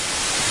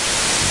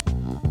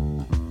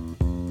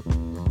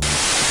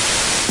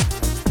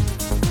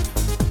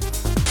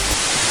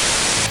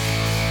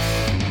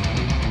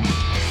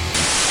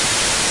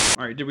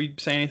Did we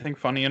say anything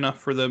funny enough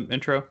for the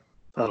intro?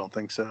 I don't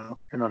think so.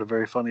 You're not a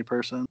very funny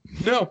person.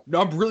 No,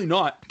 I'm really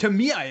not. To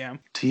me, I am.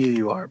 To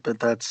you are, but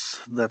that's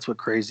what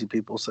crazy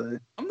people say.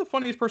 I'm the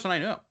funniest person I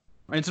know.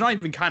 And it's not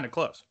even kind of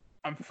close.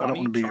 I'm funny. I don't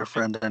want to be your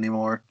friend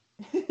anymore.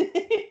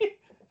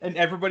 And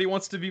everybody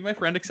wants to be my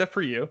friend except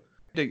for you.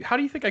 How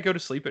do you think I go to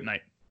sleep at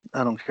night?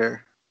 I don't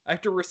care. I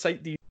have to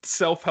recite these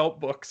self-help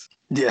books.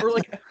 Yeah. Or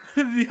like,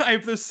 I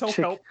have those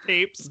self-help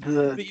tapes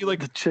that you like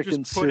the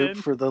chicken just put soup in.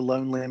 for the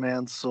lonely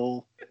man's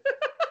soul.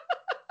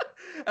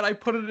 And I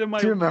put it in my.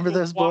 Do you remember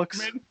those books?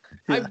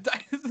 Yeah.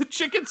 The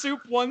chicken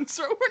soup ones.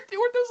 Weren't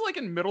those like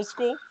in middle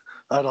school?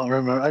 I don't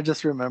remember. I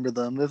just remember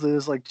them. It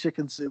was like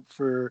chicken soup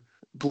for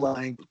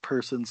blind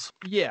persons.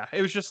 Yeah,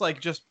 it was just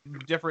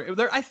different.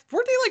 Weren't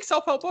they like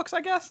self-help books?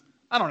 I guess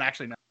I don't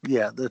actually know.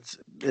 Yeah,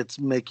 it's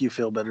make you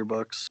feel better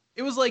books.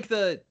 It was like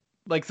the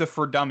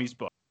For Dummies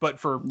book, but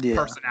for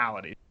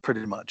personality.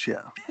 Pretty much,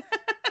 yeah.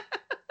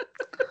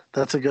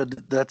 That's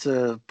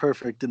a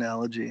perfect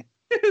analogy.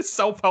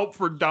 Self-help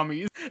for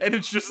dummies, and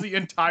it's just the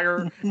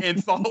entire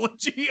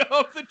anthology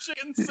of the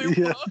chicken soup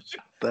book.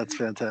 That's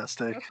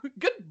fantastic.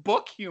 Good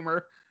book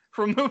humor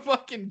from the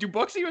fucking. Do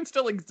books even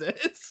still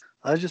exist?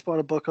 I just bought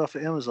a book off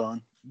of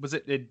Amazon. Was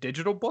it a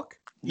digital book?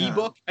 No.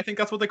 Ebook? I think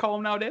that's what they call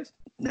them nowadays.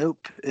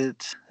 Nope,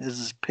 it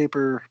is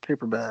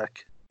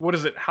paperback. What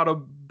is it? How to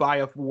buy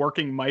a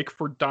working mic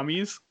for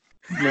dummies?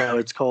 No,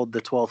 it's called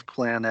The 12th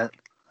Planet.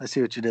 I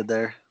see what you did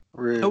there.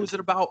 Rude. Oh, is it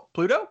about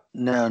Pluto?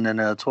 No.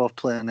 12th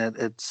Planet.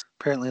 It's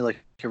apparently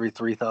like every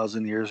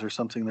 3,000 years or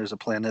something. There's a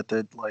planet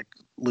that like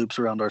loops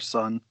around our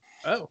sun.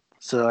 Oh.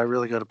 So I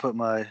really got to put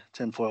my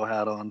tinfoil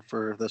hat on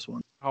for this one.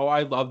 Oh,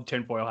 I love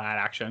tinfoil hat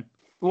action.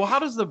 Well,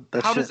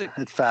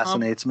 It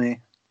fascinates me.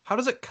 How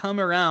does it come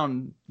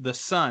around the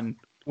sun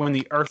when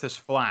the Earth is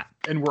flat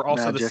and we're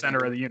also the center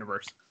of the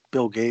universe?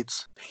 Bill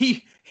Gates.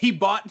 He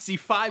bought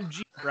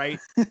 5G, right?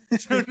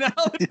 So now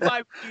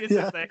that 5G is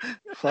a thing.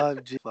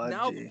 5G.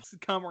 Now it's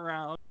come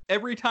around.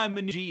 Every time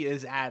a G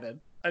is added,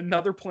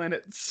 another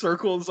planet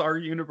circles our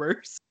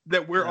universe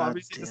that we're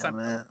obviously the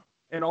center.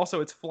 And also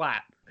it's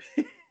flat.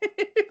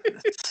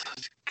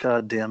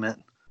 God damn it.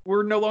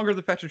 We're no longer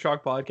the Fetch and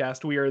Shock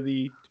podcast. We are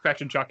the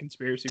Fetch and Shock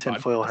Conspiracy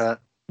tinfoil podcast.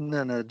 Hat.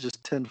 No,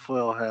 just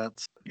tinfoil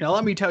hats. Now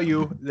let me tell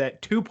you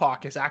that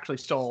Tupac is actually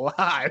still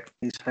alive.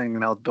 He's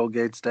hanging out with Bill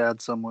Gates'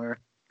 dad somewhere.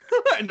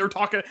 And they're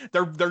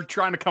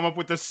trying to come up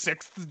with the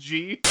 6th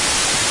G.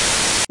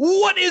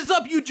 What is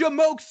up, you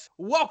jamokes?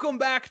 Welcome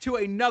back to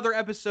another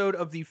episode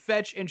of the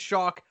Fetch and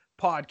Shock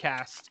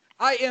podcast.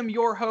 I am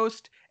your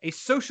host, a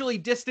socially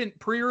distant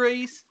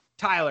pre-release,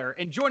 Tyler.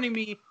 And joining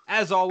me,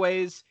 as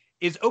always,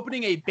 is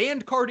opening a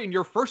band card in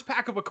your first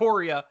pack of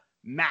Ikoria,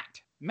 Matt.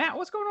 Matt,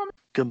 what's going on?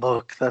 Good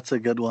book. That's a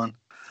good one.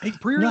 Hey,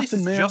 pre-release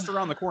is just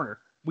around the corner.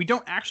 We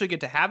don't actually get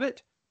to have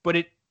it, but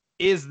it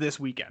is this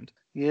weekend.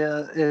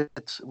 Yeah,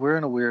 we're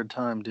in a weird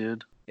time,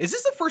 dude. Is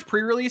this the first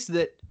pre-release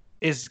that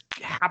is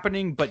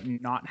happening but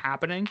not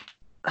happening?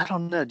 I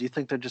don't know. Do you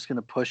think they're just going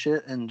to push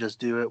it and just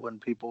do it when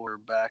people are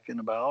back and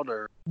about?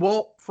 Or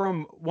well,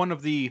 from one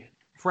of the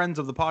friends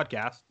of the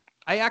podcast,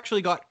 I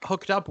actually got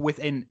hooked up with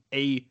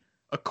a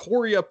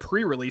Ikoria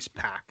pre-release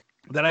pack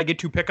that I get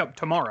to pick up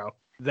tomorrow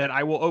that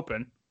I will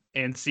open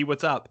and see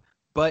what's up.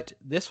 But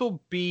this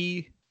will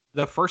be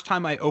the first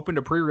time I opened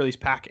a pre-release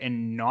pack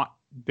and not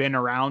been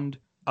around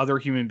other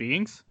human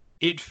beings.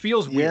 It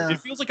feels weird.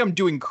 It feels like I'm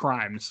doing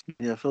crimes.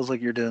 Yeah, it feels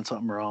like you're doing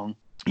something wrong.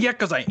 Yeah,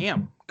 because I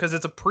am. Because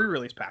it's a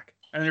pre-release pack.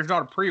 And there's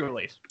not a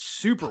pre-release.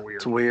 Super weird.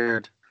 It's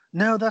weird.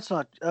 No, that's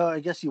not... I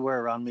guess you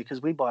were around me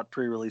because we bought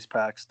pre-release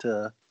packs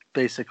to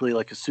basically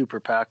like a super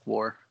pack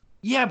war.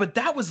 Yeah, but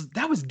that was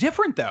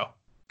different though.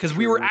 Because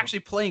we were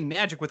actually playing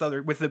Magic with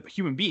the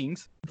human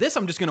beings. This,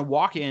 I'm just going to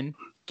walk in,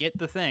 get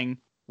the thing,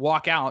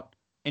 walk out,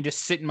 and just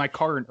sit in my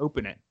car and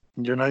open it.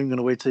 You're not even going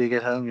to wait till you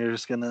get home? You're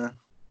just going to...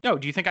 No,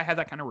 do you think I had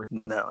that kind of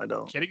room? No, I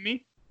don't. Kidding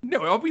me?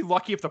 No, I'll be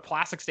lucky if the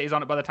plastic stays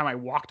on it by the time I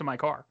walk to my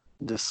car.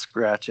 Just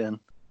scratching.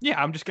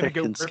 Yeah, I'm just going to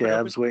go... Picking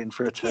scabs, waiting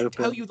for it to open. I can't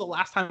tell you the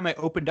last time I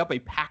opened up a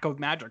pack of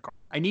Magic cards.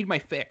 I need my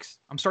fix.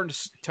 I'm starting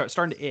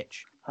to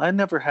itch. I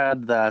never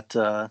had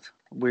that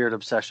weird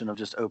obsession of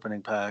just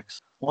opening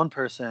packs. One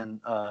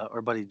person,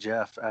 our buddy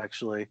Jeff,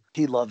 actually,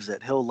 he loves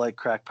it. He'll like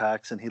crack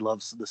packs and he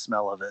loves the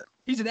smell of it.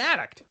 He's an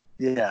addict.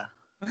 Yeah.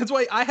 That's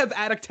why I have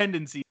addict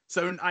tendencies.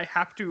 So I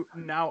have to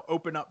now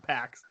open up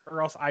packs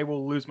or else I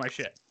will lose my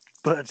shit.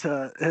 But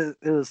it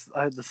was,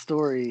 I had the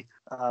story,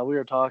 we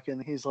were talking,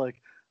 he's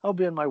like, I'll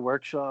be in my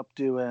workshop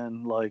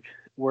doing like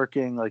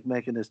working, like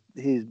making his,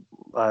 he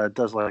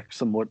does like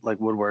some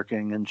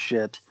woodworking and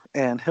shit.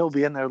 And he'll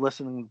be in there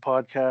listening to the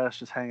podcast,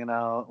 just hanging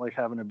out, like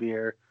having a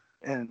beer.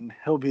 And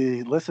he'll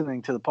be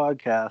listening to the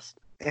podcast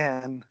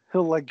and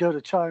he'll like go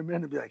to chime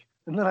in and be like,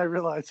 and then I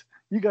realize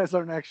you guys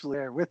aren't actually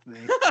there with me.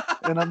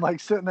 And I'm like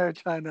sitting there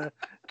trying to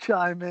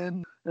chime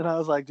in. And I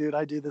was like, dude,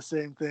 I do the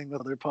same thing with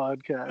other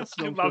podcasts.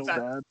 Don't feel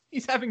bad.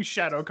 He's having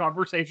shadow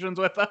conversations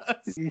with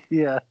us.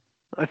 Yeah.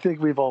 I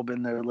think we've all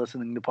been there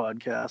listening to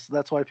podcasts.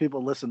 That's why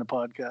people listen to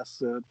podcasts.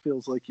 So it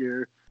feels like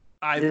you're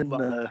in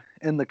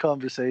the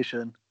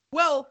conversation.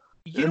 Well,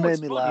 it made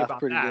me laugh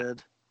pretty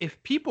good.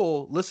 if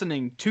people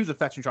listening to the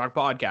Fetch and Shock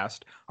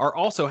podcast are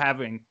also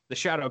having the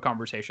shadow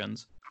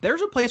conversations,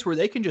 there's a place where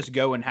they can just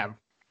go and have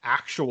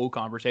actual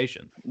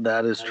conversation.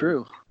 That is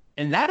true.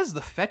 And that is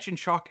the Fetch and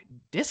Shock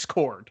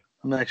Discord.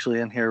 I'm actually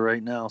in here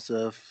right now,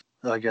 so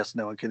I guess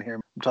no one can hear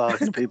me. I'm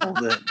talking to people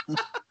that...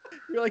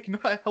 You're like,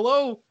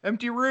 hello,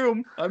 empty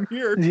room. I'm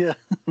here. Yeah.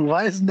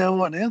 Why is no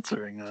one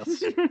answering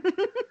us?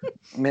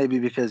 Maybe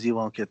because you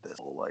won't get this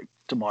like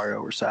tomorrow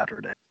or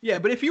Saturday. Yeah,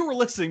 but if you were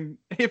listening,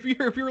 if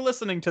you're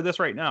listening to this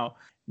right now,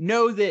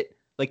 know that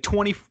like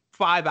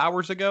 25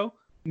 hours ago,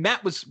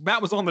 Matt was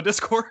on the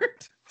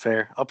Discord.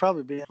 Fair. I'll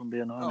probably be, if I'm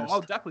being honest. Oh,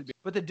 I'll definitely be.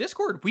 But the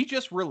Discord, we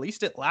just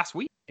released it last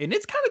week, and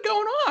it's kind of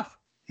going off.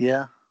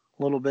 Yeah,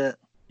 a little bit.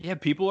 Yeah,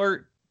 people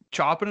are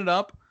chopping it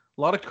up.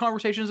 A lot of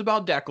conversations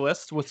about deck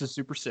lists, which is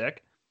super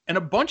sick. And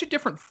a bunch of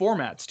different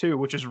formats, too,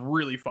 which is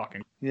really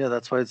fucking... Yeah,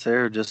 that's why it's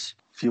there. Just,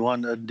 if you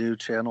want a new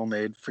channel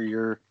made for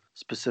your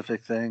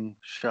specific thing,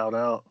 shout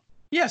out.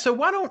 Yeah, so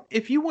why don't,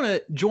 if you want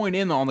to join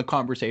in on the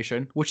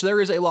conversation, which there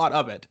is a lot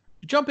of it,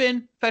 jump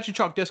in, Fetch and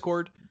Shock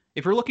Discord.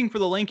 If you're looking for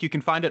the link, you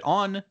can find it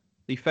on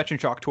the Fetch and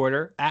Shock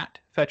Twitter, at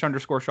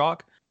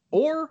 @Fetch_Shock.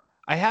 Or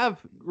I have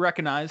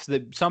recognized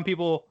that some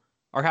people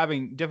are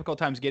having difficult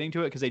times getting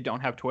to it because they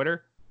don't have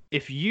Twitter.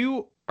 If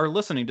you are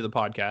listening to the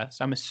podcast,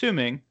 I'm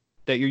assuming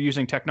that you're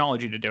using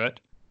technology to do it.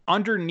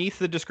 Underneath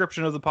the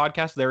description of the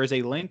podcast, there is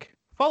a link.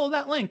 Follow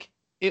that link.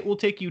 It will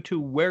take you to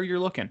where you're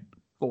looking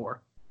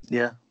for.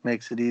 Yeah,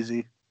 makes it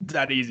easy.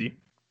 That easy.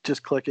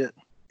 Just click it.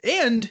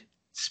 And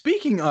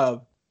speaking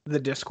of the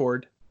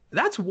Discord,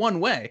 that's one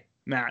way,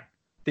 Matt,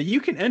 that you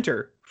can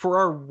enter for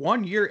our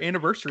 1-year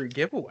anniversary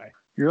giveaway.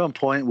 You're on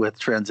point with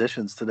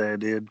transitions today,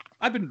 dude.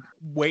 I've been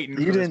waiting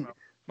for this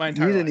my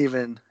entire life. You didn't life.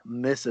 Even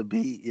miss a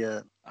beat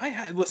yet.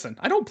 Listen,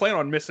 I don't plan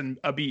on missing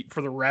a beat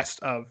for the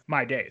rest of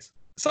my days.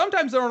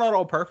 Sometimes they're not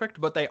all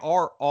perfect, but they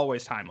are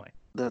always timely.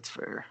 That's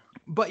fair.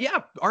 But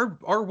yeah, our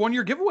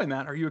 1-year giveaway,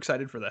 Matt. Are you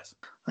excited for this?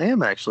 I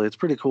am actually. It's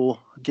pretty cool.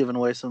 Giving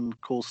away some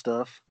cool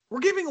stuff.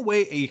 We're giving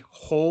away a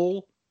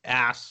whole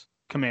ass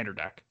commander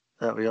deck.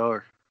 That we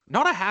are.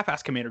 Not a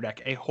half-ass commander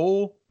deck, a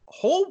whole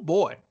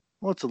boy.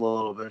 Well, it's a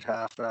little bit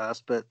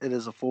half-assed, but it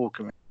is a full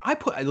commander. I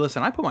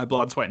put my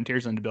blood, sweat, and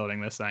tears into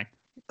building this thing.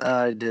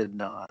 I did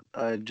not.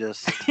 I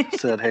just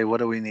said, hey, what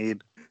do we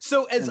need?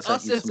 So as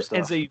us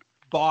as a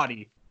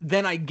body,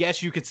 then I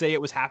guess you could say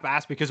it was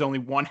half-assed because only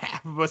one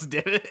half of us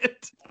did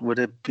it. Would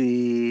it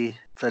be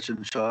Fetch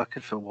and Shock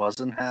if it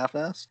wasn't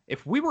half-assed?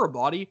 If we were a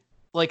body,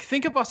 like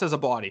think of us as a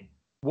body.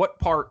 What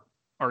part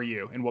are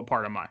you and what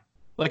part am I?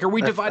 Like, are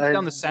we divided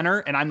down the center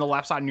and I'm the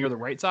left side and you're the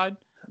right side?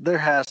 There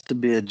has to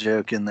be a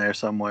joke in there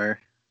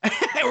somewhere.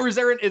 Or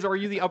are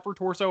you the upper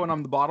torso and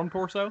I'm the bottom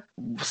torso?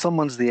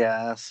 Someone's the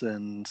ass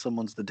and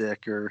someone's the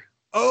dick, or...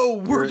 Oh,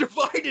 we're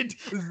divided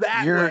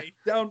that way.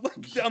 Down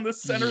the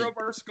center of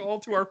our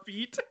skull to our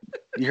feet.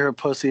 You're a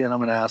pussy and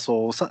I'm an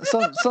asshole. Some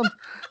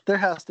there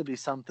has to be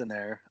something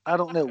there. I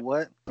don't know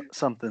what.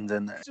 Something's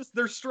in there. It's just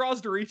there's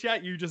straws to reach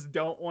at. You just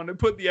don't want to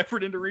put the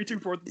effort into reaching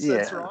for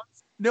the straws.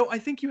 No, I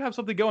think you have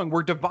something going.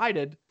 We're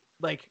divided.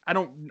 Like, I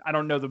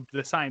don't know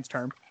the science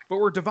term, but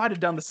we're divided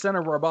down the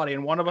center of our body,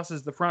 and one of us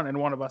is the front and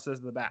one of us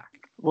is the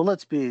back. Well,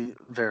 let's be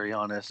very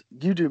honest.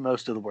 You do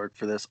most of the work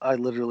for this. I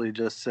literally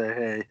just say,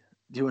 hey,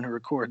 do you want to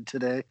record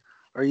today?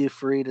 Are you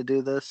free to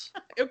do this?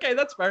 Okay,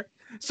 that's fair.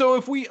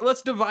 So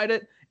let's divide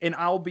it, and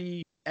I'll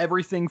be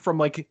everything from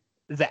like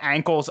the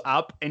ankles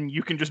up, and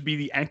you can just be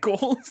the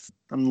ankles.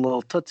 I'm the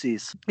little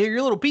tootsies. Yeah,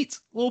 you're little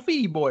Pete's, little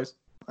feety boys.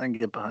 I can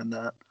get behind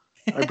that.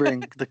 I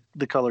bring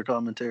the color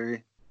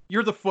commentary.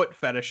 You're the foot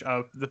fetish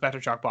of the Fetch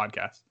and Shock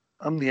podcast.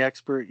 I'm the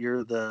expert.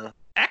 You're the...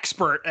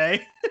 Expert, eh?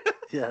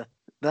 Yeah,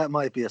 that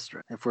might be a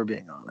strength, if we're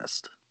being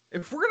honest.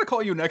 If we're going to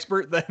call you an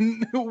expert,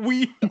 then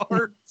we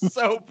are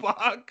so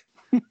fucked.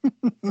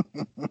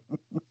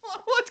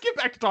 Let's get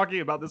back to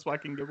talking about this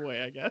fucking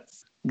giveaway, I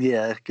guess.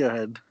 Yeah, go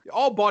ahead.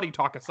 All body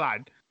talk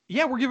aside.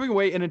 Yeah, we're giving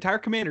away an entire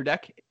commander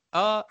deck.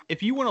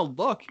 If you want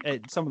to look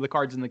at some of the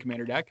cards in the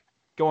commander deck,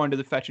 go onto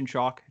the Fetch and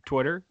Shock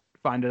Twitter,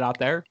 find it out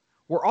there.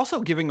 We're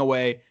also giving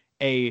away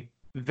a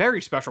very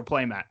special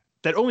playmat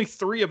that only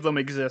 3 of them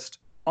exist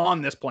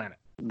on this planet.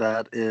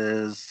 That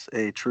is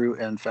a true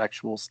and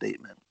factual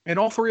statement. And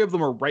all 3 of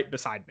them are right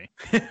beside me,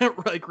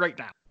 like right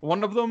now.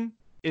 One of them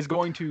is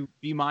going to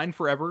be mine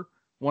forever.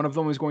 One of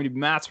them is going to be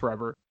Matt's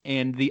forever.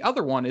 And the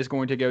other one is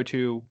going to go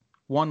to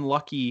one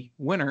lucky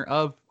winner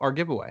of our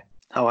giveaway.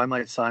 How I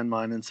might sign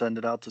mine and send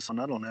it out to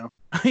someone, I don't know.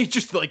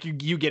 Just like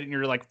you get it and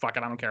you're like, fuck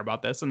it, I don't care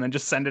about this. And then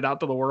just send it out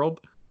to the world.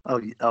 Oh,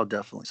 I'll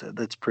definitely say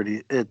that's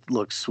pretty. It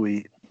looks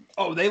sweet.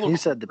 Oh, they look. You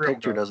said the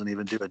picture good. Doesn't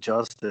even do it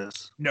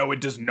justice. No,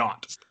 it does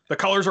not. The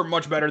colors are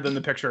much better than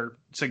the picture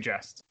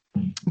suggests.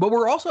 But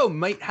we're also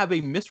might have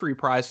a mystery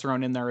prize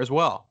thrown in there as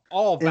well.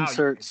 All value.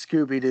 Insert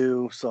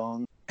Scooby-Doo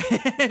song.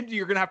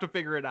 You're gonna have to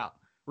figure it out.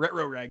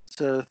 Retro reg.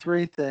 So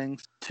 3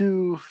 things.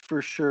 2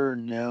 for sure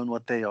known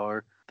what they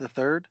are. The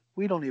third,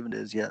 we don't even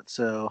is yet.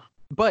 So.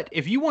 But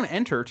if you want to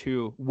enter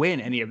to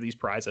win any of these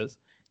prizes,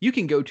 you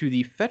can go to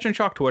the Fetch and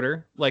Shock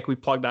Twitter, like we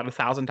plugged out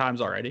 1,000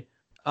 times already.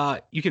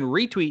 you can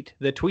retweet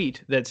the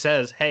tweet that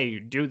says, hey,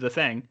 do the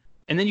thing.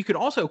 And then you can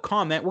also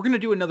comment. We're going to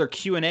do another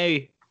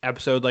Q&A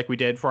episode like we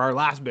did for our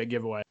last big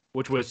giveaway,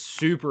 which was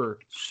super,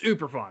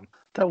 super fun.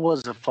 That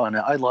was a fun.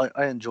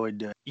 I enjoyed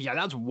doing. Yeah,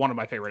 that's one of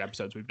my favorite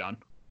episodes we've done.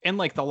 And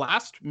like the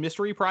last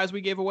mystery prize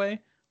we gave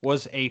away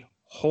was a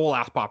whole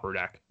ass popper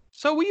deck.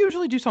 So we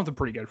usually do something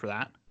pretty good for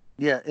that.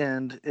 Yeah,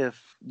 and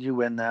if you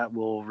win that,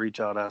 we'll reach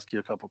out, ask you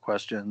a couple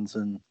questions,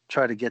 and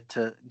try to get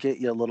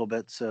you a little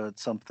bit, so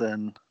it's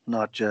something,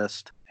 not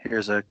just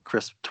here's a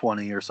crisp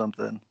 20 or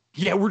something.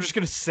 Yeah, we're just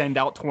gonna send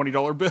out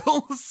 $20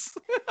 bills.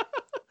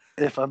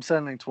 If I'm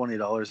sending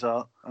 $20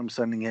 out, I'm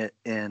sending it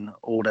in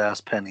old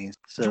ass pennies.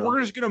 So we're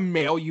just gonna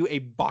mail you a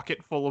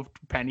bucket full of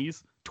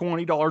pennies,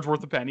 $20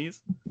 worth of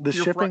pennies. The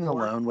shipping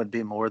alone would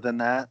be more than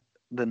that,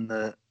 than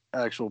the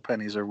actual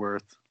pennies are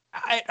worth.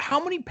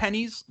 How many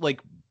pennies,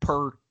 like,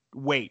 per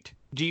weight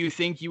do you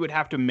think you would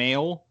have to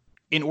mail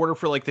in order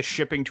for like the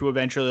shipping to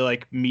eventually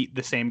like meet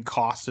the same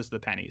cost as the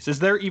pennies? Is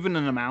there even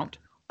an amount?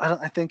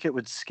 I think it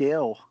would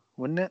scale,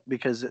 wouldn't it?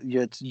 Because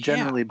it's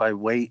generally by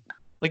weight.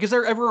 Like, is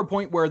there ever a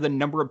point where the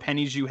number of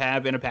pennies you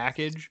have in a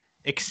package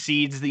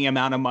exceeds the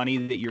amount of money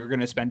that you're going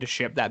to spend to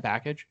ship that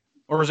package?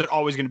 Or is it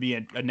always going to be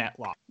a net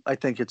loss? I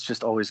think it's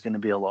just always going to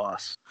be a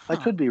loss. I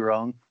could be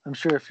wrong. I'm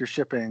sure if you're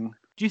shipping...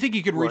 Do you think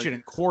you could reach it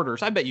in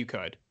quarters? I bet you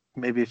could.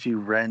 Maybe if you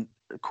rent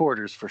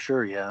quarters, for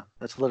sure, yeah.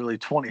 That's literally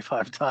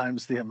 25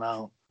 times the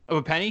amount. Of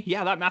a penny?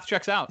 Yeah, that math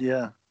checks out.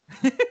 Yeah.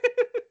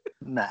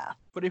 Nah.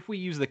 But if we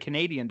use the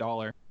Canadian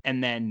dollar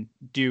and then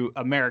do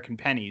American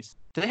pennies,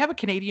 do they have a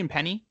Canadian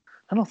penny?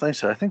 I don't think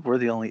so. I think we're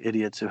the only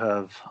idiots who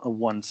have a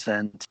 1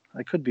 cent.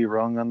 I could be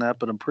wrong on that,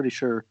 but I'm pretty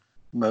sure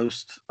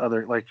most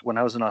other, like when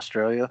I was in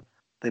Australia,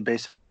 they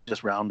basically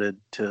just rounded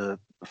to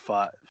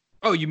 5.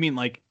 Oh, you mean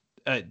like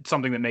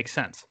something that makes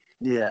sense?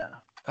 Yeah.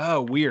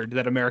 Oh, weird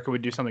that America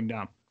would do something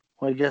dumb.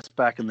 Well, I guess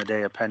back in the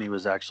day, a penny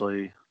was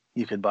actually,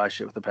 you could buy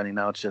shit with a penny.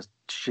 Now it's just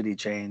shitty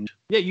change.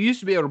 Yeah, you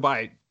used to be able to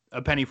buy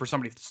a penny for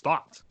somebody's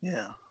stocks.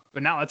 Yeah.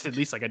 But now it's at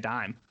least like a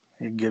dime.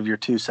 You give your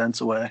 2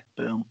 cents away.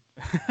 Boom.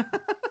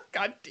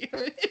 God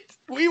damn it.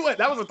 We went.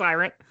 That was a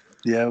tyrant.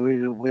 Yeah,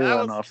 we went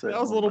off there.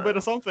 That was a little bit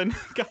of something.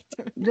 God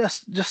damn it.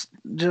 Just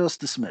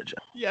a smidgen.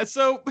 Yeah,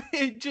 so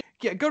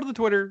go to the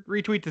Twitter,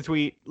 retweet the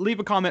tweet, leave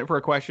a comment for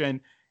a question,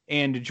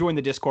 and join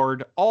the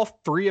Discord. All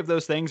 3 of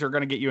those things are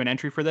going to get you an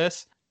entry for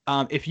this.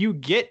 If you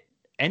get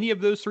any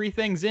of those 3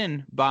 things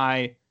in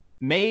by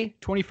May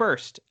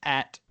 21st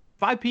at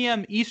 5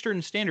 p.m.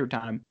 Eastern Standard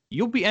Time,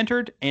 you'll be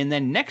entered. And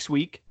then next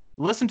week,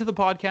 listen to the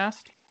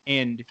podcast,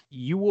 and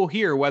you will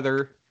hear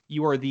whether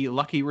you are the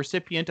lucky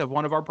recipient of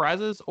one of our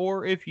prizes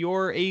or if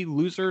you're a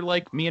loser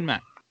like me and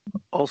Matt.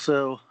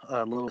 Also,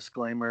 a little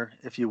disclaimer,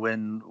 if you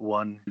win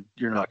one,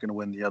 you're not going to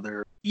win the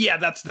other. Yeah,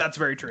 that's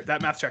very true.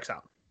 That math checks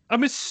out.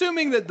 I'm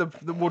assuming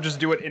that we'll just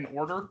do it in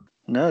order.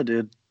 No,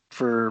 dude.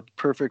 For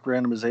perfect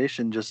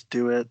randomization, just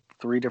do it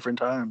 3 different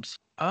times.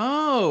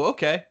 Oh,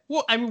 okay.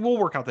 Well, I mean, we'll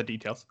work out the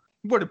details.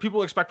 What, do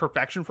people expect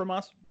perfection from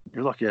us?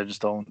 You're lucky I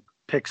just don't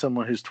pick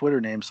someone whose Twitter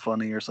name's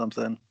funny or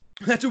something.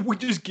 That's what we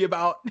just give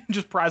out,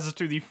 just prizes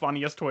to the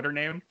funniest Twitter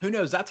name. Who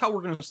knows? That's how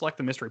we're going to select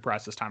the mystery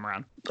prize this time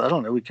around. I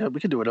don't know. We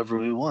could do whatever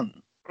we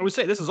want. I would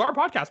say this is our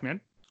podcast, man.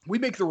 We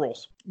make the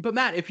rules. But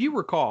Matt, if you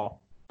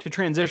recall, to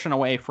transition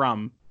away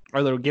from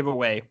our little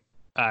giveaway,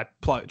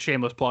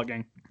 shameless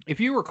plugging, if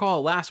you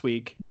recall last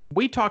week,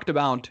 we talked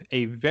about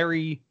a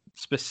very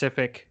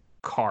specific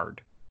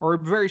card, or a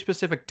very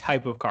specific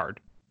type of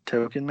card.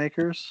 Token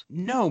makers?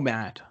 No,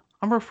 Matt.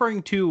 I'm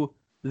referring to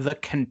the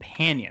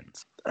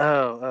companions.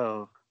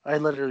 Oh. I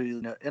literally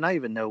know, and I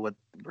even know what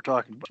we're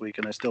talking about this week,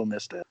 and I still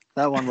missed it.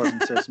 That one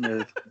wasn't so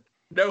smooth.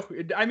 No,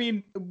 I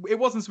mean, it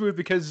wasn't smooth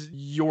because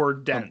you're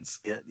dense.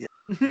 Yeah.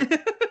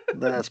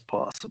 That's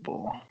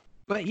possible.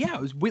 But yeah,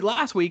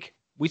 last week,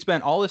 we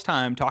spent all this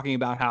time talking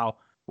about how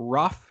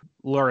rough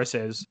Lurrus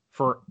is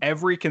for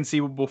every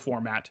conceivable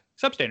format,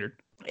 substandard.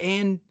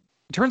 And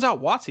it turns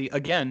out WotC,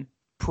 again,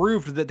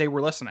 proved that they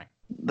were listening.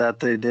 That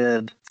they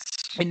did.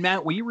 And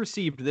Matt, we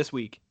received this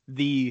week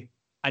the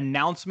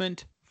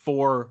announcement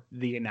for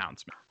the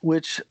announcement,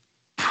 which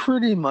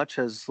pretty much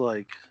has,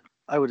 like,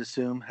 I would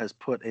assume has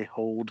put a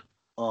hold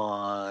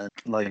on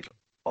like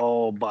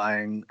all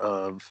buying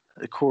of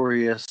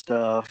Ikoria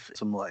stuff,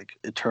 some like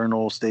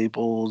Eternal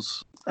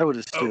staples. I would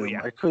assume.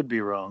 Yeah. I could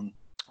be wrong.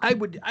 I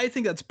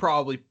think that's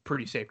probably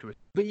pretty safe to it.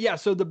 But yeah,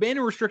 so the ban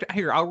and restrict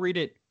here, I'll read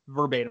it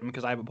verbatim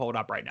because I have it pulled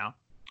up right now.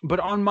 But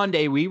on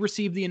Monday, we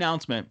received the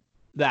announcement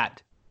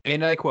that,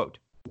 and I quote,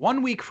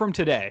 1 week from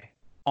today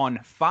on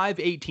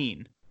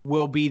 5/18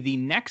 will be the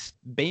next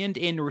banned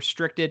and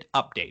restricted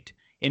update,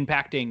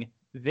 impacting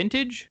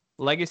Vintage,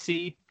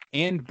 Legacy,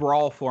 and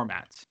Brawl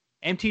formats.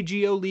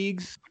 MTGO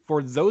leagues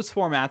for those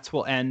formats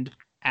will end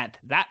at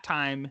that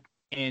time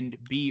and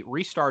be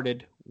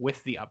restarted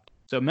with the update.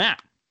 So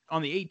Matt,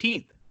 on the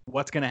 18th,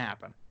 what's going to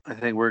happen? I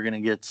think we're going to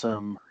get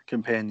some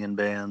companion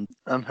bans.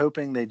 I'm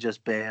hoping they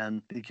just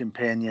ban the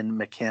companion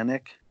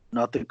mechanic,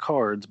 not the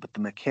cards, but the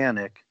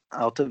mechanic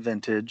out of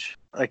Vintage.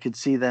 I could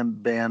see them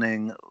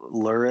banning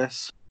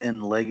Lurrus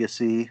and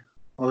Legacy.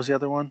 What was the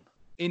other one?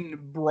 in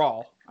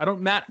Brawl. I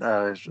don't, Matt.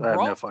 I have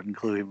no fucking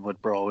clue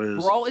what Brawl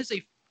is.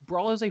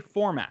 Brawl is a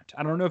format.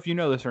 I don't know if you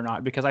know this or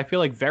not, because I feel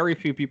like very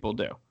few people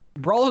do.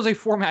 Brawl is a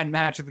format in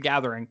Magic the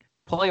Gathering,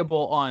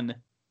 playable on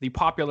the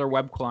popular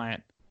web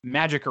client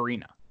Magic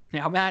Arena.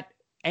 Now, Matt,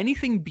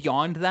 anything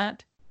beyond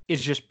that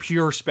is just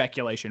pure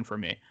speculation for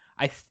me.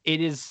 I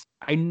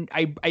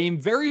am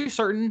very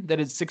certain that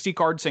it's 60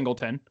 card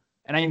singleton,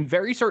 and I am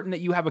very certain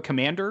that you have a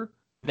commander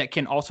that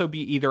can also be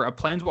either a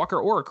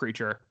planeswalker or a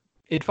creature.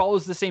 It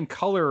follows the same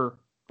color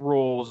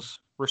rules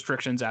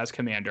restrictions as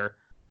commander.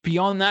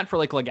 Beyond that, for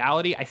like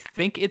legality, I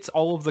think it's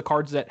all of the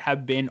cards that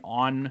have been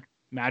on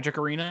Magic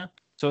Arena.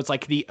 So it's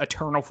like the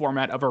eternal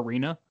format of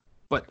Arena,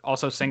 but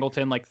also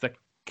singleton, like the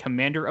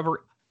commander of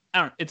I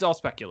don't know, it's all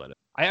speculative.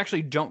 I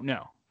actually don't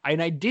know.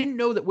 And I didn't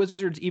know that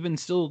Wizards even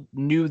still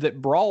knew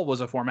that Brawl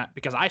was a format,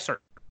 because I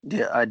started.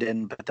 Yeah, I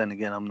didn't, but then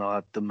again,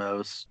 I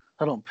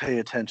don't pay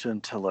attention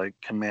to like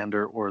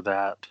Commander or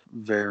that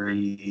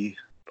very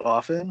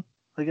often,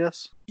 I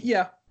guess.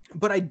 Yeah,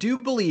 but I do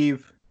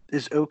believe...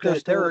 Is Oko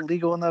still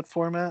legal in that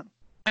format?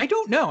 I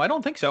don't know. I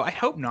don't think so. I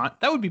hope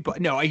not. That would be...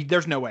 No,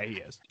 there's no way he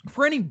is.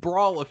 For any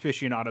Brawl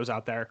aficionados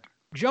out there,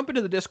 jump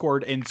into the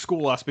Discord and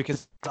school us,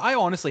 because I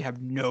honestly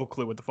have no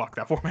clue what the fuck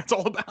that format's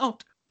all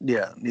about.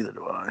 Yeah, neither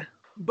do I.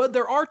 But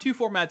there are two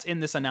formats in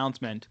this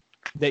announcement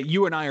that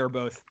you and I are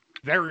both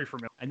very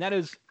familiar, and that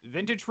is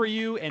Vintage for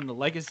you and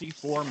Legacy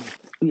for me.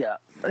 Yeah,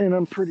 and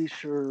I'm pretty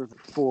sure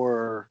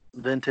for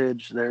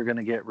Vintage, they're going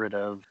to get rid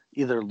of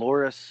either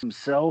Loris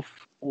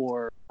himself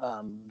or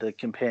the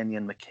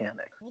companion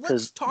mechanic. Well,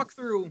 let's talk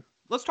through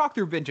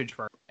Vintage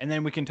first, and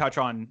then we can touch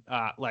on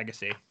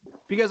Legacy.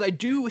 Because I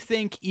do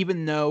think,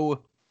 even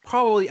though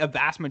probably a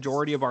vast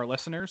majority of our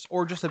listeners,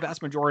 or just a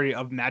vast majority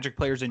of Magic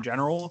players in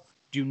general,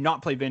 do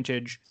not play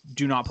Vintage,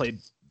 do not play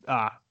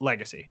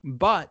Legacy.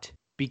 But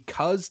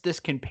because this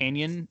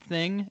companion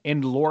thing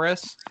in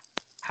Loris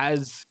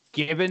has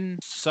given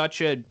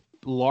such a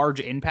large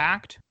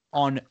impact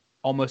on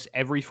almost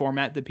every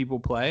format that people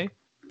play,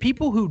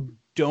 people who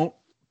don't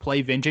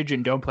play Vintage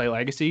and don't play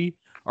Legacy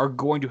are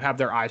going to have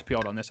their eyes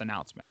peeled on this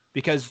announcement.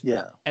 Because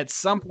at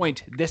some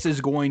point, this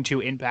is going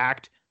to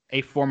impact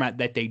a format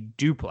that they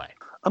do play.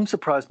 I'm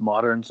surprised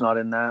Modern's not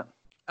in that.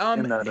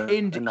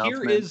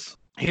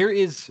 Here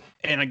is,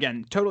 and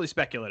again, totally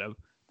speculative,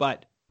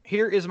 but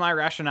here is my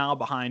rationale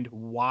behind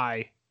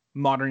why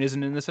Modern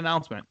isn't in this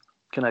announcement.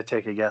 Can I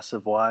take a guess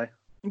of why?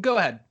 Go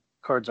ahead.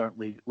 Cards aren't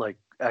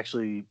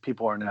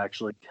people aren't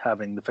actually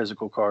having the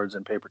physical cards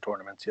in paper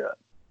tournaments yet.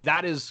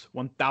 That is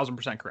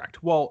 1000%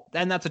 correct. Well,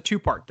 and that's a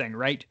two-part thing,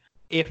 right?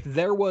 If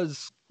there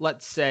was,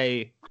 let's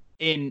say,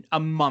 in a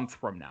month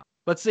from now,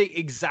 let's say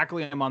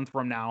exactly a month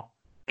from now,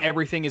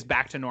 everything is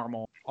back to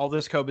normal. All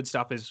this COVID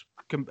stuff is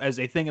as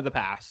a thing of the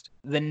past.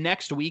 The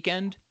next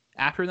weekend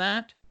after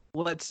that,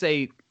 let's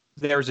say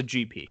there's a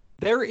GP.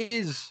 There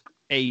is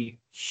a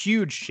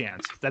huge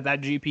chance that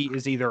GP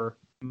is either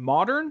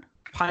Modern,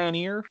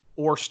 Pioneer,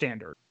 or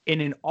Standard.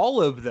 And in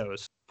all of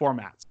those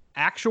formats,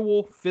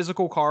 actual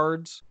physical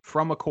cards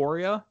from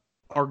Ikoria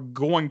are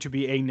going to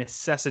be a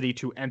necessity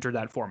to enter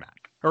that format,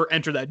 or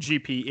enter that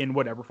GP in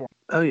whatever form.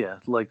 Oh yeah,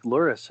 like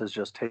Loris has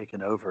just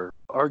taken over,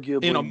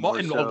 arguably in a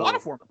lot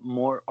of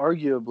formats.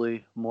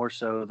 Arguably more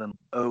so than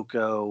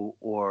Oko,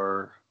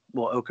 or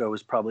Oko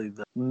is probably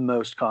the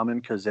most common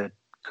because it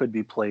could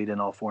be played in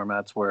all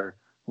formats. Where,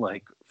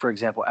 like, for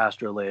example,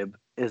 Astrolabe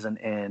isn't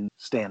in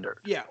Standard.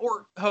 Yeah,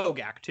 or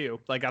Hogak too.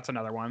 Like, that's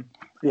another one.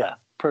 Yeah,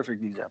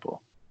 perfect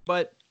example.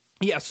 But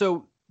yeah,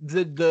 so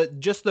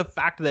the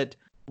fact that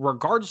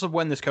regardless of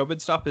when this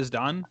COVID stuff is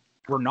done,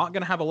 we're not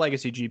going to have a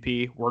Legacy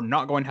GP. We're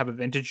not going to have a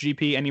Vintage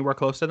GP anywhere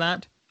close to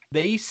that.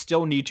 They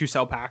still need to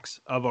sell packs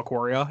of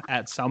Ikoria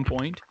at some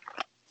point.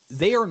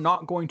 They are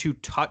not going to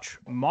touch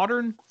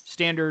Modern,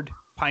 Standard,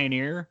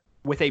 Pioneer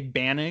with a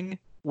banning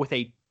with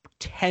a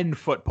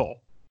 10-foot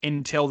pole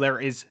until there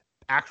is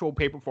actual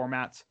paper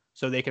formats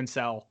so they can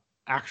sell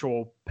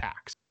actual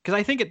packs. Because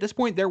I think at this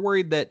point they're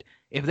worried that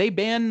if they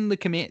ban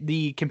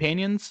the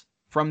companions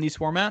from these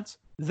formats,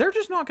 they're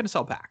just not going to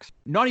sell packs.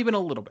 Not even a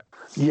little bit.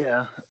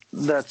 Yeah,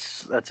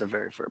 that's a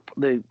very fair.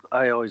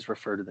 I always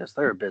refer to this.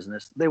 They're a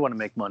business. They want to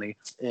make money,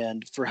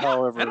 and for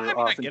how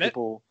often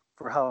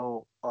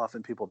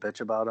people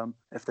bitch about them,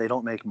 if they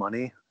don't make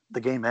money,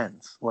 the game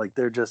ends. Like,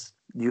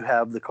 you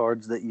have the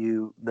cards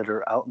that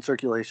are out in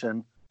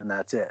circulation, and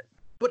that's it.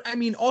 But I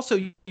mean, also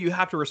you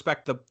have to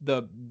respect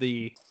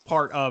the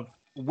part of,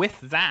 with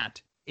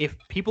that, if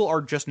people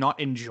are just not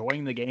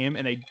enjoying the game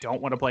and they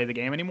don't want to play the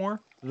game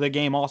anymore, the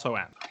game also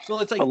ends. So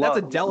it's like that's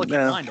a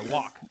delicate line to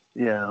walk.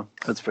 Yeah,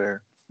 that's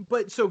fair.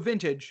 But so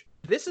Vintage,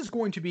 this is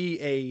going to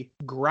be a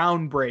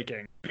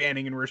groundbreaking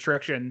banning and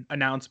restriction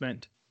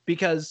announcement,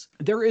 because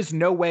there is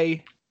no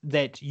way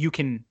that you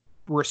can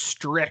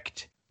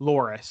restrict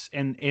Loris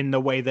in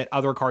the way that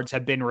other cards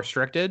have been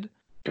restricted.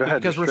 Go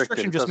ahead, because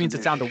restriction just means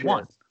it's down to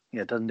one.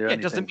 Yeah, it doesn't do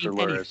anything for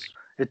Loris.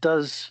 It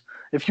does.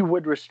 If you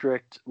would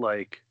restrict,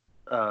 like,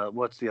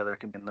 what's the other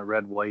in the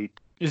red-white?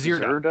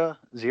 Zirda.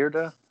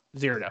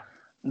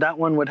 That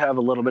one would have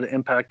a little bit of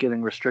impact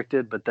getting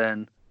restricted, but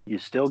then you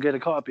still get a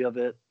copy of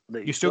it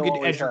that You still get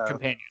always as your have.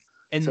 companion.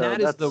 And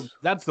So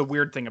that's the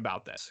weird thing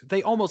about this.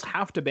 They almost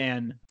have to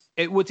ban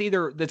it. What's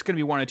either that's going to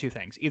be one of two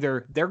things.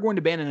 Either they're going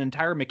to ban an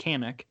entire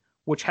mechanic,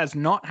 which has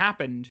not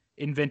happened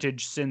in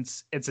Vintage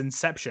since its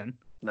inception.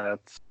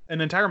 That's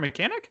an entire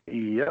mechanic?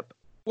 Yep.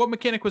 What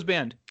mechanic was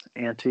banned?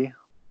 Ante.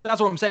 That's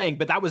what I'm saying,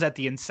 but that was at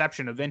the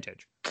inception of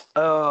Vintage.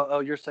 Oh,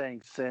 you're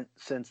saying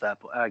since that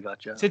point. I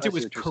gotcha. Since it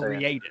was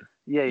created.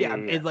 Yeah.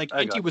 It, like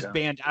Ante was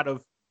banned out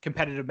of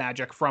competitive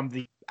Magic from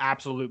the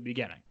absolute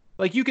beginning.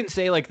 Like you can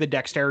say like the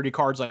dexterity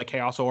cards like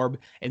Chaos Orb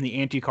and the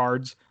Ante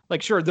cards,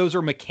 like sure those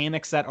are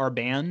mechanics that are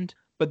banned,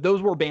 but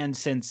those were banned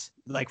since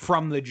like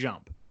from the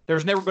jump.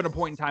 There's never been a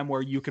point in time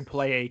where you could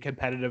play a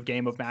competitive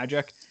game of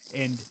Magic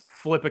and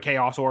flip a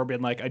Chaos Orb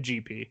in like a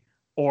GP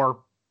or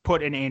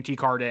put an Ante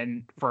card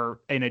in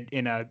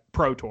a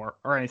Pro Tour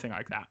or anything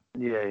like that.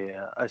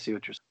 Yeah. I see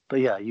what you're saying.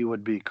 But yeah, you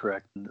would be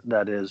correct.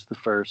 That is the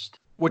first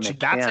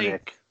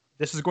mechanic.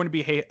 This is going to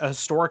be a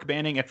historic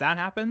banning if that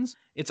happens.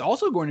 It's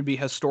also going to be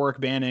historic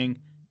banning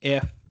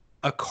if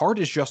a card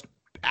is just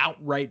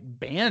outright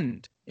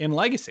banned in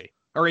Legacy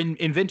or in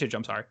Vintage.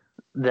 I'm sorry.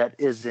 That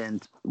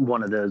isn't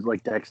one of those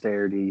like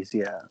dexterities.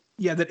 Yeah.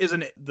 Yeah, that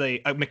isn't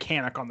a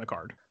mechanic on the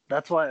card.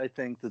 That's why I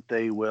think that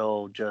they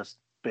will just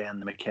ban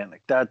the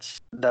mechanic. That's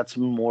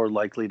more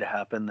likely to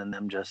happen than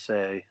them just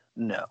say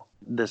no.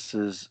 This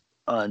is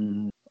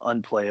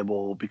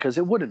unplayable, because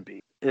it wouldn't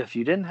be if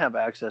you didn't have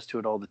access to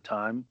it all the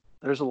time.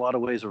 There's a lot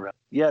of ways around.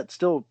 Yeah, it's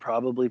still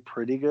probably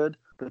pretty good,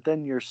 but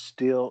then you're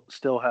still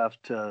have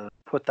to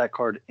put that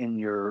card in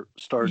your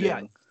starting.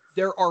 Yeah,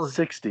 there are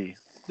 60.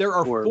 There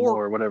are or 4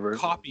 more, whatever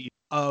copies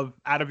of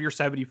out of your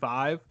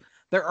 75.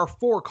 There are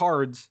 4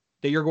 cards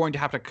that you're going to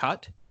have to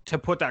cut to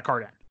put that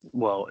card in.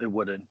 Well, it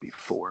wouldn't be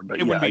 4, but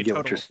yeah, I get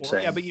what you're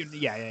saying. Yeah, but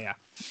yeah.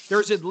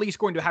 There's at least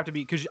going to have to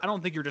be, because I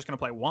don't think you're just going to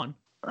play 1.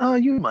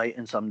 You might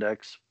in some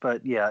decks,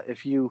 but yeah,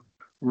 if you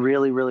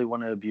really, really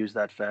want to abuse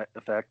that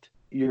effect,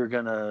 you're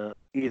going to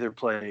either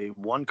play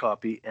 1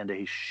 copy and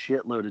a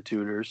shitload of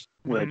tutors,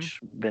 which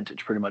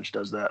Vintage pretty much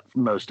does that.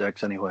 Most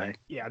decks anyway.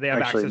 Yeah, they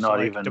have access not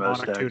to even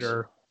most decks.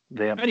 Tutor.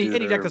 They have any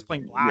tutor, deck that's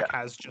playing black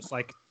has just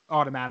like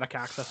automatic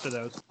access to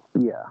those.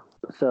 Yeah,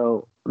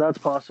 so that's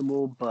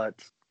possible,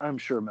 but I'm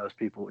sure most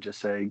people would just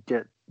say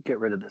get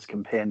rid of this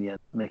companion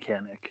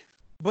mechanic.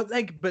 But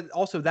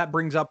also that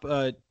brings up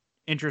a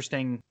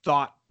interesting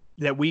thought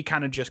that we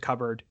kind of just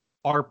covered.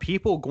 Are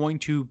people going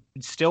to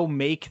still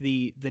make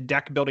the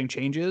deck building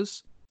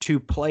changes to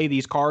play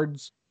these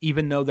cards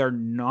even though they're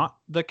not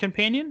the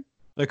companion?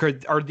 Like,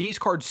 are these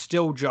cards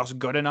still just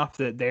good enough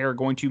that they are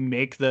going to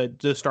make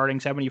the starting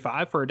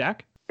 75 for a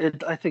deck?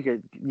 I think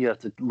you have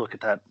to look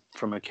at that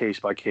from a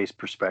case-by-case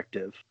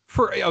perspective.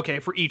 For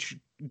each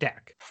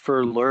deck.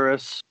 For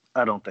Lurrus,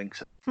 I don't think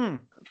so.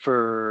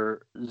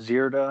 For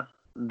Zirda,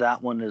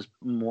 that one is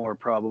more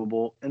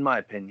probable, in my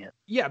opinion.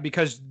 Yeah,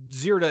 because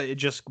Zirda, it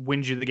just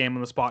wins you the game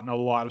on the spot in a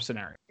lot of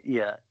scenarios.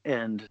 Yeah,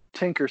 and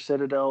Tinker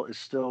Citadel is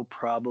still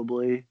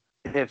probably,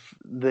 if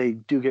they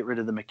do get rid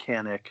of the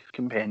mechanic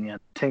companion,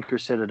 Tinker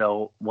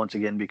Citadel once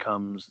again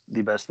becomes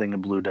the best thing a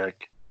blue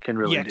deck can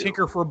really do.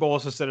 Tinker for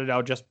Bolas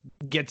Citadel just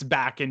gets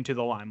back into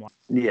the limelight.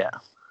 Yeah.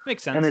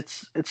 Makes sense. And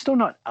it's still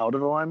not out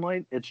of the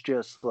limelight. It's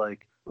just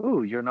like,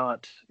 ooh, you're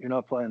not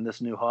playing this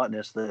new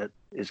hotness that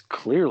is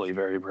clearly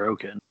very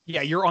broken.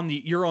 Yeah, you're on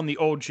the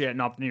old shit,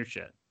 not the new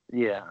shit.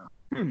 Yeah.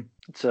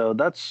 So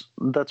that's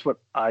what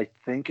I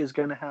think is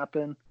going to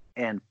happen,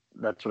 and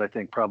that's what I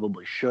think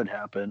probably should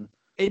happen.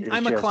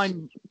 I'm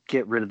inclined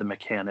get rid of the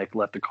mechanic,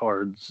 let the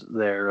cards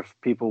there. If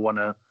people want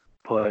to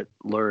put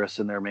Lurrus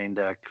in their main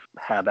deck,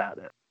 have at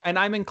it. And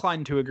I'm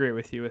inclined to agree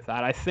with you with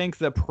that. I think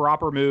the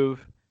proper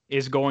move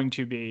is going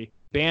to be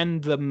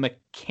ban the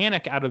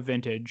mechanic out of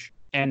Vintage,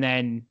 and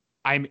then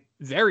I'm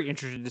very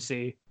interested to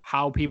see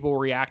how people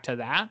react to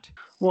that.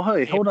 Well,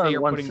 hey, hold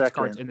on one second. These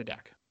cards in the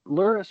deck.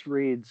 Lurrus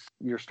reads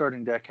your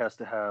starting deck has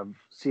to have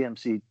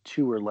CMC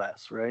 2 or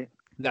less, right?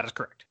 That is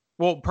correct.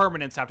 Well,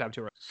 permanents have to have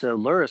 2 or less. So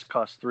Lurrus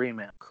costs 3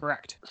 mana.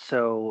 Correct.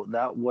 So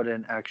that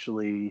wouldn't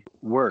actually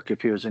work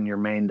if he was in your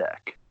main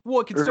deck.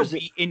 Well, it can still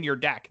be in your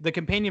deck. The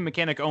companion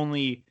mechanic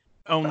only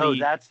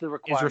that's the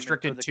requirement is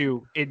restricted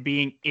to it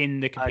being in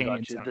the companion. I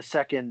got you. The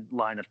second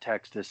line of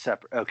text is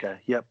separate. Okay.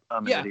 Yep.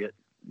 I'm an idiot.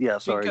 Yeah.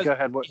 Sorry. Because go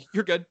ahead. What?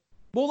 You're good.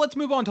 Well, let's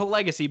move on to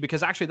Legacy,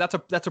 because actually that's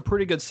a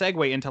pretty good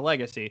segue into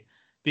Legacy,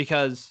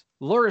 because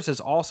Lurrus is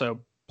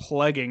also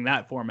plaguing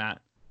that format,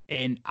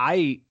 and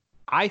I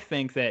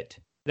think that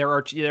there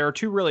are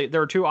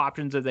 2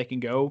 options that they can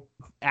go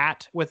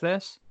at with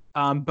this.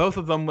 Both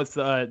of them with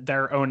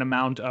their own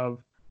amount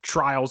of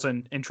trials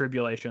and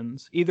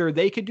tribulations. Either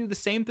they could do the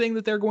same thing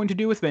that they're going to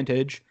do with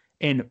Vintage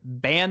and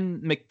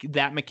ban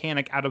that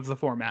mechanic out of the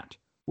format,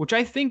 which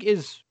I think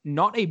is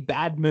not a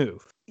bad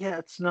move. Yeah,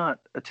 it's not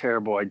a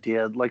terrible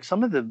idea. Like,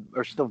 some of them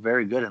are still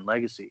very good in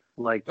Legacy.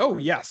 Like, oh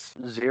yes,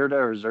 Zirda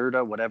or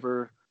Zirda,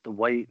 whatever, the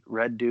white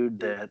red dude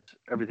that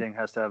everything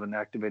has to have an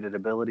activated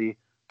ability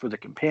for the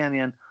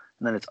companion.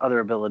 and then its other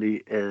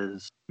ability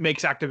is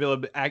makes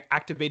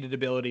activated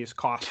abilities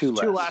cost 2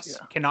 less,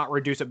 cannot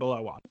reduce it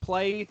below 1.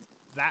 Play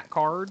that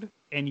card,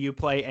 and you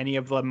play any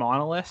of the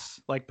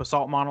monoliths, like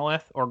Basalt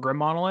Monolith or Grim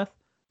Monolith,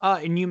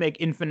 and you make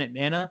infinite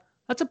mana.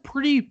 That's a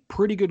pretty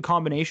good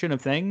combination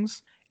of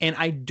things, and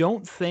I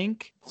don't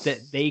think that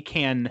they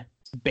can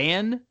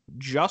ban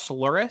just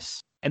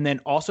Lurrus and then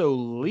also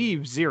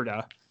leave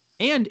Zirda.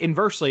 And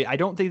inversely, I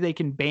don't think they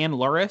can ban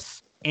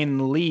Lurrus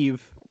and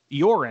leave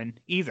Yorin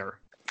either.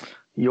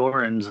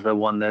 Yorin's the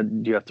one that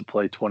you have to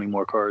play 20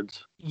 more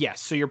cards. Yes,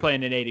 so you're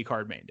playing an 80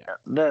 card main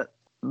deck.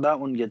 That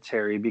one gets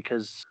hairy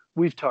because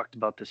we've talked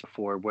about this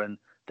before. When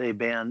they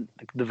ban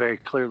the very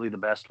clearly the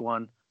best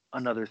one,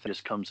 another thing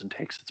just comes and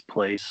takes its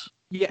place.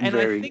 Yeah, and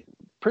I think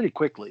pretty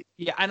quickly.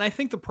 Yeah, and I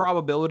think the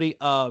probability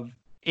of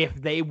if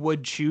they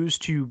would choose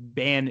to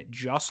ban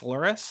just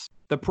Lurrus,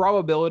 the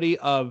probability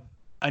of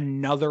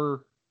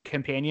another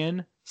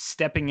companion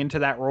stepping into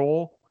that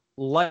role,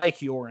 like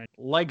Yorin,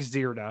 like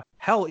Zirda,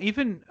 hell,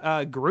 even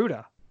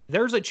Garuda,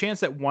 there's a chance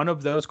that one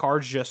of those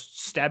cards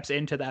just steps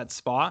into that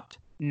spot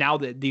now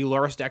that the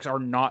Lurrus decks are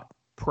not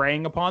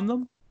preying upon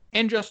them,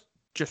 and just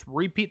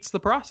repeats the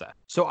process.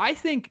 So I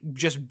think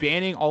just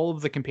banning all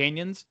of the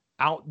companions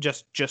out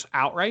just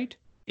outright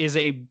is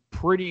a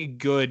pretty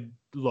good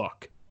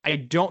look. I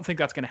don't think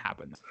that's going to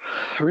happen.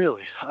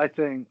 Really? I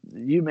think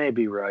you may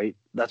be right.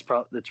 That's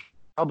probably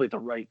the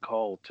right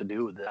call to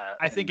do that.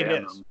 I think it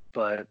is.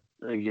 But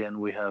again,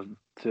 we have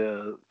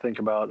to think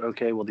about,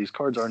 okay, well, these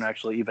cards aren't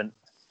actually even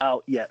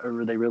out yet,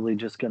 or are they really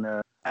just going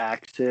to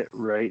axe it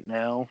right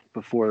now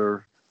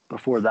before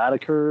that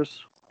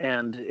occurs?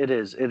 And it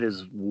is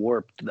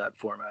warped, that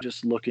format.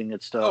 Just looking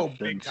at stuff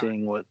and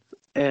seeing what,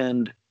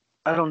 and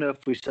I don't know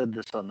if we said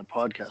this on the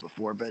podcast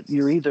before, but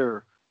you're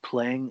either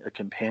playing a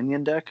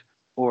companion deck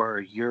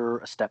or you're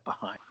a step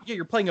behind. Yeah,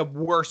 you're playing a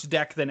worse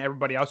deck than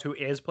everybody else who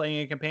is playing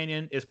a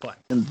companion is playing.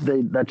 And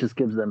that just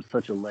gives them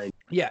such a leg.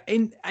 Yeah,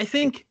 and I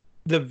think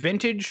the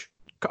vintage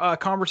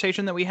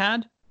conversation that we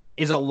had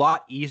is a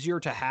lot easier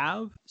to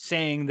have,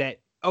 saying that,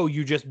 oh,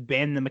 you just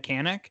ban the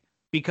mechanic,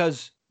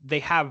 because they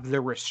have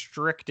the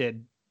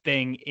restricted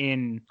thing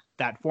in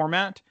that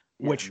format,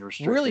 which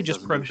really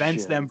just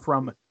prevents them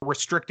from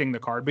restricting the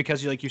card,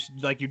 because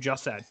like you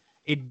just said,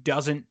 it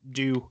doesn't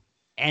do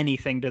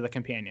anything to the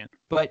companion.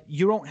 But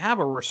you don't have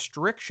a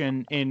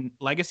restriction in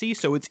Legacy,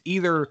 so it's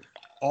either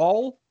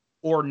all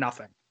or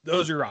nothing.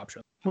 Those are your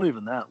options. Well,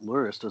 even that,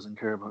 Lurrus doesn't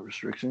care about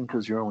restriction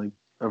because you're only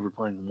ever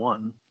playing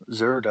one.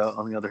 Zirda,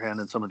 on the other hand,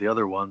 and some of the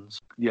other ones,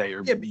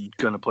 you're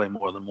going to play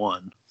more than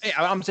one.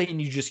 I'm saying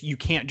you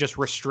can't just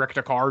restrict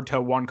a card to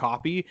one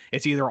copy.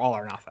 It's either all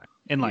or nothing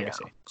in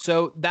Legacy. Yeah.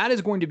 So that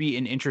is going to be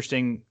an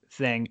interesting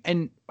thing.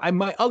 And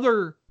my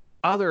other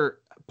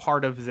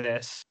part of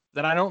this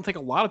that I don't think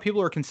a lot of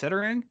people are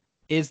considering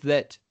is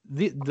that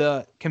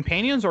the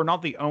companions are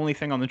not the only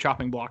thing on the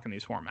chopping block in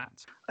these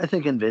formats. I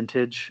think in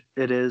Vintage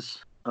it is.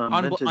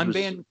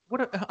 Unbanned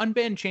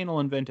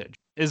channel in Vintage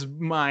is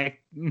my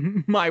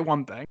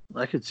one thing.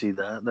 I could see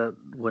that. That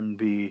wouldn't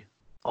be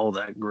all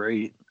that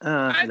great.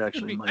 It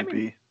actually might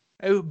be.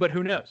 But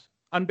who knows?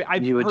 I've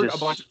heard a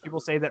bunch of people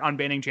say that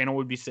unbanning channel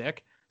would be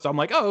sick. So I'm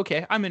like, oh,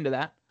 okay, I'm into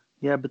that.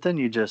 Yeah, but then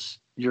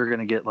you're going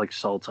to get like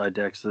Sultai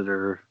decks that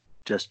are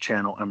just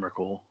channel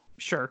Emrakul.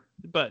 Sure,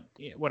 but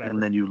yeah, whatever.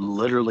 And then you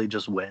literally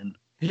just win.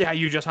 Yeah,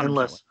 you just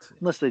unless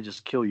they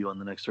just kill you on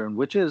the next turn,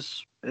 which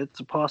it's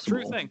a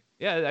possible true thing.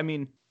 Yeah, I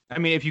mean,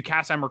 if you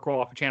cast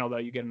Emrakul off a channel, though,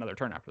 you get another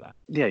turn after that.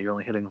 Yeah, you're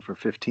only hitting them for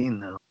 15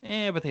 now.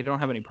 But they don't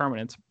have any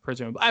permanents,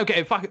 presumably.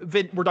 Okay,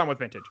 we're done with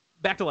Vintage.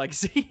 Back to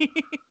Legacy.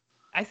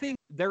 I think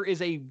there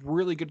is a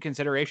really good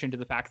consideration to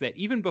the fact that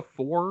even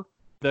before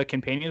the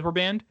companions were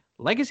banned,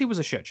 Legacy was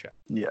a shit show.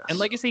 Yes. And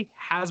Legacy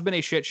has been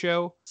a shit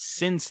show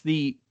since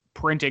the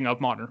printing of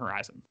Modern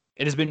Horizons.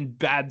 It has been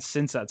bad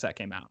since that set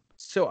came out.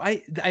 So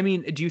I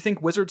mean, do you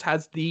think Wizards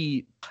has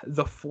the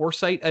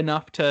foresight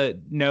enough to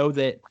know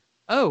that,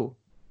 oh,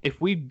 if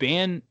we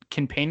ban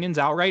companions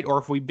outright, or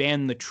if we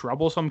ban the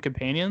troublesome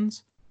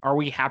companions, are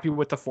we happy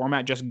with the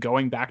format just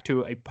going back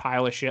to a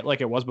pile of shit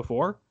like it was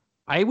before?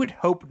 I would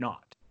hope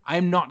not.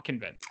 I'm not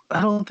convinced.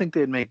 I don't think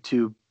they'd make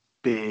too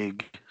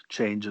big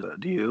changes.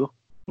 Do you?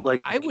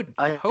 Like,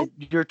 I hope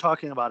you're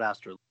talking about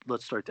Astrolabe.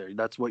 Let's start there.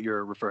 That's what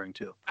you're referring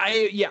to.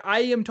 I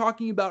am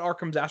talking about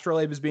Arcum's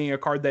Astrolabe as being a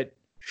card that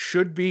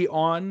should be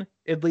on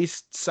at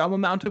least some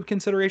amount of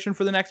consideration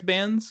for the next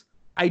bans.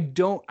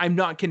 I'm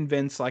not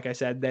convinced, like I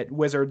said, that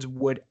Wizards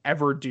would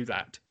ever do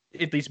that.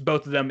 At least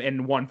both of them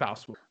in one foul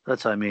swoop.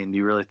 That's what I mean.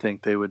 You really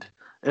think they would?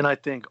 And I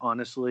think,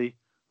 honestly,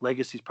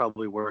 Legacy's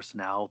probably worse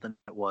now than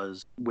it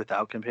was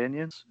without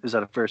companions. Is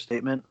that a fair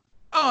statement?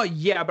 Oh,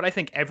 yeah, but I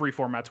think every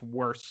format's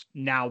worse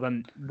now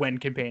than when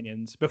before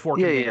companions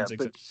existed.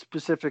 But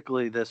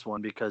specifically this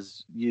one,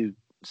 because you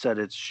said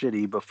it's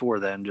shitty before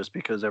then, just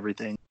because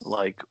everything,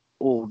 like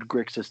old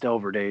Grixis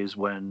Delver days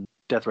when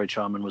Deathrite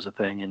Shaman was a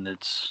thing, and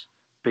it's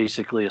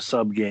basically a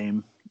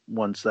sub-game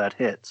once that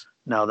hits.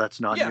 Now, that's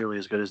not nearly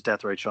as good as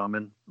Deathrite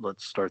Shaman.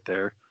 Let's start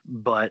there.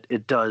 But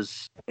it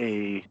does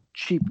a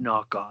cheap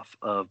knockoff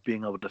of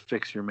being able to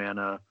fix your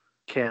mana,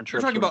 cantrips.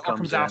 You're talking when about it comes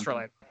Arkham's in.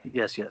 Astrolabe.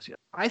 Yes, yes, yes.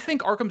 I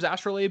think Arkham's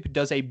Astrolabe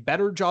does a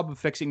better job of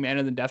fixing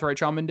mana than Deathrite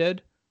Shaman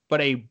did,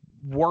 but a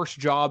worse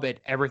job at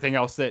everything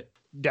else that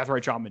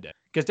Deathrite Shaman did.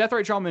 Because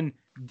Deathrite Shaman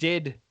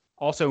did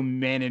also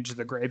manage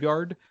the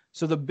graveyard.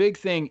 So the big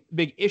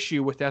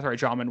issue with Deathrite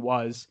Shaman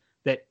was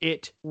that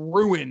it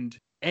ruined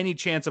any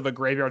chance of a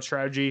graveyard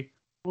strategy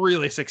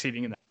really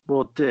succeeding in that.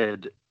 Well, it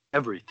did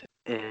everything.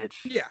 It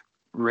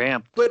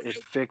ramped, but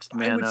it fixed I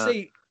would mana,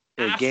 say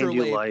it gained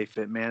you Astrolabe, life,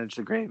 it managed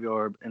the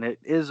graveyard, and it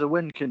is a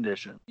win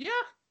condition. Yeah,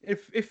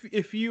 if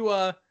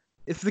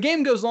the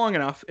game goes long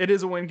enough, it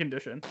is a win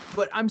condition.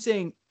 But I'm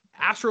saying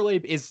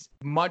Astrolabe is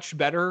much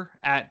better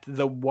at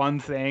the one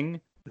thing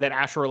that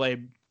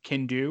Astrolabe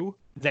can do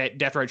that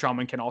Deathrite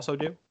Shaman can also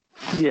do.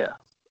 Yeah,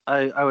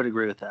 I would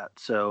agree with that.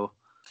 So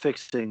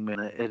fixing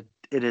mana,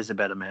 it is a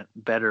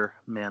better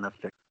mana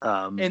fix.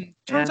 And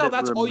turns out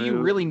that's all you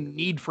really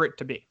need for it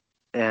to be.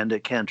 And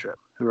it cantrip.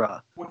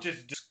 Hurrah. Which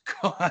is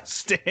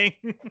disgusting.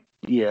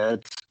 Yeah,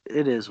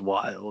 it is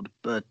wild,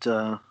 but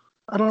I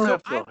don't know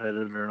if they'll hit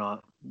it or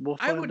not. We'll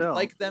find out. I would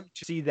like them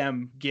to see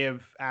them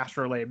give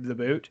Astrolabe the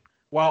boot,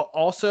 while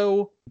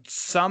also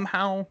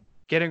somehow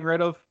getting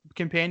rid of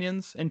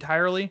companions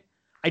entirely.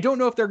 I don't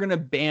know if they're going to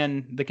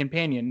ban the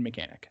companion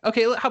mechanic.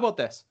 Okay, how about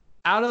this?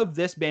 Out of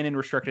this ban and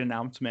restricted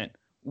announcement,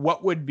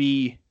 what would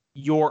be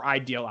your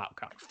ideal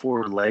outcome?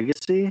 For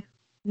Legacy?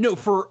 No,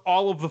 for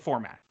all of the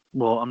format.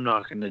 Well, I'm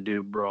not going to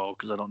do Brawl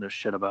because I don't know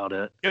shit about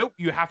it. Nope,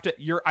 you have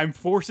to. I'm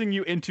forcing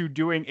you into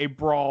doing a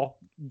Brawl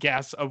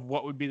guess of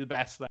what would be the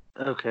best thing.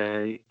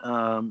 Okay,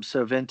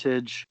 so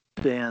Vintage,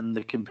 ban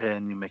the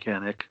companion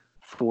mechanic.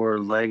 For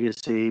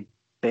Legacy,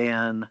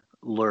 ban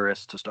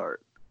Lurrus to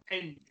start.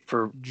 And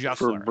for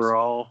Lurrus.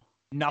 Brawl,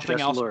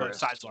 nothing else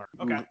besides Lurrus.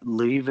 Okay.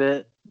 Leave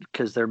it,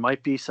 because there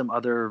might be some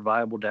other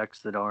viable decks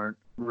that aren't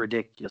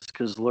ridiculous,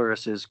 because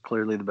Lurrus is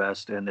clearly the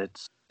best, and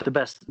it's the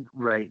best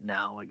right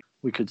now. Like,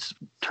 we could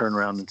turn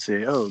around and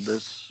say, oh,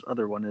 this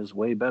other one is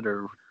way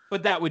better.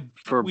 But that would,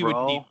 for we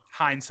Brawl, would need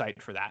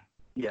hindsight for that.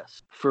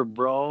 Yes. For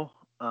Brawl,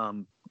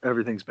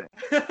 everything's banned.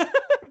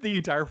 The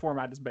entire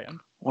format is banned.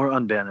 Or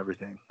unban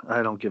everything.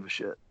 I don't give a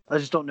shit. I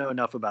just don't know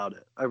enough about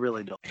it. I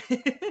really don't.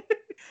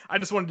 I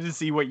just wanted to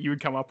see what you would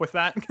come up with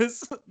that,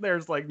 because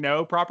there's like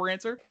no proper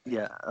answer.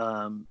 Yeah,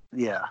 I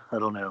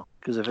don't know.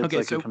 Because if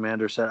it's a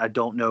commander set, I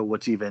don't know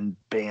what's even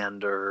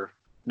banned or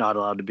not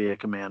allowed to be a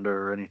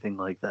commander or anything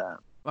like that.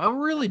 Well,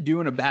 we're really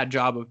doing a bad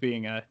job of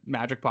being a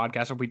Magic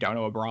podcast if we don't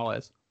know what Brawl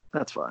is.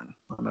 That's fine.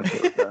 I'm okay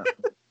with that.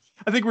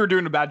 I think we were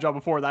doing a bad job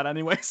before that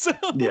anyway, so...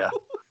 Yeah.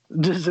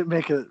 Does it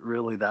make it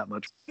really that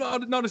much?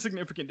 Not a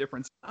significant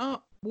difference.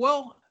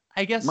 Well,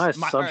 I guess... My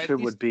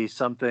assumption would be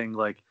something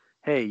like,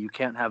 hey, you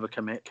can't have a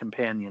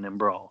companion in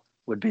Brawl.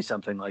 Would be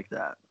something like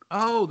that.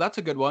 Oh, that's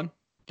a good one.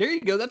 There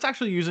you go. That's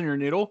actually using your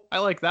noodle. I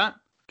like that.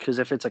 Because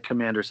if it's a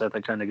commander set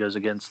that kind of goes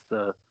against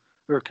the...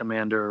 or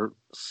commander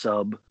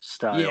sub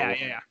style.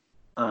 Yeah.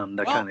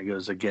 That kind of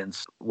goes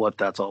against what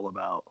that's all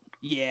about.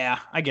 Yeah,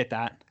 I get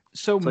that.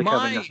 So it's like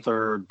having a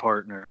third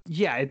partner.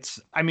 Yeah,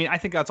 I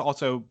think that's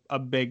also a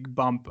big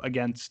bump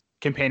against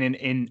companion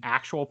in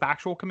actual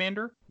factual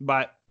commander,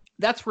 but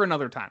that's for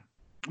another time.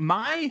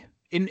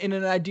 In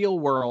an ideal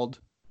world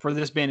for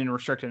this ban and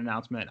restricted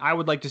announcement, I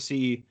would like to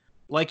see,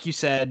 like you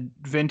said,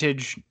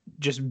 Vintage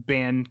just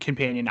ban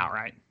companion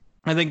outright.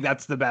 I think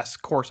that's the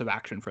best course of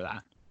action for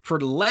that. For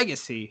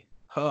Legacy,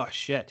 oh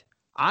shit.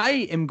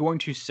 I am going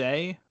to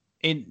say,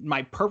 in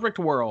my perfect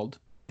world,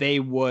 they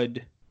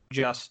would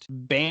just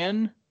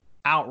ban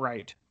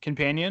outright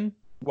companion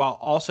while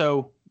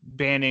also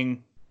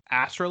banning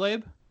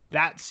Astrolabe.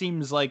 That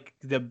seems like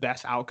the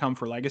best outcome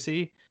for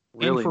Legacy.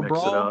 Really and for mix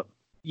Brawl, it up.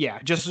 Yeah,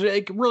 just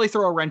like really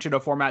throw a wrench at a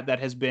format that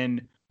has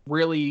been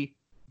really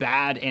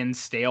bad and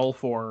stale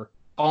for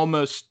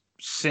almost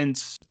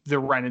since the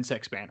Wrenn and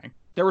 6 banning.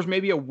 There was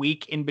maybe a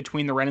week in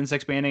between the Wrenn and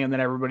 6 banning and then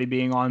everybody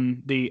being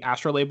on the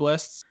Astrolabe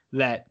lists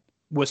that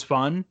was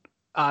fun.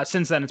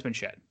 Since then, it's been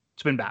shit.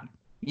 It's been bad.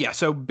 Yeah,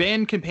 so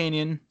ban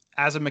companion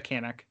as a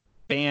mechanic,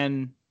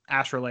 ban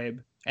Astrolabe,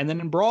 and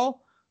then in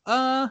Brawl,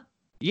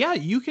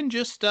 you can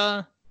just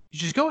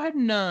go ahead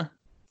and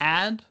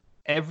add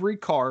every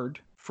card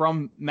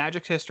from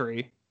Magic's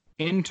history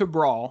into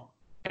Brawl,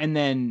 and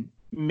then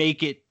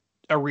make it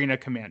Arena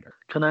Commander.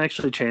 Can I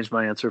actually change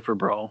my answer for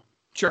Brawl?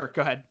 Sure,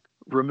 go ahead.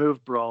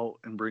 Remove Brawl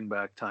and bring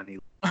back Tiny.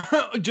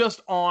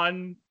 Just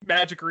on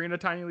Magic Arena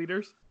Tiny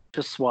Leaders?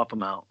 Just swap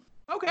them out.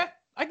 Okay,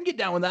 I can get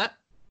down with that.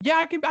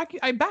 Yeah,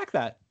 I back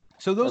that.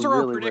 So those are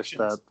our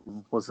predictions. I really wish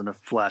that wasn't a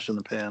flash in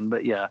the pan,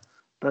 but yeah,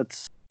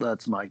 that's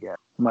my guess.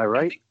 Am I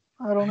right?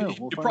 I don't know.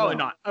 You're probably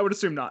not. I would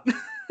assume not.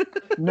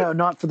 No,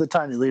 not for the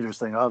Tiny Leaders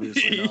thing,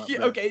 obviously not.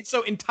 But... Okay,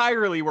 so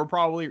entirely we're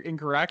probably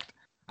incorrect.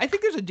 I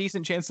think there's a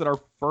decent chance that our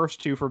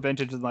first two for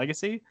Vintage and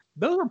Legacy,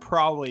 those are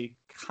probably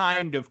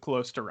kind of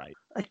close to right.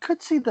 I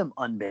could see them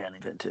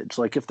unbanning Vintage.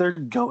 Like, if they're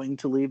going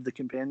to leave the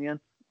companion,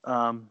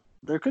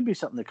 there could be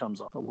something that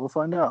comes up. We'll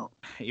find out.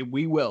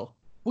 We will.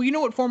 Well, you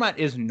know what format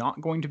is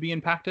not going to be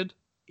impacted,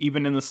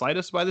 even in the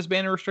slightest, by this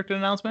ban and restricted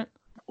announcement?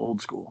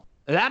 Old School.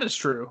 That is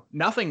true.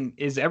 Nothing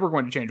is ever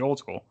going to change Old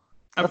School.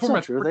 That's not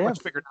Format's true. pretty much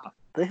figured out.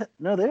 They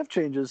have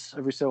changes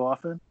every so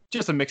often.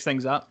 Just to mix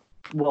things up.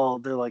 Well,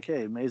 they're like,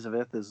 hey, Maze of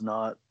Ith is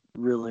not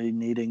really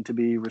needing to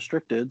be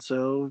restricted,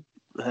 so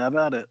have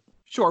at it.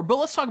 Sure, but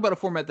let's talk about a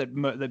format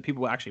that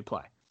people actually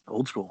play.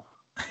 Old school.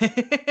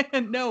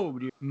 No,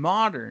 dude.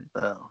 Modern.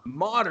 Oh.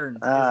 Modern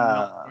is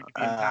not going to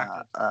be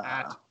impacted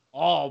at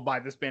all by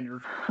this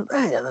banner.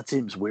 Yeah, that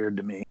seems weird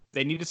to me.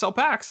 They need to sell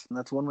packs.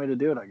 That's one way to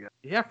do it, I guess.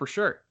 Yeah, for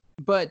sure.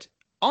 But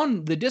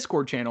on the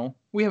Discord channel,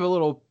 we have a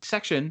little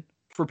section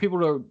for people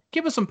to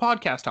give us some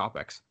podcast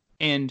topics.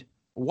 And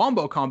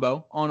Wombo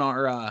Combo on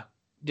our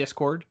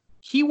Discord,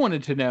 he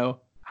wanted to know,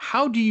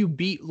 how do you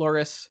beat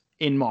Lurrus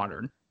in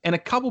Modern? And a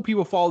couple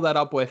people follow that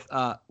up with,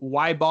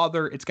 why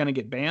bother? It's going to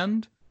get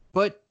banned.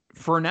 But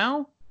for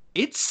now,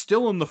 it's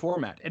still in the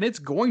format. And it's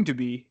going to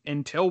be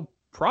until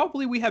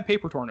probably we have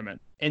Paper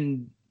Tournament.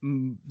 And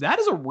that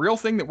is a real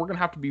thing that we're going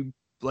to have to be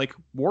like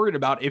worried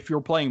about if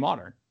you're playing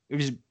Modern. It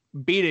was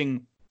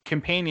beating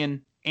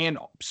Companion and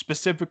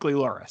specifically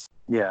Lurrus.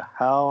 Yeah,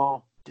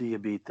 how do you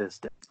beat this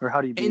deck? Or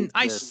how do you beat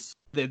this?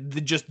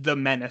 Just the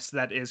menace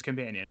that is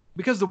Companion.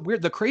 Because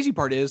the crazy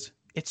part is,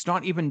 it's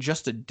not even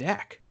just a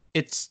deck.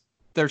 It's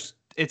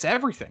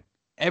everything.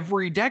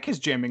 Every deck is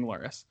jamming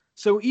Lurrus.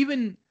 So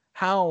even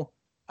how,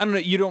 I don't know,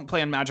 you don't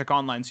play on Magic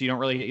Online, so you don't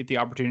really get the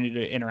opportunity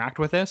to interact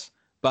with this.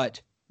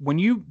 But when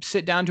you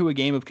sit down to a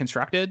game of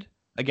Constructed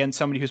against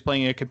somebody who's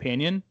playing a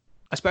Companion,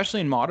 especially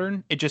in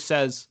Modern, it just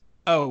says,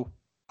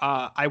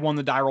 I won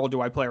the die roll.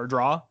 Do I play or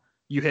draw?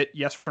 You hit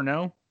yes for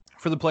no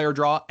for the play or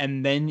draw,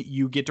 and then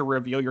you get to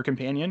reveal your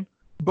Companion.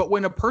 But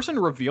when a person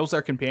reveals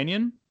their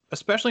Companion,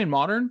 especially in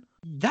Modern,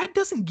 that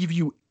doesn't give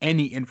you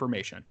any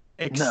information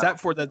except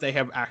for that they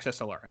have access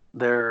to Lurrus.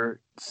 They're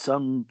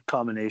some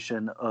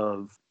combination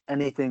of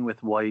anything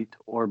with white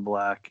or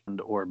black and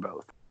or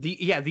both.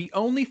 The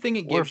only thing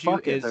it gives you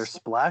is they're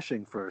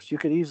splashing first. You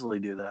could easily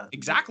do that.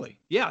 Exactly.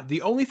 Yeah,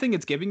 the only thing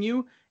it's giving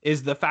you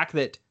is the fact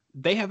that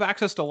they have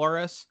access to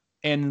Lurrus,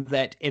 and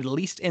that at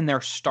least in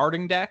their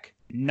starting deck,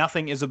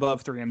 nothing is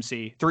above 3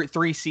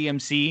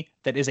 CMC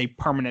that is a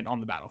permanent on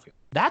the battlefield.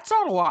 That's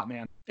not a lot,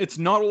 man. It's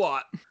not a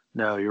lot.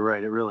 No, you're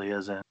right. It really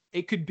isn't.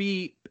 It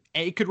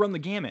could run the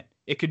gamut.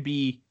 It could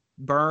be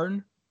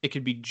Burn. It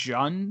could be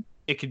Jund.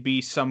 It could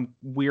be some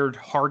weird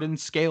Hardened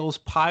Scales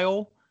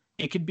pile.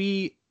 It could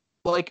be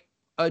like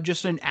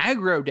just an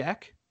aggro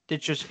deck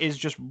that is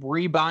just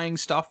rebuying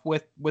stuff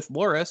with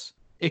Lurrus.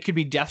 It could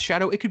be Death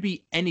Shadow. It could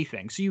be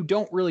anything. So you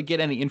don't really get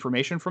any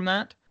information from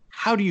that.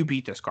 How do you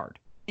beat this card?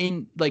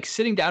 In like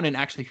sitting down and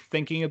actually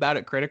thinking about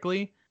it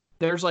critically,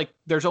 there's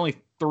only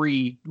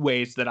 3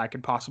 ways that I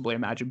could possibly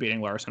imagine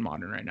beating Lurrus in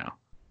Modern right now.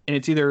 And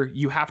it's either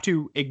you have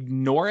to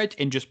ignore it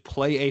and just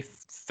play a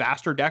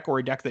faster deck or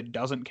a deck that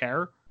doesn't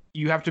care.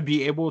 You have to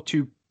be able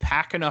to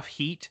pack enough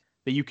heat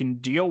that you can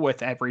deal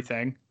with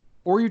everything,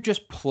 or you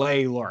just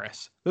play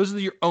Lurrus. Those are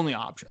your only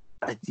options.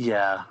 I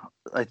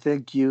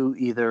think you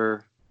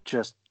either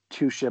just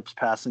 2 ships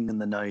passing in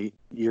the night,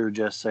 you're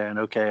just saying,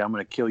 okay, I'm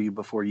going to kill you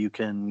before you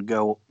can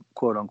go,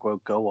 quote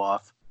unquote, go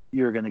off.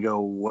 You're going to go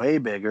way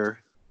bigger,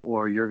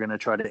 or you're going to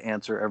try to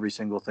answer every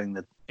single thing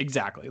that...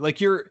 Exactly. Like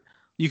you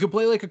could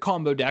play like a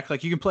combo deck.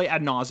 Like you can play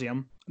Ad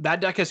Nauseam. That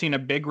deck has seen a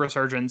big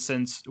resurgence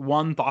since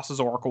Thassa's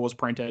Oracle was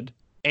printed.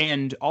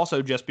 And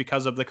also just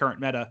because of the current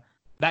meta,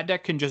 that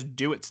deck can just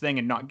do its thing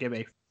and not give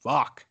a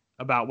fuck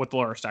about what the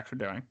Lurrus decks are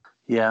doing.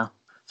 Yeah.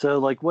 So,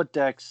 like, what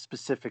decks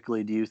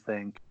specifically do you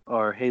think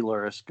are, hey,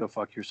 Lurrus, go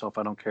fuck yourself.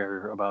 I don't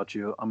care about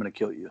you. I'm going to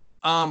kill you.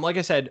 Like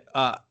I said,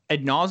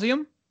 Ad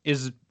Nauseam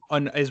is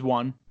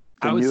one.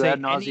 I would say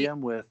Ad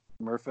Nauseam with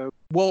Merfolk?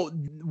 Well,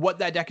 what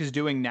that deck is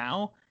doing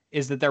now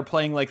is that they're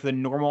playing, like, the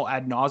normal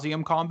Ad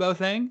Nauseam combo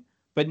thing,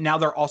 but now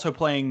they're also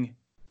playing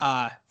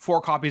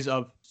 4 copies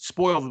of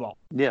Spoil the Vault.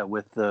 Yeah,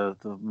 with the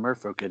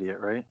Merfolk idiot,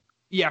 right?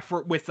 Yeah,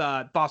 with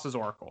Thassa's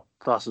Oracle.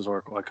 Thassa's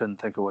Oracle. I couldn't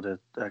think of what it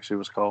actually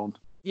was called.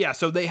 Yeah,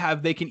 so they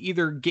can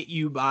either get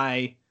you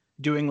by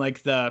doing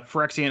like the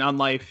Phyrexian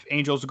Unlife,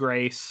 Angel's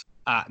Grace,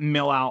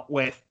 mill out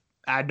with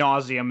Ad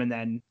Nauseam, and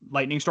then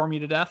Lightning Storm you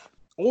to death,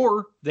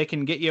 or they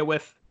can get you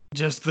with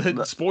just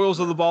the Spoils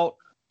of the Vault,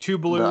 2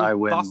 blue,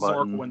 Thassa's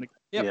Oracle win.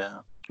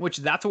 Yeah. Which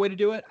that's a way to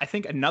do it. I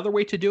think another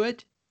way to do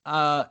it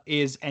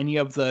is any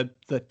of the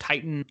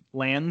Titan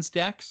lands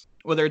decks,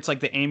 whether it's like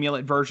the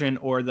Amulet version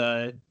or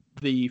the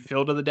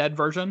Field of the Dead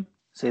version.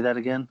 Say that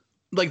again.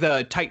 Like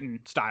the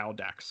Titan style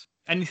decks.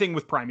 Anything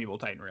with Primeval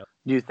Titan, really.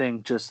 Do you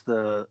think just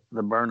the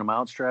burn them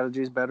out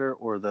strategy is better,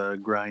 or the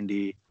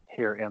grindy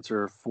here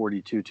answer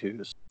 42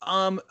 twos?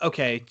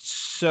 Okay,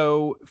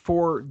 so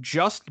for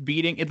just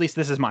beating, at least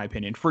this is my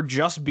opinion, for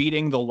just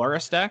beating the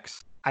Lurrus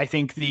decks, I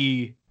think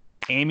the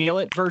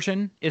Amulet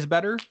version is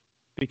better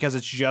because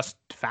it's just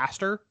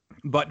faster.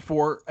 But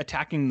for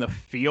attacking the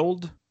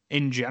field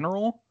in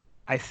general,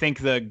 I think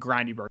the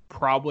grindy version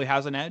probably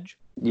has an edge.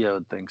 Yeah, I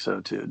would think so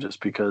too,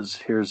 just because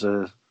here's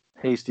a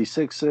hasty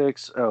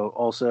 6/6. Oh,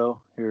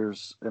 also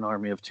here's an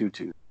army of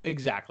 2/2.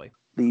 Exactly.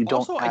 You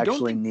don't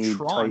actually need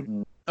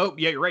Titan. Oh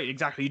yeah, you're right.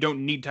 Exactly. You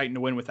don't need Titan to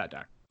win with that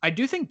deck. I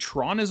do think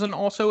Tron is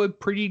also a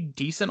pretty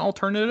decent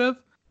alternative,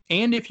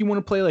 And if you want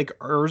to play like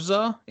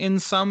Urza in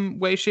some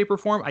way, shape, or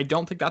form, I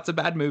don't think that's a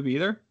bad move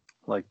either.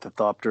 Like the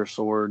Thopter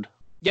sword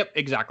Yep,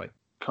 exactly.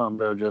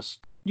 combo,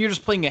 You're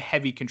just playing a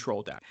heavy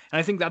control deck. And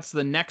I think that's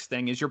the next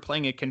thing is you're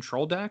playing a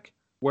control deck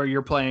where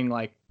you're playing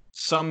like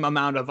some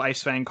amount of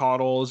Ice Fang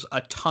Coddles,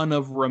 a ton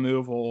of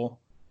removal,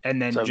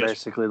 and then so just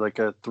basically like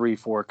a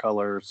 3-4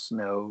 color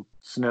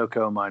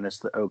Snowco minus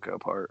the Oko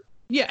part.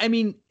 yeah, I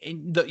mean,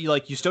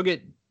 you still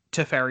get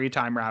Teferi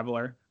Time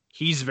Raveler.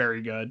 He's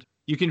very good.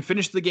 You can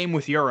finish the game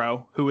with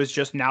Euro, who has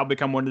just now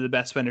become one of the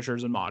best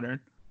finishers in Modern.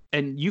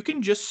 And you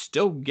can just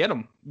still get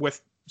him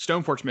with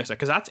Stoneforge Mystic,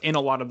 because that's in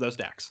a lot of those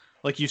decks.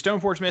 Like, you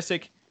Stoneforge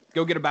Mystic,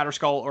 go get a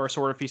Batterskull or a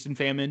Sword of Feast and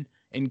Famine,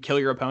 and kill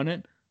your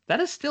opponent. That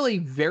is still a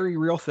very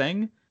real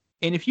thing.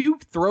 And if you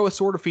throw a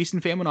Sword of Feast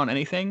and Famine on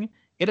anything,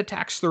 it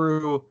attacks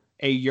through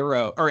a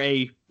Euro or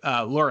a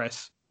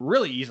Lurrus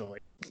really easily.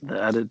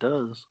 That it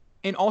does.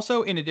 And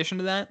also, in addition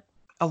to that,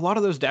 a lot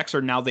of those decks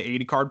are now the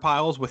 80 card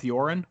piles with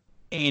Yorin.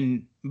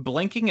 And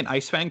blinking an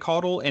Ice Fang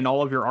Coddle and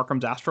all of your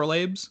Arcum's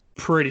Astrolabes,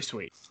 pretty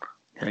sweet.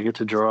 Yeah, I get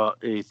to draw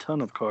a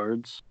ton of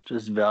cards.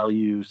 Just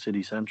value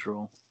City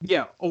Central.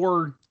 Yeah,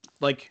 or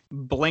like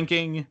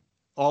blinking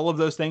all of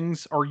those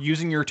things, or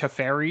using your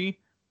Teferi,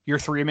 your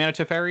 3-mana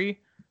Teferi,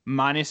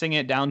 minusing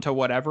it down to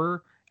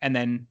whatever, and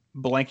then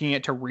blinking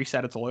it to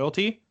reset its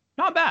loyalty.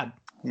 Not bad.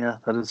 Yeah,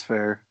 that is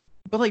fair.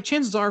 But like,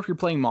 chances are, if you're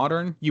playing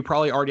Modern, you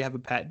probably already have a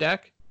pet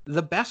deck.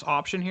 The best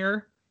option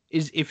here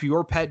is if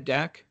your pet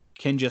deck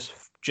can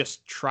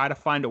just try to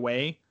find a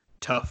way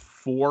to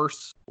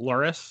force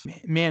Lurrus.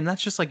 Man,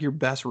 that's just like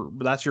that's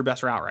your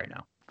best route right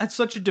now. That's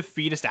such a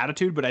defeatist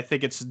attitude, but I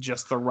think it's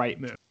just the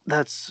right move.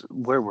 That's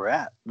where we're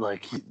at.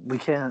 Like, we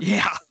can't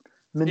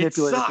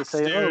manipulate it to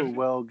say, dude. oh,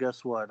 well,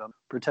 guess what?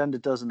 Pretend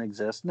it doesn't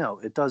exist. No,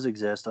 it does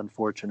exist,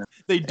 unfortunately.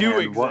 They do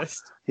And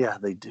exist. Yeah,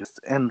 they do.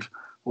 And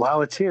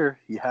while it's here,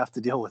 you have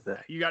to deal with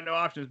it. You got no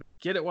options.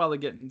 Get it while they're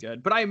getting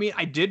good. But I mean,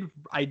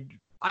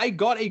 I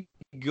got a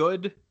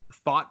good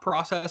thought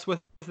process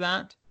with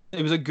that.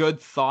 It was a good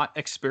thought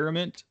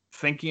experiment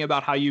thinking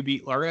about how you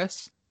beat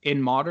Lurrus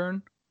in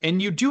Modern.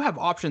 And you do have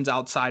options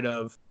outside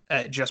of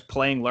just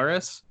playing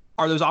Lurrus.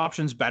 Are those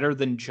options better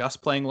than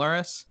just playing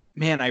Lurrus?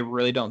 Man, I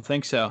really don't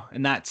think so.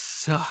 And that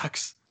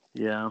sucks.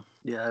 Yeah.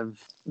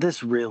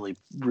 This really,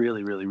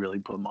 really, really, really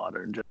put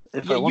Modern.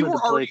 If Yeah, I wanted you were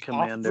to play already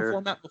Commander, off the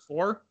format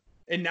before,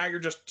 and now you're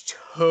just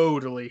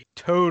totally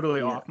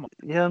off.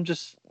 Yeah, I'm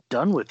just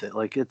done with it.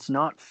 Like, it's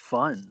not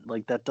fun.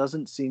 Like, that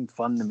doesn't seem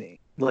fun to me.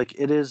 Like,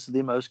 it is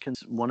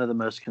one of the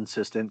most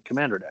consistent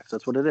Commander decks.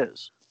 That's what it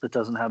is. It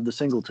doesn't have the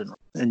singleton,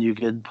 and you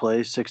could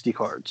play 60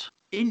 cards.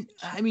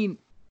 I mean,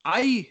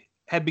 I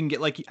have been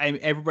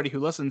everybody who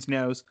listens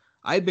knows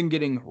I've been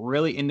getting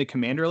really into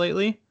Commander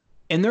lately,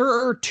 and there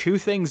are two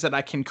things that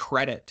I can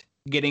credit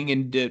getting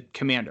into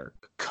Commander: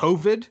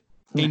 COVID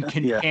and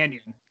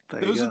Companion.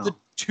 Those are the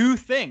two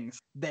things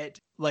that,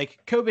 like,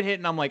 COVID hit,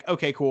 and I'm like,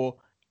 okay, cool.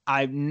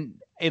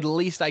 At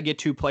least I get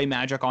to play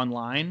Magic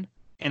online,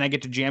 and I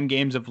get to jam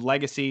games of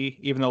Legacy,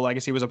 even though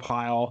Legacy was a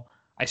pile.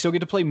 I still get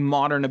to play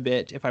Modern a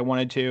bit if I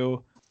wanted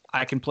to.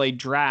 I can play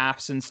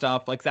drafts and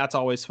stuff. Like, that's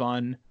always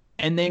fun.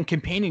 And then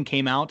Companion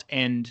came out,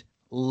 and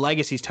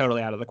Legacy's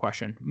totally out of the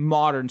question.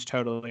 Modern's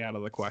totally out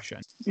of the question.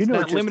 You know,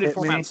 that limited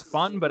format's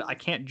fun, but I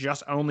can't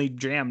just only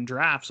jam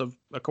drafts of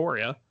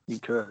Ikoria. You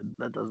could.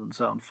 That doesn't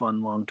sound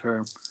fun long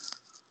term.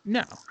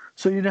 No.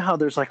 So you know how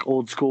there's like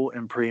old school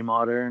and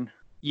pre-modern?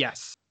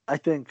 Yes. I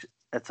think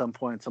at some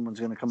point someone's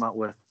going to come out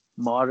with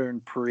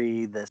modern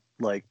pre this,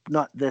 like,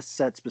 not this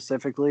set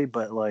specifically,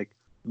 but like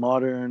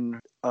modern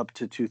up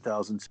to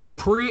 2000s.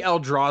 Pre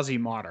Eldrazi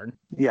Modern.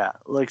 Yeah,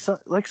 like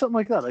something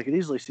like that. I could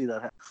easily see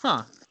that happen.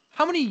 Huh.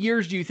 How many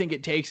years do you think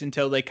it takes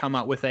until they come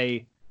out with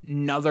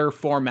another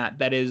format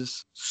that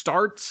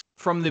starts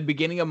from the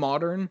beginning of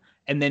Modern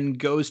and then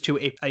goes to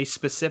a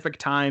specific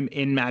time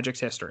in Magic's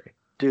history?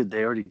 Dude,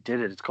 they already did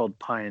it. It's called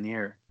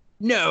Pioneer.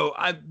 No,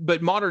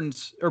 but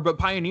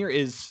Pioneer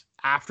is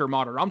after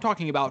Modern. I'm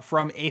talking about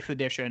from 8th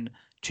edition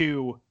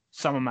to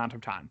some amount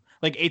of time.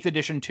 Like 8th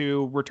edition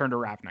to Return to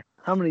Ravnica.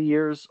 How many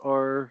years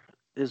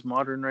is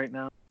Modern right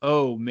now?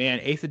 Oh man,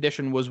 8th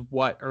edition was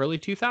what, early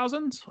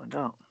 2000s? Find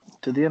out.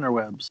 To the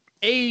interwebs.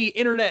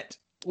 Internet.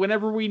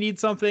 Whenever we need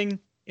something,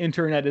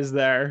 internet is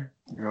there.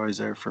 You're always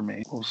there for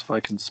me. Well, if I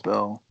can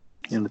spell.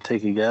 You gonna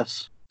take a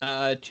guess?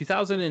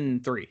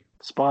 2003.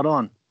 Spot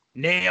on.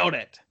 Nailed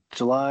it.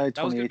 July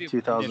 28,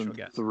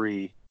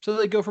 2003. So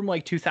they go from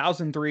like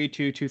 2003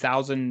 to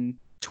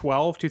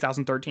 2012,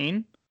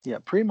 2013? Yeah,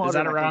 pre-modern. Is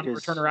that around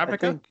Return to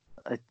Ravnica?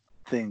 I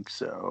think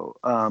so.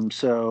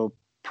 So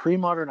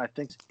pre-modern, I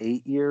think, is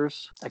 8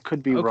 years. I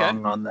could be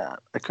wrong on that.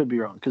 I could be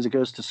wrong because it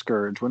goes to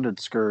Scourge. When did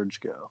Scourge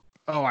go?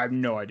 Oh, I have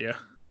no idea.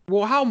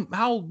 Well,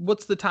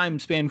 what's the time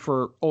span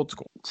for old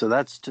school? So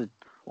that's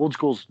old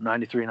school's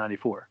 93,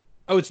 94.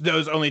 Oh, it's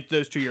only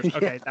those 2 years.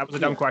 Okay, that was a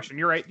dumb Yeah. question.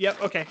 You're right.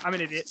 Yep. Okay, I'm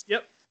an idiot.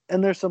 Yep.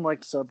 And there's some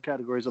like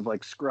subcategories of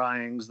like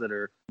scryings that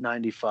are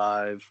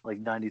 95, like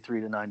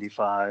 93 to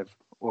 95,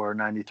 or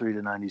 93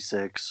 to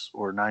 96,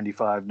 or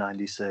 95,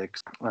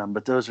 96.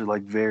 But those are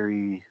like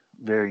very,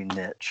 very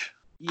niche.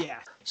 Yeah.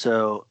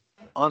 So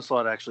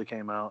Onslaught actually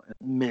came out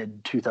in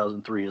mid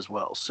 2003 as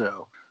well.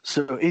 So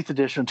 8th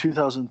edition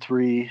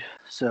 2003.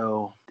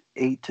 So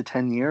 8 to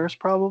 10 years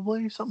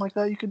probably, something like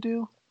that you could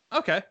do.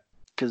 Okay.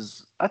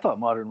 Because I thought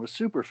Modern was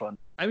super fun.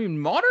 I mean,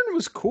 Modern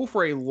was cool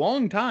for a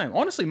long time.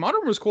 Honestly,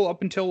 Modern was cool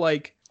up until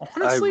I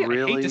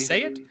hate to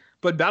say it,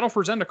 but Battle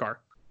for Zendikar.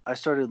 I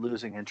started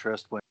losing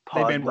interest when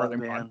They banned Pod Brother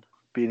banned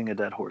beating a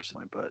dead horse in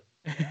my butt.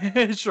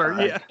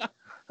 Sure, yeah.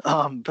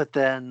 But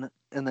then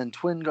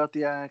Twin got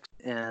the axe,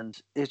 and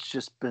it's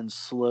just been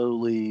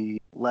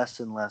slowly less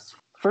and less.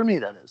 For me,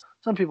 that is.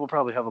 Some people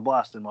probably have a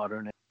blast in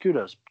Modern. And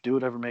kudos. Do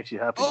whatever makes you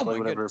happy. Play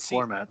whatever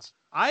formats.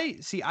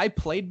 I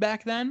played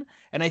back then,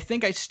 and I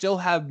think I still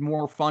have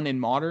more fun in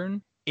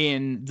Modern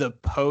in the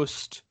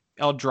post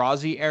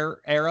Eldrazi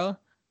era,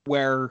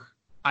 where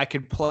I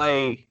could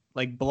play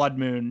like Blood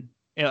Moon.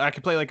 I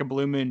could play like a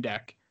Blue Moon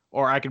deck,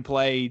 or I could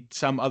play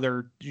some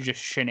other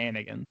just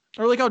shenanigans.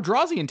 Or like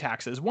Eldrazi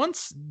taxes.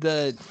 Once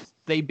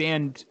they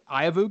banned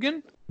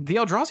Ayavugan, the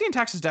Eldrazi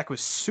taxes deck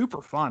was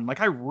super fun. Like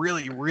I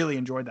really, really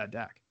enjoyed that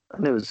deck.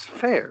 And it was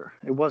fair.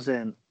 It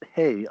wasn't,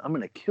 hey, I'm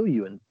gonna kill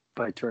you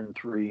by turn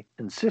 3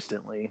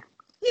 consistently.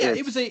 Yeah,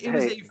 it was a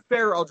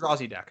fair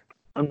Eldrazi deck.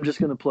 I'm just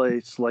gonna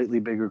play slightly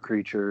bigger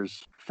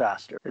creatures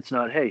faster. It's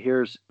not, hey,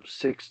 here's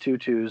 6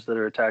 2/2s that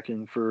are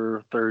attacking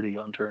for 30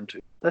 on turn 2.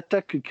 That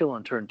deck could kill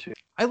on turn 2.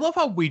 I love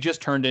how we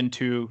just turned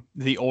into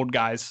the old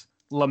guys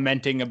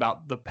lamenting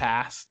about the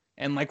past.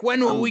 And like,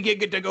 when will we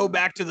get to go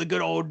back to the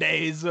good old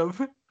days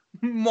of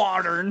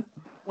Modern?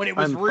 When it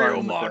was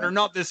real Modern,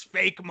 not this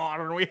fake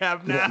Modern we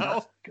have now. Yeah,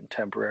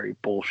 contemporary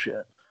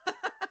bullshit.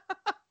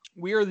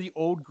 We are the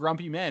old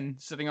grumpy men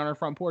sitting on our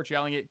front porch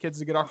yelling at kids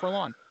to get off our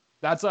lawn.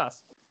 That's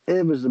us.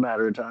 It was a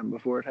matter of time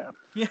before it happened.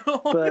 Yeah,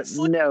 but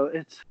no,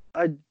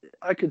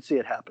 I could see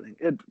it happening.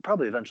 It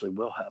probably eventually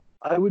will happen.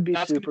 I would be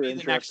super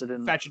interested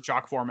in Fetch and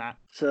Shock format.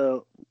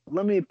 So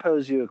let me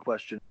pose you a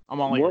question.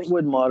 What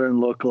would Modern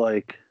look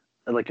like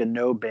a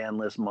no ban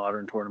list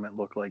Modern tournament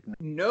look like?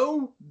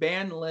 No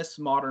ban list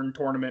Modern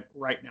tournament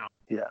right now.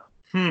 Yeah.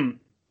 Do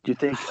you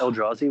think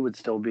Eldrazi would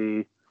still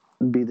be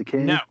the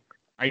king? No,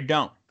 I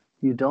don't.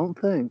 You don't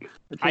think?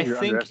 I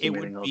think it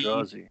would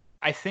Eldrazi.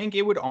 I think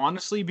it would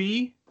honestly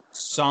be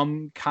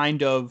some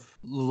kind of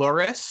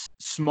Lurrus,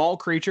 small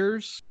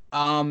creatures,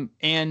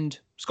 and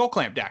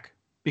Skullclamp deck.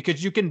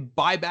 Because you can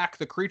buy back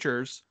the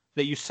creatures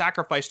that you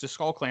sacrifice to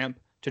Skullclamp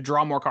to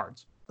draw more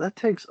cards. That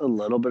takes a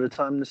little bit of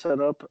time to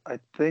set up. I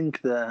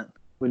think that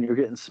when you're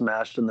getting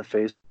smashed in the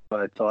face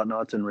by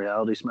Thought-Knots and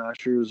Reality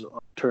Smashers on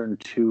turn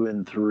 2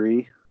 and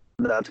 3,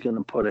 that's going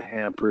to put a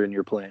hamper in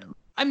your plan.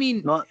 I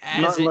mean, not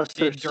unless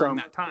there's during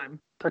that time.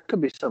 There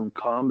could be some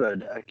combo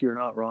deck. You're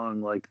not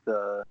wrong. Like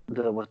the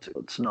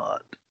what's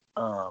not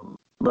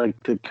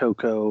like the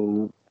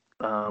Coco.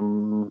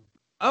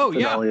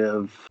 Finale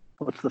of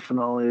what's the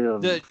finale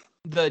of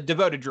the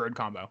Devoted Druid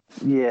combo?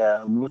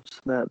 Yeah,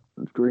 what's that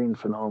green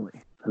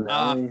finale?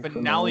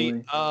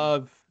 Finale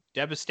of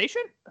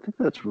Devastation? I think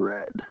that's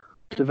red.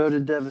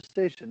 Devoted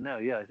Devastation. No,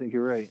 yeah, I think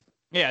you're right.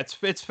 Yeah,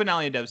 it's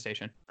Finale of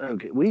Devastation.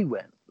 Okay, we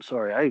went.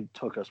 Sorry, I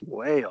took us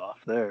way off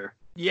there.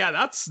 Yeah,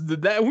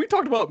 that we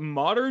talked about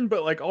Modern,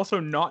 but like also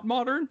not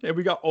Modern, and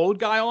we got old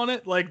guy on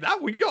it. Like that,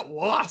 we got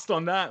lost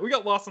on that. We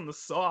got lost on the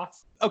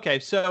sauce. Okay,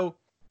 so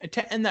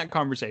to end that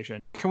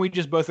conversation, can we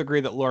just both agree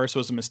that Lurrus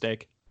was a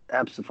mistake?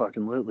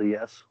 Absolutely,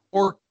 yes.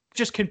 Or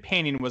just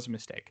Companion was a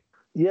mistake?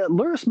 Yeah,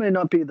 Lurrus may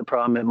not be the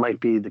problem. It might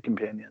be the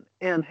Companion.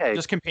 And hey,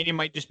 just Companion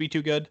might just be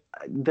too good.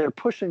 They're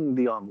pushing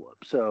the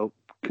envelope. So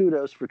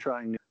kudos for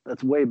trying.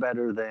 That's way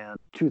better than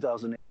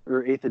 2008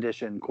 or 8th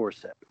edition core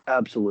set.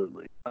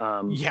 Absolutely.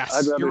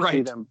 Yes, you're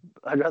right.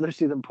 I'd rather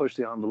see them push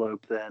the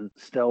envelope than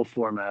stealth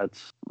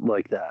formats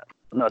like that.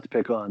 Not to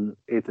pick on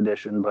 8th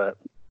edition, but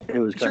it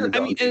was kind of. I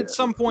mean, at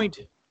some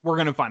point we're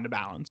gonna find a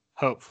balance.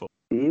 Hopefully.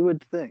 You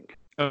would think.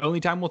 Only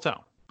time will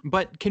tell.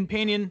 But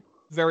Companion,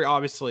 very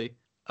obviously,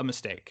 a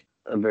mistake.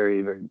 A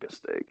very, very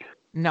mistake.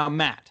 Now,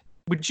 Matt,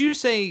 would you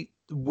say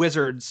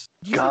Wizards,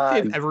 do you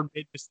think they've ever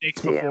made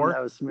mistakes before?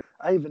 That was smooth.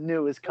 I even knew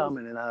it was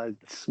coming, and I was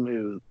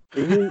smooth.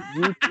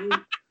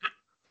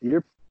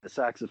 You're a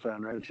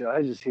saxophone, right?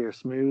 I just hear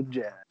smooth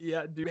jazz.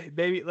 Yeah, dude,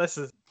 baby, this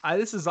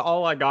is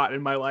all I got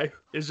in my life,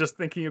 is just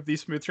thinking of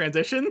these smooth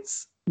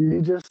transitions.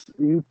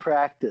 You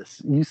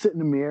practice. You sit in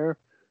the mirror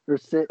or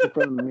sit in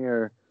front of the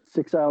mirror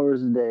 6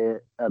 hours a day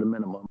at a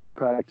minimum.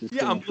 Practice.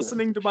 Yeah, I'm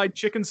listening to my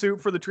Chicken Soup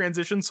for the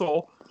Transition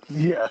Soul.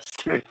 Yes,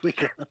 there we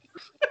go.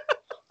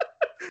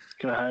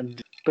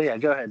 God. But yeah,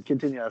 go ahead.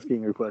 Continue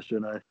asking your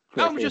question.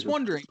 I'm just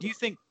wondering, do you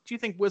think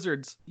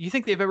Wizards, do you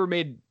think they've ever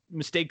made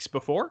mistakes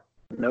before?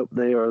 Nope,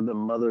 they are the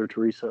Mother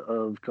Teresa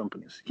of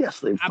companies. Yes,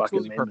 they've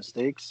fucking made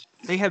mistakes.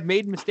 They have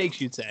made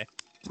mistakes, you'd say.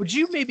 Would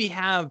you maybe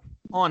have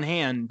on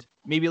hand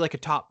maybe like a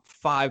top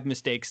 5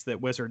 mistakes that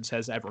Wizards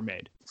has ever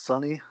made?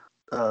 Sonny,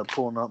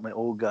 pulling up my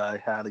old guy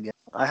hat again.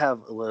 I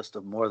have a list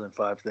of more than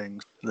 5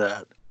 things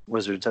that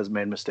Wizards has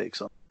made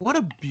mistakes on. What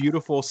a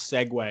beautiful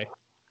segue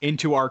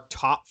into our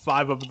top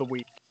 5 of the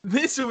week.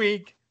 This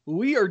week,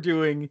 we are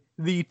doing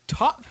the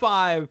top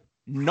 5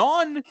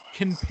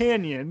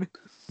 non-companion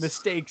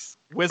mistakes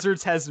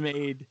Wizards has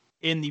made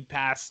in the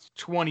past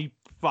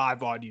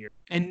 25 odd years.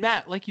 And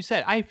Matt, like you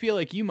said, I feel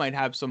like you might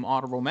have some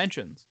honorable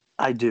mentions.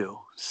 I do.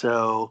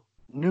 So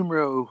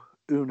numero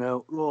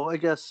uno. Well, I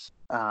guess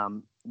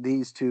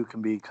these two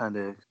can be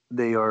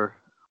they are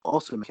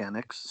also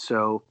mechanics.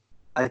 So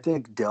I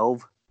think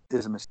Delve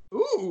is a mistake.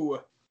 Ooh.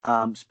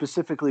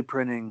 Specifically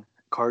printing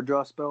card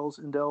draw spells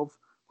in Delve.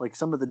 Like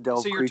some of the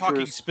Delve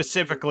creatures.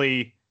 So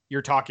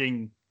you're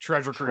talking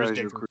Treasure Cruise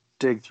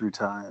Dig Through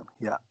Time.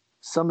 Yeah.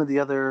 Some of the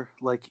other,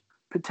 like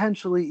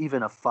potentially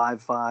even a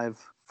 5/5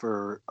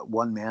 for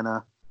 1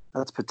 mana.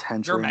 That's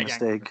potentially a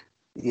mistake.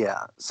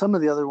 Yeah. Some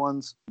of the other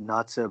ones,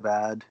 not so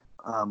bad.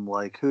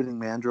 Like Hooting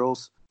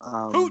Mandrills.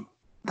 Hoot!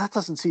 That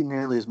doesn't see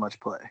nearly as much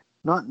play.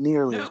 Not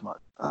nearly as much.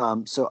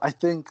 So I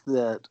think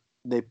that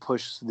they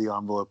push the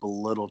envelope a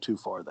little too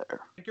far there.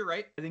 I think you're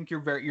right. I think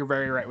you're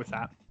very right with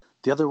that.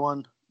 The other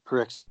one,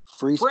 free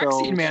spells.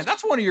 Phyrexian, man,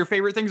 that's one of your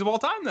favorite things of all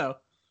time, though.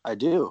 I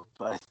do,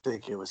 but I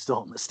think it was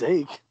still a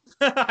mistake.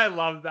 I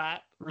love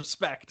that.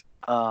 Respect.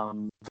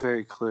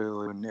 Very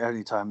clearly,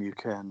 anytime you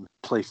can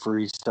play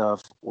free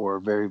stuff or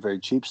very, very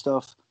cheap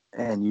stuff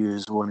and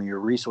use one of your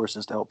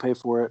resources to help pay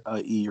for it,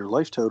 i.e. your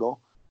life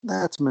total,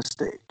 that's a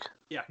mistake.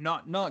 Yeah,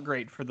 not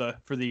great for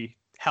the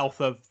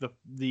health of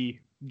the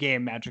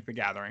game Magic the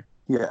Gathering.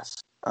 Yes.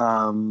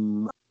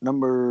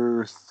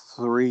 Number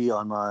 3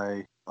 on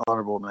my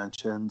honorable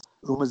mentions,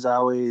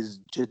 Umezawa's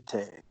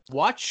Jitte.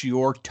 Watch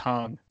your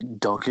tongue.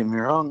 Don't get me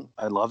wrong,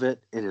 I love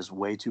it. It is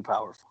way too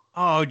powerful.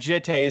 Oh,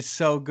 Jitte is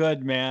so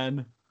good,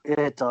 man.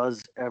 It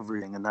does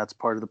everything, and that's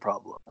part of the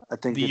problem. I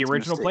think the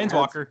original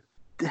Planeswalker.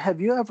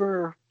 Have you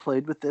ever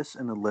played with this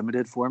in a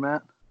limited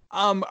format?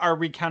 Are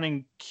we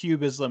counting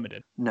Cube as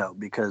limited? No,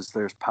 because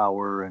there's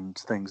power and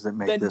things that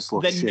make this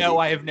look shitty. No,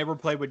 I have never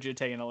played with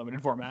Jitte in a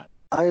limited format.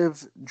 I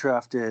have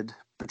drafted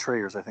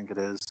Betrayers, I think it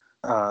is,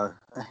 a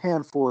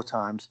handful of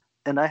times,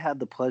 and I had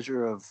the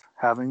pleasure of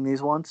having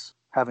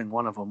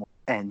one of them,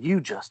 and you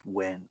just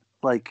win.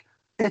 Like,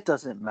 it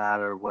doesn't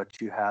matter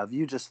what you have.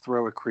 You just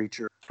throw it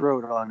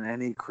on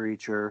any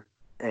creature,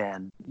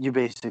 and you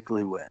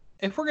basically win.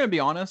 If we're going to be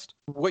honest,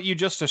 what you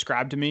just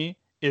described to me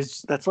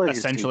is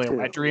essentially a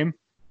wet dream.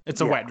 It's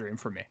a wet dream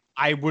for me.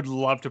 I would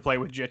love to play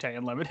with Jitte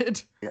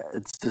Unlimited. Yeah,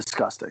 it's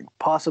disgusting.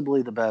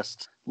 Possibly the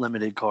best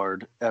limited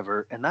card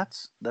ever, and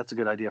that's a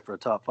good idea for a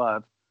top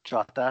 5.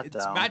 Jot that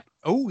down.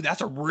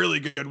 That's a really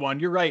good one.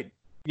 You're right.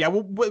 Yeah,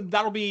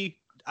 that'll be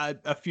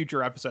a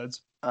future episodes.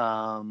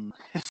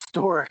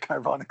 Historic,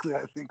 ironically,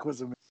 I think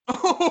was a.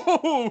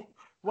 Oh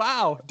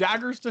wow!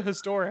 Daggers to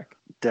Historic.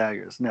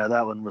 Daggers. No,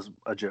 that one was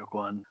a joke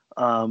one.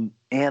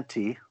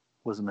 Anti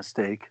was a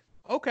mistake.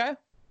 Okay.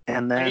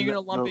 And then are you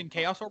gonna lump in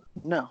Chaos Orb?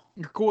 No.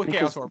 You're cool with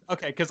Chaos Orb.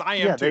 Okay, because I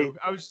am too.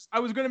 I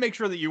was gonna make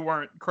sure that you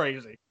weren't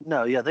crazy.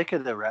 No, yeah, they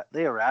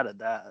errated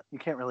that. You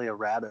can't really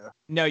errata.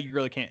 No, you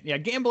really can't. Yeah,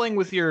 gambling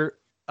with your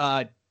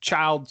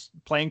child's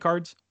playing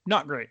cards,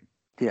 not great.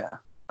 Yeah.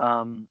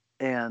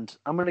 And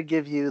I'm gonna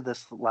give you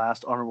this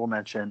last honorable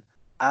mention.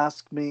 I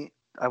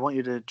want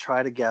you to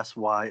try to guess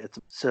why it's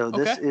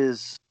this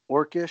is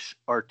Orcish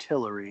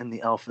Artillery in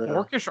the Alpha.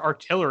 Orcish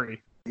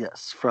Artillery.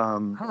 Yes,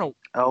 from I don't know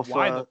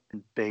Alpha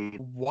and Beta.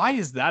 Why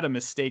is that a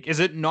mistake?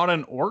 Is it not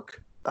an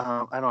orc?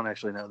 I don't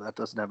actually know. That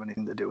doesn't have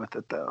anything to do with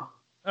it, though.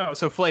 Oh,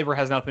 so flavor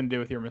has nothing to do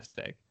with your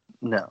mistake.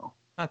 No.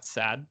 That's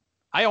sad.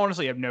 I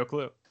honestly have no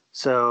clue.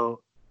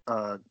 So,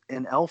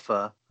 in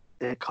Alpha,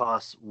 it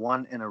costs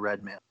 1 in a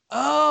red mana.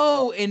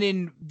 Oh, and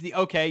in the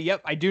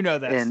yep, I do know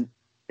this. And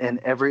in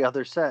every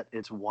other set,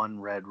 it's 1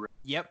 red.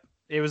 Yep,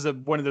 it was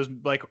one of those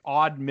like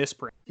odd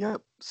misprints.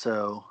 Yep.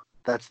 So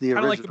that's the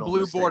original. Kind of like the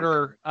blue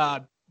border.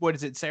 What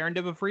is it,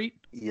 Serendipity?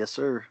 Yes,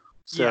 sir.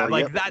 So, yeah,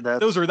 like that.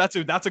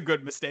 That's a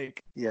good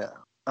mistake. Yeah.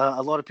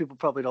 A lot of people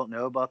probably don't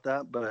know about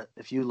that, but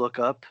if you look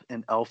up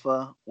in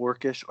Alpha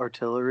Orcish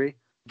Artillery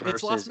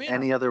versus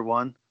any other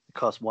one, it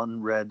costs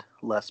 1 red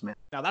less mana.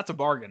 Now that's a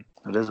bargain.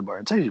 It is a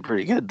bargain. It's actually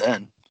pretty good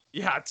then.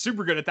 Yeah, it's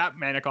super good at that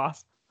mana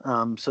cost.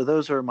 So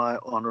those are my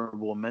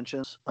honorable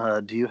mentions.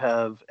 Do you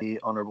have any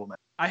honorable mentions?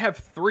 I have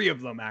 3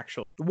 of them,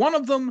 actually. One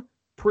of them,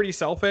 pretty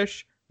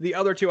selfish. The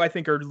other 2, I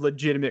think, are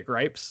legitimate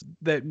gripes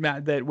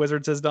that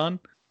Wizards has done.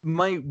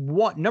 My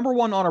number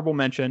 1 honorable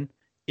mention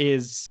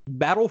is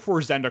Battle for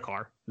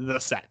Zendikar, the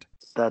set.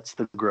 That's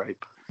the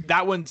gripe.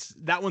 That one's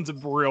a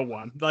real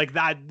one. Like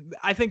that,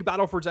 I think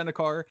Battle for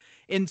Zendikar,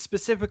 and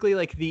specifically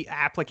like the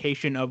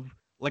application of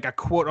like a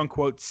quote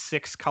unquote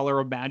 6 color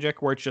of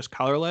Magic where it's just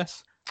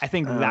colorless. I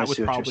think that was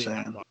probably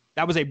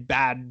that was a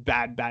bad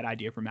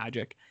idea for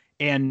Magic,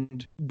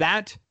 and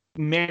that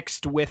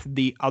mixed with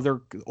the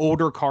other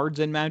older cards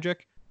in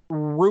Magic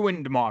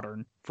ruined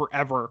Modern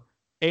forever,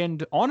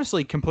 and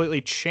honestly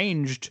completely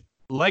changed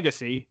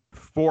Legacy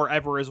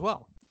forever as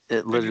well.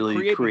 It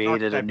literally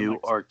created a new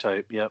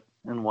archetype. Yep,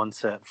 in one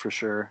set for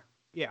sure.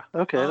 Yeah.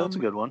 Okay, that's a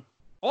good one.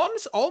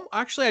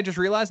 Actually, I just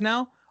realized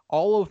now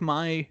all of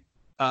my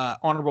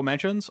honorable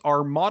mentions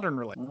are Modern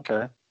related.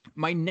 Okay.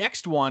 My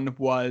next one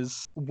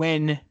was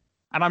when,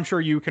 and I'm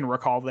sure you can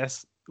recall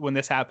this when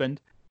this happened.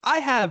 I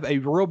have a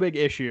real big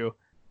issue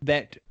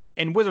that,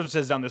 and Wizards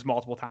has done this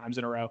multiple times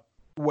in a row,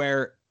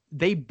 where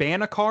they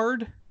ban a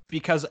card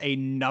because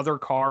another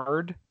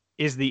card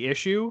is the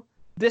issue.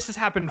 This has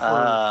happened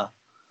for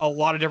a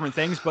lot of different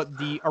things, but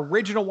the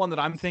original one that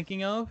I'm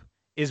thinking of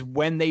is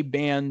when they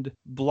banned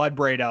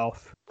Bloodbraid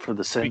Elf for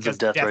the Sins because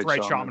of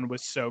Deathrite Shaman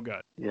was so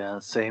good. Yeah,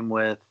 same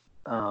with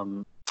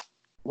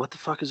what the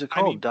fuck is it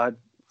called? Died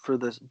for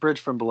this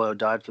Bridge from Below.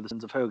 Died for the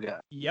Sins of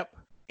Hogat. Yep.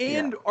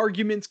 And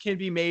arguments can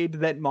be made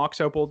that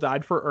Mox Opal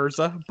died for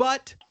Urza,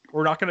 but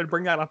we're not going to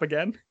bring that up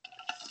again.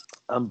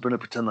 I'm going to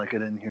pretend like I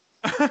didn't hear.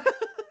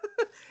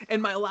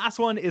 And my last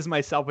one is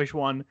my selfish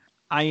one.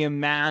 I am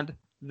mad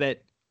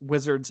that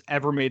Wizards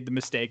ever made the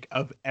mistake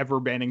of ever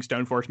banning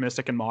Stoneforge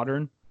Mystic in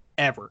Modern.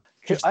 Ever.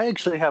 I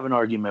actually have an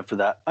argument for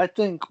that. I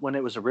think when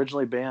it was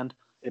originally banned,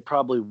 it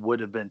probably would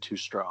have been too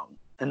strong.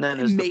 And then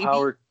as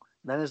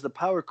the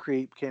power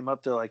creep came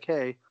up, they're like,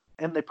 hey,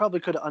 and they probably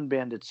could have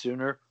unbanned it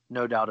sooner,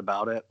 no doubt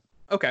about it.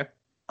 Okay.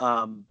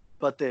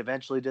 But they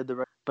eventually did the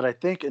right. But I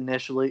think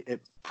initially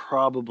it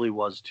probably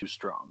was too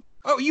strong.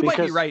 Oh, you might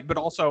be right, but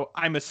also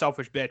I'm a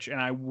selfish bitch and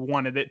I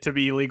wanted it to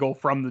be illegal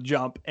from the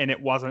jump and it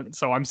wasn't,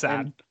 so I'm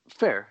sad.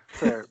 Fair.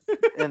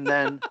 And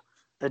then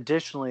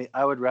additionally,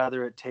 I would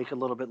rather it take a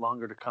little bit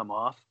longer to come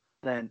off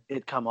than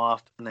it come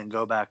off and then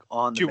go back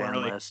on the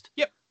ban list.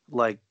 Yep.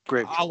 Like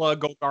Grave a la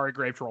Golgari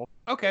Grave Troll.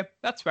 Okay,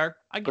 that's fair.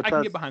 I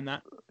can get behind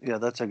that. Yeah,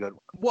 that's a good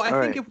one. Well, I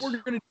think if we're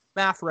going to do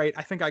math right,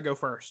 I think I go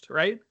first,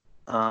 right?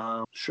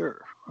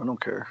 Sure. I don't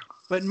care.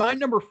 But my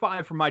number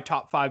 5 from my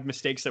top 5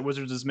 mistakes that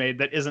Wizards has made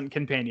that isn't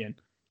Companion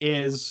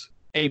is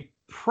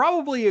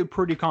probably a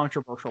pretty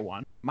controversial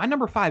one. My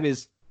number 5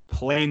 is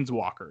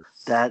Planeswalkers.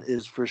 That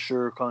is for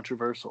sure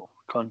controversial.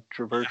 Some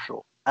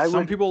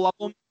people love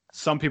them.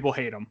 Some people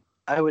hate them.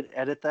 I would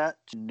edit that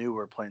to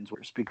newer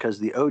Planeswalkers because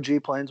the OG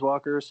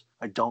Planeswalkers,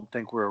 I don't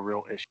think were a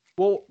real issue.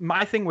 Well,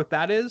 my thing with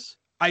that is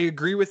I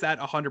agree with that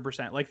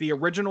 100%. Like the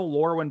original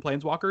Lorwyn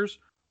Planeswalkers,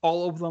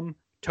 all of them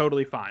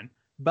totally fine.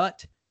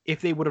 But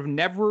if they would have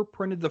never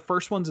printed the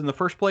first ones in the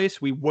first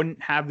place, we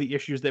wouldn't have the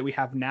issues that we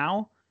have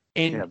now.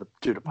 And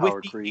due to power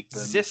with the creep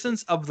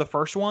existence of the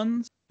first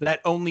ones,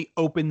 that only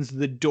opens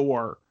the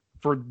door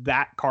for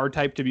that card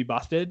type to be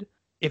busted.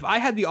 If I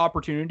had the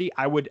opportunity,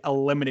 I would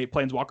eliminate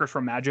Planeswalkers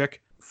from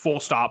Magic. Full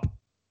stop.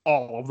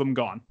 All of them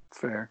gone.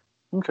 Fair.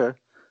 Okay.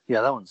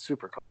 Yeah, that one's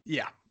super cool.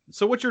 Yeah.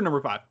 So what's your number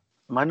 5?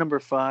 My number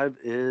 5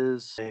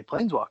 is a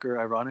Planeswalker,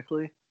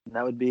 ironically. And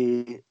that would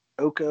be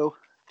Oko,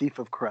 Thief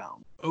of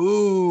Crown.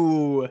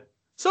 Ooh.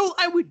 So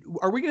are we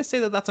going to say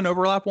that that's an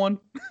overlap one?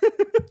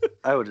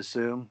 I would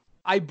assume.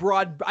 I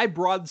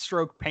broad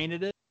stroke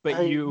painted it,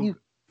 but you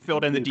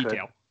filled in the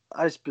detail.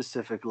 I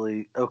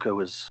specifically, Oko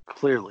was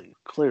clearly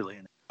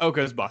in it.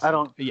 Oko's busted. I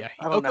don't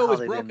know how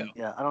they didn't.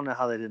 Yeah, I don't know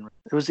how they didn't.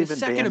 It was even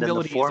banned in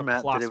the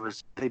format that it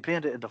was. They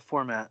banned it in the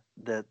format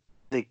that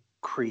they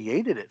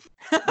created it.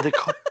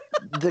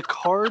 The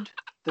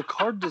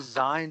card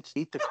designed to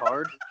beat the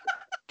card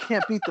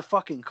can't beat the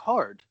fucking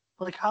card.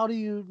 Like, how do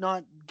you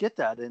not get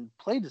that in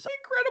play design?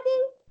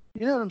 Incredible.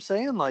 You know what I'm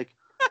saying? Like,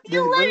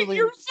 you're right.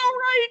 You're so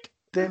right.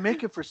 They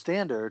make it for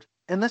standard,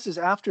 and this is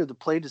after the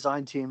play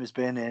design team has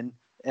been in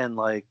and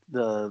like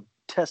the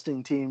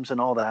testing teams and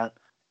all that.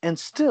 And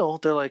still,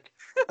 they're like,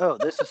 oh,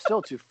 this is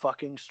still too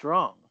fucking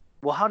strong.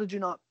 Well, how did you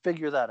not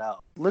figure that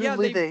out?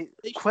 Literally, they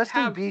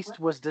Questing Beast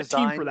was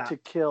designed to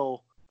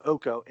kill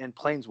Oko and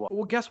Planeswalker.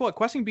 Well, guess what?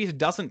 Questing Beast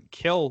doesn't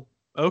kill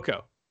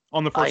Oko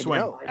on the first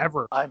swing,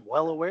 ever. I'm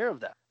well aware of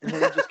that. And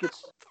then it just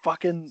gets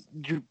fucking,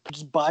 you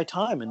just buy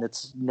time, and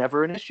it's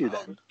never an issue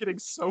then. I'm getting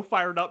so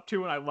fired up,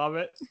 too, and I love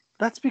it.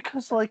 That's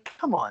because, like,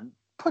 come on,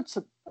 put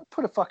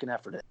a fucking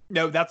effort in.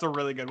 No, that's a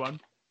really good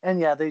one. And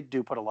yeah, they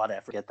do put a lot of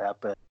effort at that,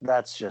 but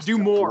that's just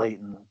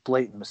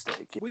blatant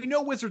mistake. We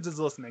know Wizards is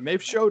listening.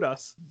 They've showed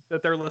us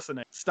that they're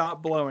listening.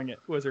 Stop blowing it,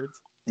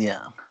 Wizards.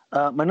 Yeah.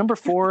 My number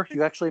 4,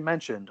 you actually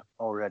mentioned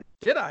already.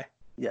 Did I?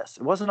 Yes.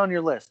 It wasn't on your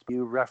list.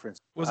 You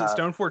referenced. Was it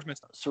Stoneforge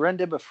Mystic?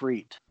 Serendib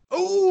Efreet.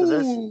 Ooh!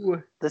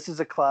 So this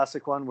is a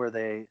classic one where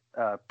they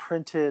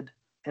printed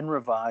and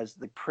revised.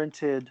 They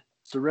printed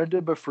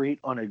Serendib Efreet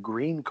on a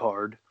green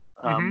card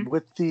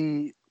with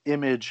the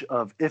image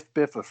of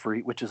If-Biff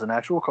Efreet, which is an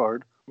actual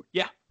card.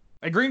 Yeah,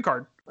 a green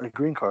card. A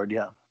green card,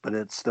 yeah. But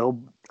it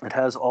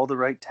has all the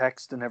right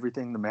text and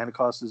everything. The mana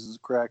cost is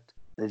correct.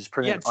 They just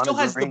printed it on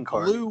a green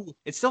card.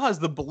 It still has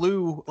the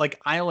blue, like,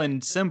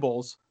 island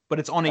symbols, but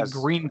it's on a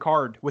green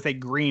card with a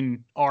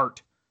green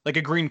art, like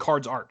a green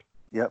card's art.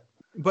 Yep.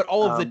 But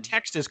all of the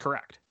text is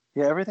correct.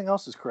 Yeah, everything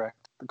else is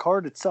correct. The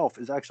card itself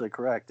is actually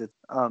correct. It's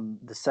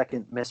the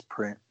second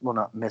misprint. Well,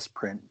 not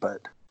misprint,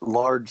 but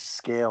large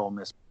scale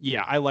misprint.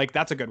 Yeah,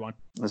 that's a good one.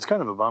 It's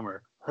kind of a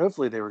bummer.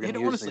 Hopefully they were going to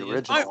use the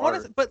original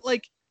art. But,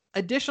 like,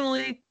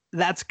 additionally,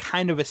 that's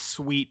kind of a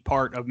sweet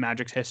part of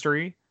Magic's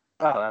history.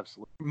 Oh,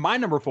 absolutely. My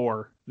number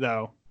 4,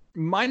 though.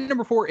 My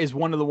number 4 is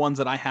one of the ones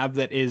that I have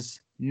that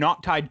is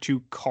not tied to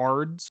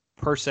cards,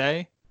 per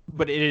se,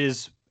 but it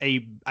is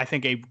I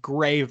think a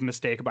grave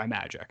mistake by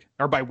Magic,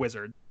 or by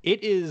Wizard.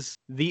 It is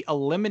the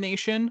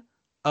elimination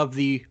of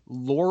the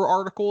lore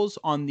articles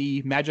on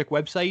the Magic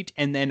website,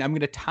 and then I'm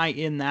going to tie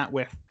in that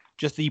with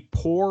just the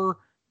poor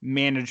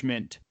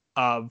management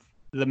of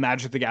the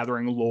Magic the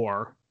Gathering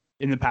lore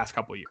in the past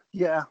couple of years.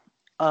 Yeah,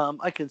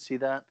 I can see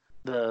that.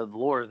 The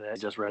lore that I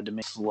just read to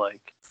me is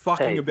like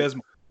Fucking hey,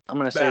 abysmal. I'm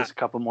going to say this a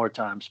couple more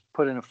times.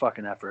 Put in a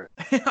fucking effort.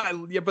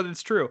 Yeah, but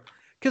it's true.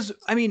 Because,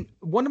 I mean,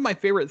 one of my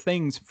favorite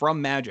things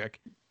from Magic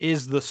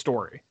is the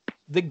story.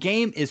 The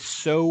game is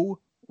so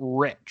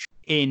rich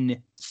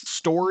in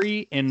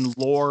story, in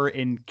lore,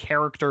 in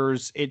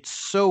characters. It's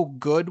so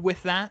good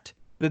with that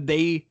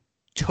they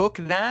took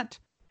that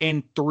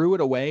and threw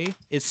it away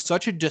is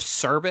such a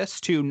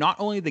disservice to not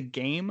only the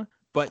game,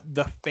 but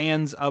the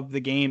fans of the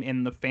game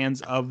and the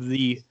fans of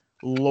the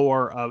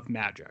lore of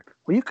Magic.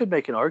 Well, you could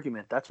make an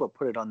argument that's what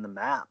put it on the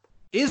map.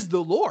 Is the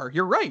lore.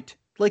 You're right.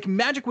 Like,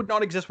 Magic would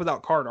not exist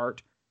without card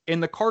art,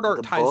 and the card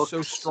art ties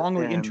so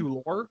strongly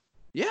into lore.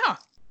 Yeah.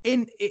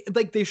 And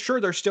like they're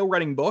still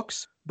writing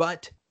books,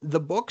 but the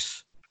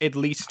books, at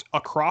least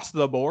across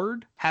the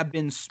board, have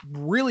been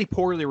really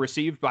poorly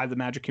received by the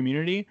Magic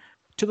community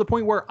to the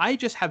point where I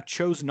just have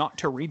chose not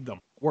to read them.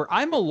 Where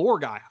I'm a lore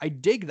guy, I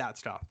dig that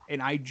stuff,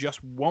 and I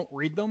just won't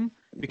read them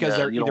because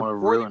they're either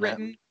poorly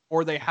written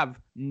or they have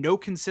no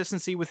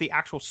consistency with the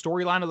actual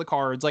storyline of the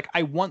cards. Like,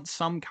 I want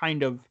some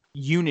kind of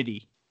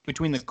unity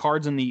between the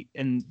cards and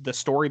the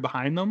story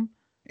behind them.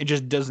 It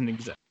just doesn't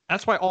exist.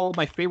 That's why all of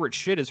my favorite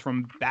shit is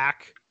from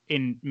back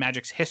in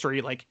Magic's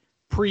history, like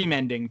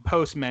pre-mending,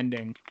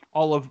 post-mending,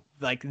 all of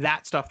like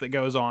that stuff that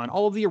goes on.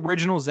 All of the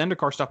original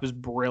Zendikar stuff is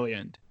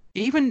brilliant.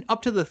 Even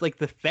up to the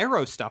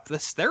Theros stuff. The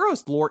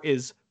Theros lore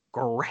is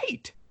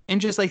great,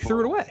 and just like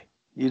threw it away.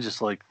 You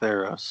just like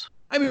Theros.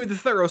 I mean, the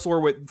Theros lore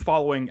with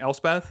following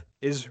Elspeth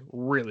is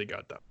really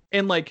good though,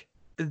 and like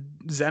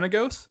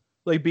Xenagos,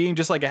 like being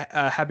just like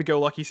a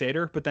happy-go-lucky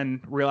satyr, but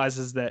then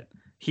realizes that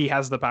he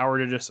has the power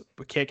to just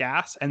kick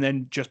ass, and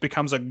then just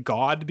becomes a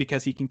god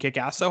because he can kick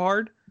ass so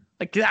hard.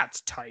 Like,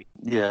 that's tight.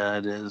 Yeah,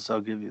 it is.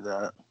 I'll give you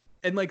that.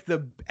 And like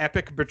the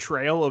epic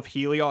betrayal of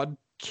Heliod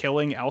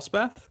killing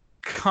Elspeth.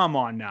 Come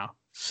on now.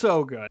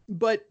 So good.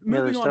 But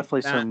moving there's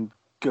definitely some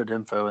good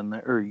info in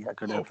there. Or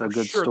good info,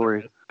 good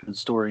story. Good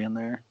story in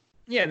there.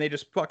 Yeah, and they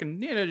just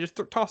fucking, just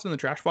toss it in the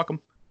trash. Fuck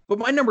them. But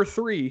my number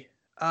 3,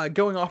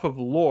 going off of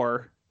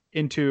lore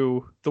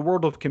into the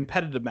world of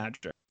competitive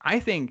Magic, I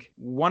think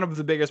one of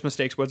the biggest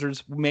mistakes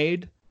Wizards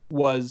made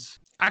was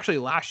actually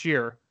last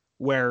year,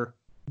 where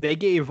they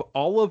gave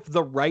all of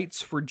the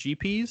rights for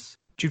GPs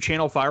to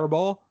Channel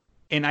Fireball.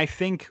 And I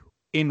think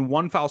in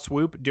one foul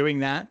swoop, doing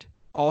that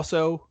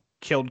also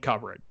killed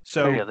coverage.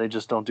 So they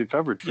just don't do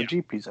coverage for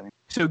GPs anymore.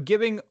 So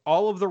giving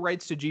all of the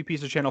rights to GPs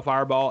to Channel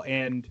Fireball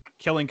and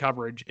killing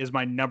coverage is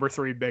my number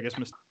 3 biggest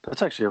mistake.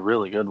 That's actually a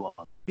really good one.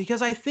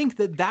 Because I think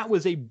that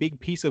was a big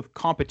piece of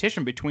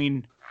competition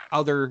between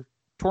other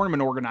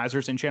tournament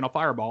organizers and Channel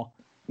Fireball.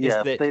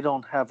 Yeah, if they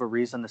don't have a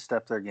reason to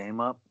step their game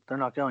up, they're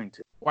not going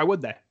to. Why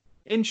would they?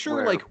 And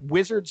sure, like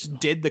Wizards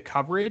did the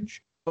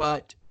coverage,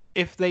 but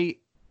if they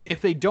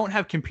don't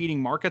have competing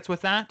markets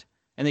with that,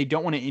 and they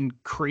don't want to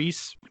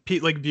increase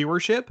like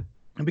viewership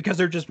because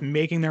they're just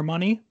making their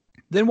money,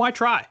 then why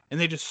try? And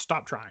they just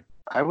stop trying.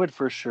 I would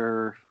for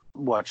sure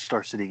watch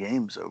Star City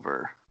Games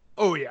over.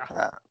 Oh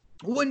yeah.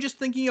 Well, and just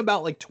thinking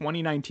about like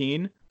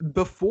 2019,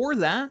 before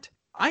that,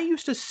 I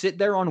used to sit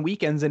there on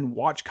weekends and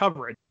watch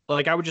coverage.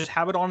 Like, I would just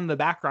have it on in the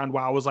background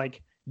while I was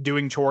like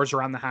doing chores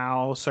around the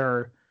house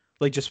or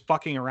like just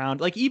fucking around.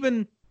 Like,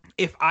 even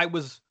if I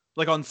was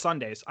like on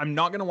Sundays, I'm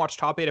not going to watch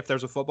Top 8 if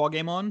there's a football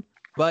game on,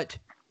 but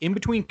in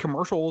between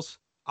commercials,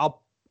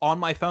 on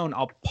my phone,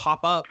 I'll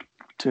pop up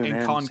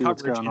and con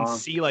coverage and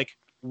see like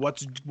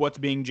what's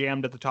being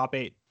jammed at the Top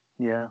 8.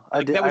 Yeah,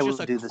 like, that was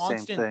just a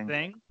constant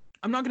thing.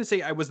 I'm not going to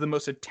say I was the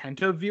most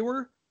attentive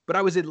viewer, but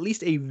I was at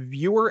least a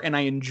viewer, and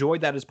I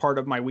enjoyed that as part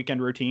of my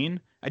weekend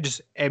routine. I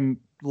just am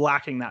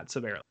lacking that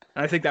severely.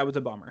 And I think that was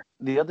a bummer.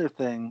 The other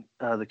thing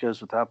that goes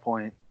with that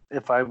point,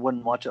 if I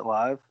wouldn't watch it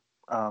live,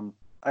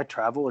 I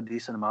travel a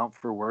decent amount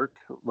for work.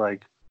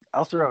 Like,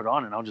 I'll throw it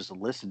on and I'll just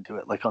listen to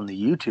it, like on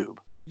the YouTube.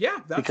 Yeah,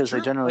 that's because true.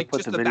 they generally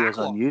put the videos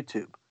on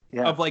YouTube.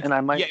 Yeah, of like, and I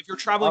might, if you're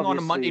traveling on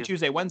a Monday,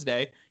 Tuesday,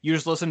 Wednesday, you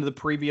just listen to the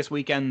previous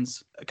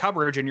weekend's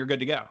coverage and you're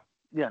good to go.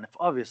 Yeah, and if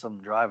obviously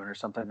I'm driving or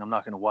something, I'm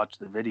not going to watch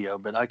the video,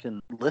 but I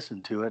can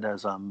listen to it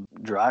as I'm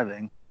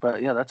driving.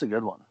 But yeah, that's a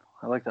good one.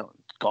 I like that one.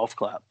 Golf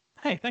clap.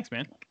 Hey, thanks,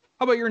 man.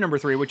 How about your number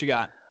 3? What you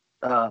got?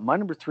 My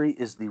number 3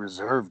 is the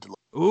reserved.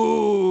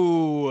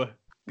 Ooh,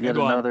 yet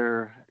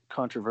another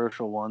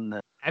controversial one.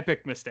 That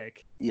epic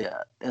mistake.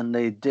 Yeah, and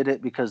they did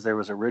it because there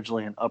was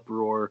originally an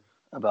uproar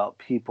about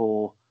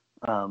people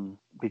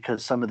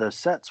because some of those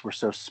sets were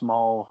so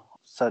small,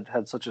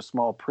 had such a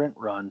small print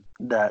run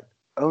that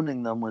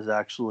owning them was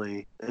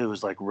actually, it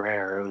was like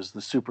rare. It was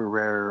the super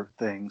rare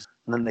things.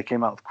 And then they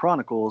came out with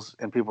Chronicles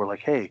and people were like,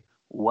 hey,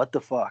 what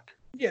the fuck?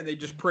 Yeah, they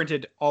just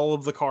printed all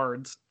of the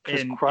cards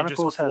and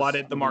Chronicles just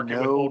flooded the market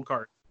with old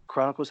cards.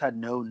 Chronicles had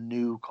no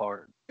new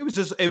card. It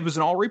was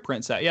an all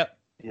reprint set. Yep.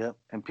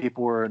 And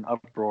people were in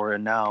uproar,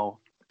 and now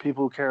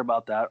people who care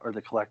about that are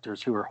the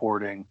collectors who are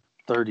hoarding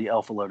 30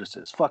 Alpha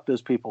Lotuses. Fuck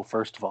those people,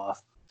 first of all.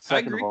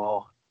 Second of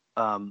all,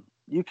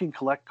 you can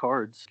collect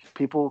cards.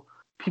 People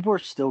are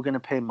still going to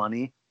pay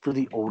money for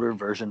the older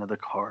version of the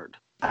card.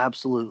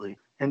 Absolutely.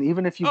 And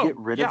even if you get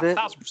rid of it,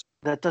 1,000%.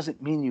 that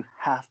doesn't mean you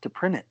have to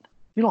print it.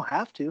 You don't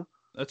have to.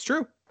 That's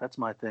true. That's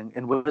my thing.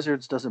 And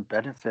Wizards doesn't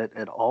benefit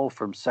at all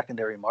from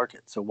secondary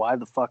market. So why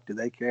the fuck do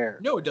they care?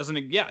 No, it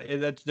doesn't.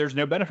 Yeah, there's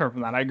no benefit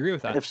from that. I agree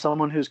with that. If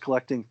someone who's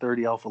collecting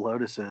 30 Alpha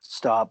Lotuses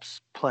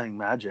stops playing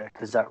Magic,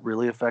 does that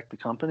really affect the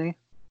company?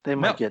 They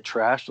might get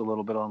trashed a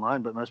little bit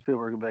online, but most people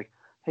are going to be like,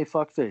 hey,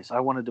 fuckface, I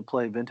wanted to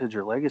play Vintage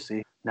or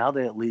Legacy. Now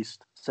they at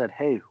least said,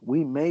 hey,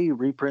 we may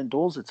reprint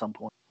duels at some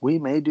point. We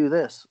may do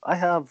this. I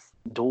have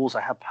duels,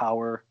 I have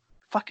power.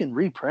 Fucking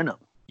reprint them.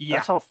 Yeah.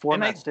 That's how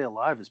formats stay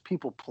alive, is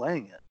people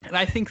playing it. And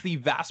I think the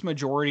vast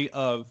majority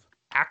of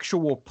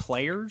actual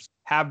players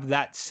have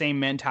that same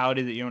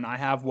mentality that you and I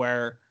have,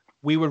 where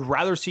we would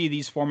rather see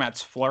these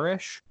formats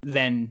flourish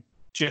than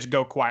just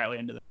go quietly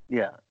into them.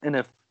 Yeah, and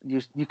if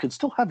you could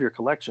still have your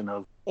collection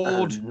of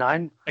old,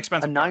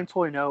 expensive a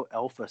 9.0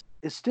 Alpha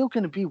is still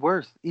going to be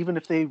worth, even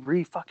if they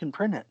fucking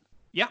print it.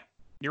 Yeah,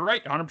 you're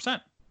right, 100%.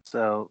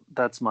 So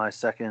that's my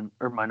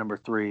my number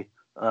 3.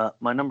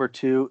 My number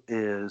 2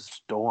 is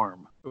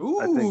Storm. Ooh,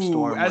 I think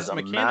Storm was a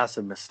mechanic.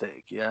 massive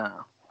mistake. Yeah,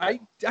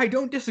 I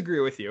don't disagree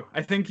with you.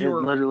 I think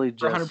you're literally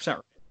 100% right.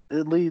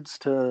 It leads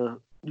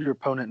to your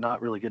opponent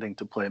not really getting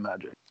to play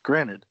Magic.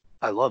 Granted,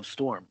 I love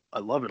Storm. I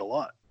love it a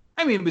lot.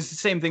 I mean, it was the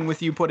same thing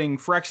with you putting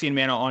Phyrexian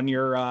Mana on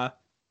your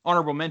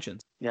honorable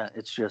mentions. Yeah,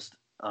 it's just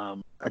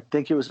I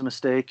think it was a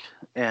mistake,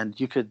 and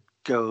you could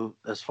go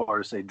as far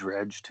as say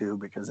dredge too,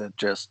 because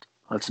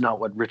that's not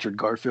what Richard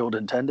Garfield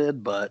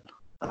intended, but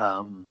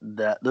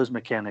that those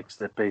mechanics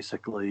that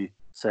basically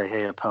say,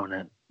 hey,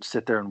 opponent,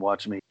 sit there and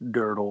watch me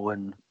dirtle,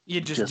 and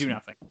you just do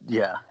nothing.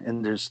 Yeah,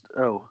 and there's,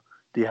 do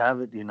you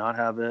have it? Do you not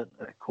have it?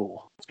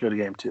 Cool. Let's go to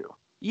game 2.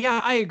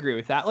 Yeah, I agree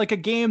with that. Like a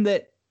game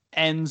that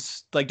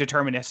ends like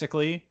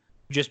deterministically,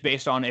 just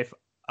based on if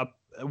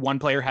one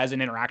player has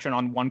an interaction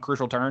on one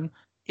crucial turn,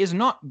 is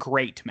not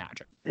great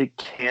Magic. It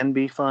can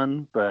be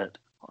fun, but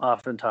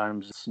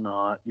oftentimes it's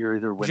not. You're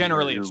either winning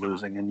or you're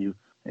losing, and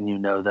you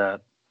know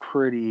that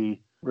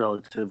pretty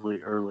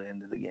relatively early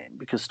into the game,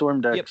 because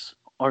Storm decks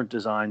aren't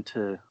designed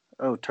to,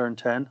 turn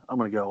 10, I'm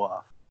going to go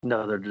off.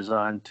 No, they're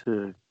designed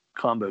to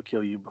combo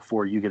kill you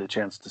before you get a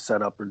chance to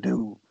set up or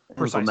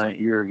implement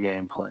your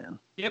game plan.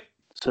 Yep.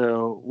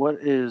 So what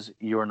is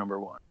your number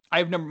 1? I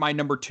have my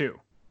number 2,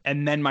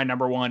 and then my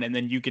number 1, and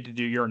then you get to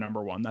do your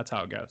number 1. That's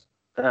how it goes.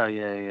 Oh,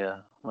 yeah.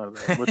 My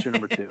bad. What's your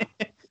number 2?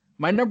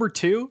 My number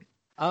 2,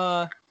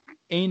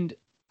 and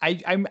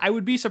I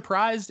would be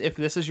surprised if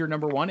this is your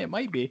number 1. It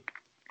might be.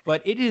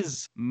 But it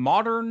is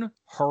Modern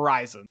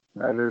Horizons.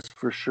 That is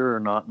for sure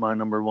not my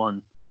number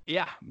 1.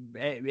 Yeah,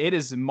 it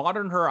is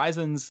Modern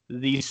Horizons,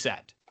 the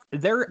set. I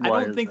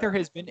don't think there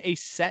has been a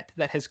set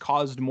that has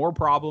caused more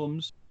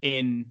problems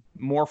in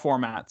more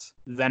formats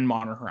than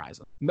Modern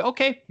Horizons.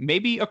 Okay,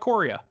 maybe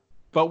Ikoria,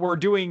 but we're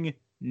doing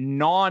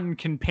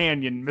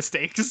non-companion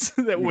mistakes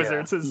that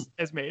Wizards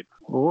has made.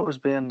 Well, what was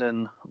banned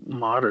in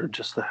Modern?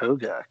 Just the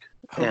Hogak.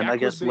 And I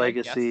guess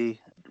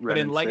Legacy. Yes. But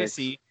in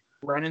Legacy,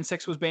 Wrenn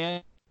 6 was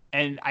banned.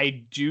 And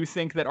I do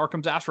think that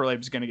Arcum's Astrolabe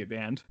is going to get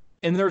banned.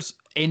 And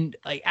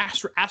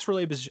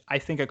Astrolabe is, I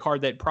think, a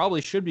card that probably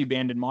should be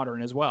banned in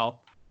Modern as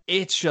well.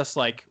 It's just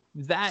like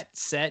that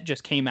set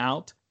just came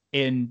out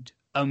and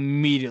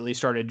immediately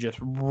started just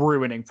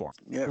ruining form.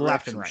 Yeah,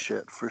 left and right.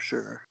 Shit for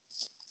sure.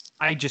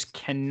 I just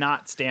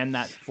cannot stand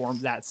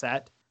that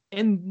set.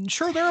 And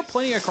sure, there are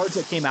plenty of cards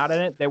that came out in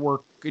it that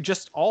were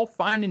just all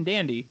fine and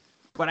dandy.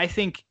 But I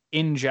think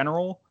in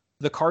general,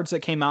 the cards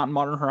that came out in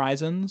Modern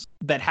Horizons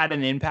that had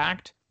an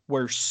impact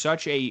were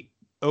such a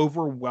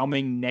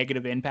overwhelming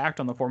negative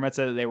impact on the formats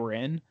that they were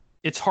in.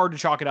 It's hard to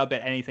chalk it up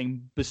at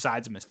anything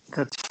besides a mistake.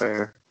 That's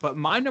fair. But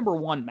my number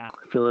 1, Matt.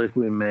 I feel like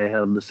we may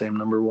have the same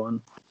number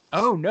 1.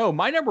 Oh, no.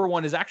 My number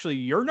 1 is actually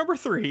your number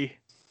 3.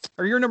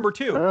 Or your number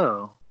 2.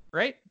 Oh.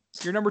 Right?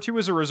 Your number 2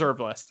 was a reserve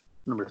list.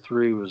 Number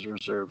 3 was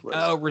reserve list.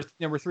 Oh,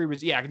 number 3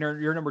 was, your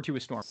number 2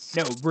 was Storm.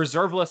 No,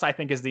 reserve list, I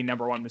think, is the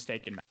number 1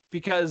 mistake in Magic.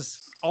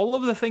 Because all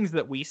of the things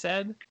that we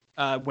said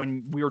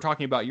when we were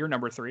talking about your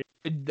number 3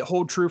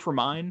 hold true for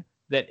mine,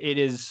 that it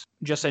is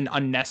just an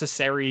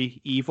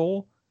unnecessary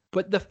evil.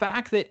 But the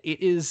fact that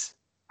it is,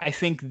 I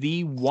think,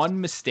 the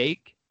one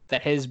mistake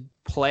that has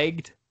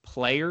plagued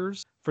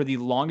players for the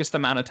longest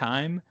amount of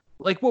time.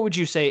 Like, what would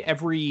you say,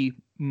 every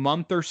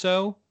month or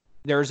so,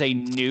 there's a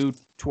new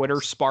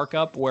Twitter spark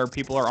up where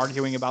people are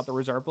arguing about the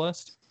reserve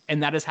list?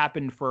 And that has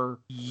happened for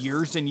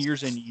years and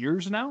years and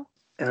years now.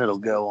 And it'll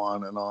go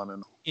on and on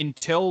and on.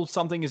 Until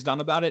something is done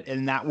about it,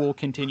 and that will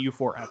continue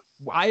forever.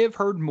 I have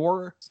heard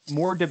more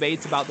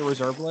debates about the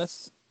reserve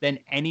list than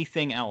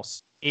anything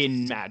else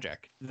in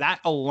Magic. That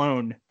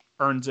alone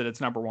earns it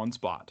its number 1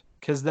 spot.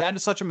 Because that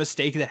is such a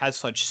mistake that has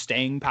such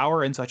staying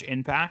power and such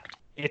impact.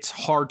 It's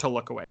hard to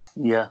look away.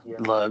 Yeah,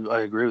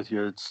 I agree with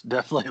you. It's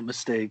definitely a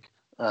mistake.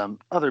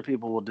 Other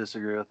people will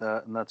disagree with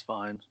that, and that's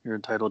fine. You're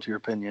entitled to your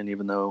opinion,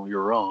 even though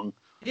you're wrong.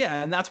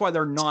 Yeah, and that's why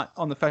they're not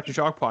on the Fetch and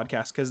Shock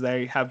podcast, because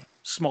they have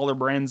smaller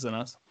brands than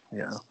us.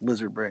 Yeah,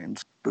 lizard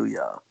brains.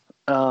 Booyah.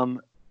 I'm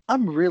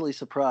really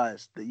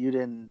surprised that you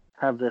didn't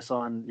have this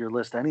on your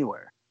list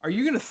anywhere. Are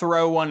you going to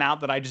throw one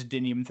out that I just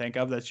didn't even think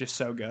of that's just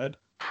so good?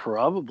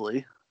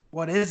 Probably.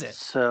 What is it?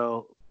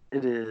 So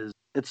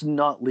it's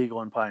not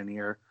legal in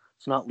Pioneer.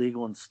 It's not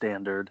legal in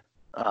Standard,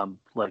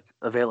 like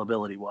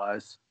availability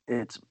wise.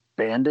 It's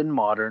banned in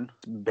Modern.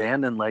 It's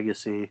banned in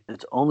Legacy.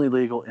 It's only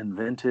legal in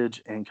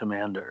Vintage and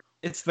Commander.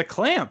 It's the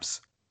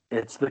clamps.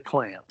 It's the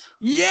clamps.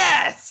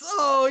 Yes!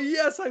 Oh,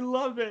 yes, I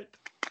love it.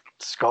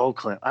 Skull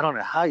Clamp. I don't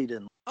know how you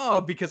didn't.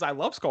 Oh, because I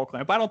love Skull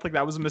Clamp. I don't think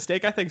that was a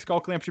mistake. I think Skull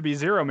Clamp should be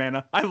 0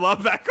 mana. I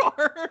love that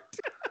card.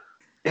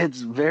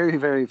 It's very,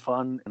 very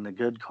fun and a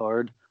good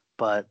card,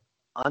 but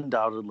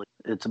undoubtedly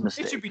it's a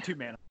mistake. It should be 2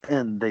 mana.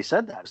 And they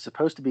said that. It's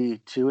supposed to be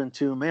 2 and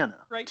 2 mana.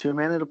 Right. 2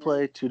 mana to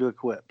play, 2 to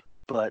equip.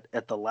 But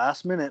at the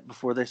last minute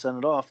before they sent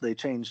it off, they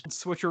changed.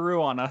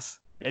 Switcheroo on us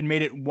and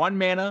made it 1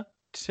 mana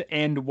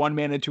and 1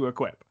 mana to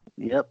equip.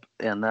 Yep,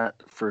 and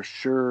that for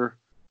sure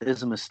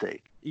is a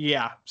mistake.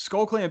 Yeah,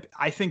 Skull Clamp,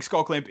 I think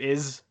Skull Clamp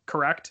is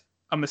correct,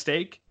 a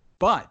mistake.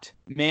 But,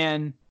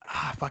 man,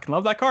 I fucking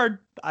love that card.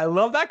 I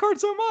love that card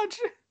so much.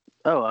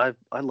 Oh,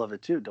 I love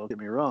it too. Don't get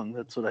me wrong.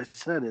 That's what I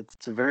said.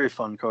 It's a very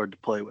fun card to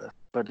play with.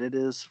 But it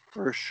is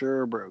for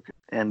sure broken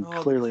and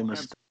clearly a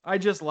mistake. I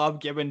just love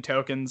giving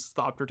tokens,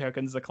 Thopter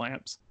tokens, the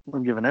clamps.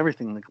 I'm giving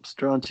everything.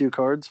 Drawing 2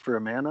 cards for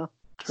a mana.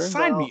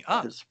 Sign me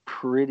up. Is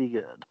pretty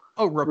good.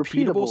 Oh,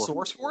 repeatable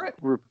source for it?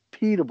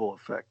 Repeatable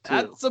effect too.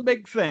 That's a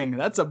big thing.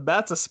 That's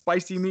a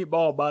spicy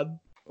meatball, bud.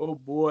 Oh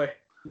boy.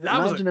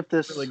 Imagine if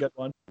this really good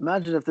one.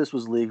 Imagine if this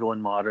was legal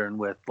in Modern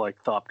with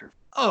like Thopter.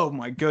 Oh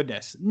my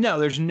goodness. No,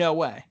 there's no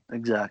way.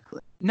 Exactly.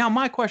 Now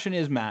my question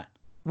is, Matt,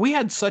 we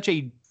had such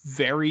a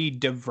very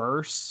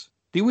diverse.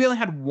 We only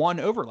had one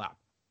overlap.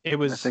 I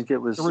think it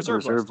was the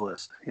reserve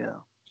list. Yeah.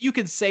 You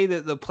could say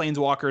that the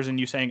Planeswalkers and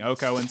you saying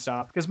Oko and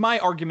stuff, because my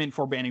argument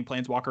for banning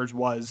Planeswalkers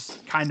was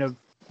kind of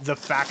the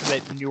fact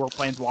that newer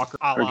Planeswalkers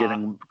are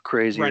getting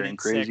crazier and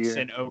crazier.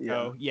 And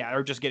Oko, yeah,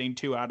 are just getting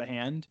too out of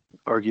hand.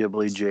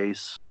 Arguably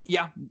Jace.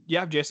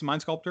 Yeah, Jason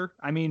Mind Sculptor.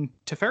 I mean,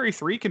 Teferi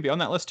 3 can be on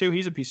that list too.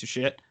 He's a piece of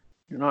shit.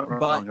 You're not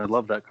wrong. I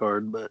love that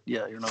card, but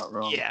yeah, you're not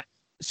wrong. Yeah.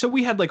 So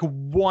we had like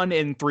 1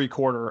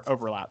 3/4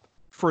 overlap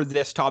for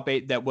this top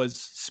 8 that was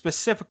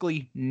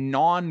specifically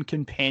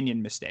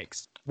non-companion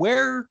mistakes.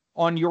 Where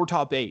on your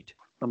top 8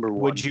 number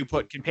 1 would you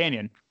put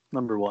companion?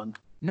 Number 1.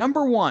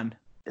 Number 1.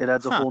 It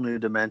adds a whole new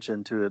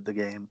dimension to the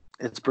game.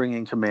 It's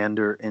bringing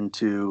Commander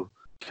into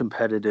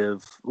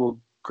competitive. Well,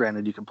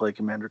 granted, you can play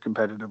Commander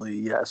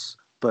competitively, yes,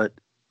 but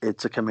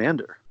it's a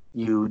Commander.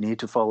 You need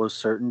to follow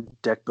certain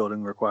deck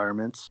building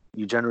requirements.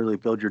 You generally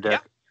build your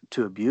deck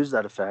to abuse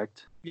that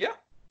effect. Yeah.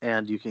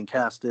 And you can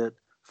cast it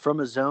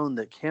from a zone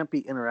that can't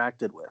be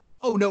interacted with.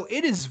 Oh, no,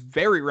 it is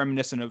very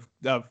reminiscent of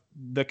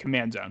the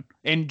command zone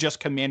and just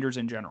commanders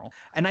in general.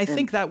 And I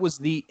think that was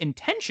the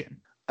intention.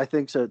 I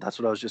think so. That's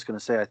what I was just going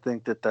to say. I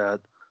think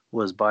that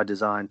was by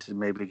design to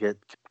maybe get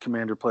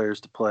Commander players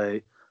to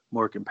play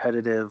more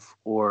competitive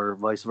or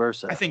vice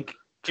versa. I think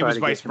it was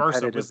vice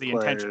versa was the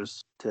intention.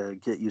 To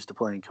get used to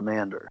playing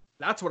Commander.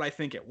 That's what I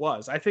think it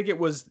was. I think it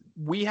was,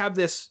 we have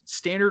this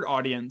standard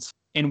audience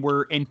and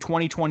we're in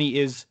 2020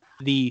 is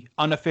the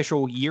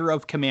unofficial year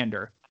of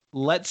Commander.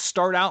 Let's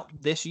start out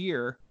this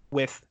year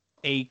with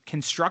a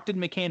constructed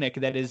mechanic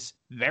that is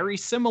very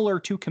similar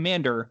to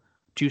Commander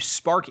to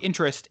spark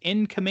interest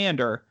in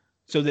Commander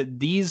so that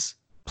these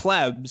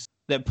plebs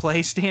that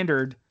play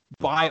Standard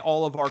buy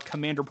all of our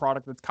Commander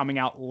product that's coming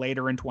out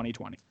later in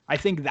 2020. I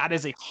think that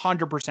is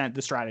 100%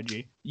 the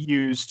strategy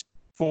used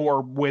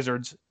for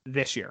Wizards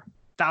this year.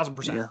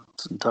 1,000%. Yeah,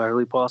 it's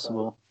entirely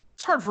possible.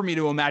 It's hard for me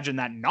to imagine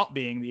that not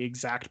being the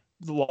exact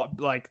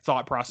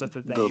thought process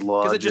that they,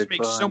 because it just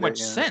makes so much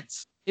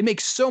sense. It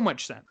makes so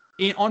much sense.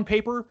 On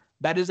paper,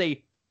 that is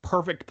a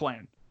perfect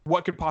plan.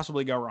 What could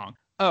possibly go wrong?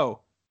 Oh,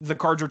 the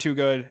cards are too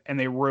good and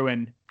they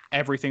ruin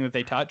everything that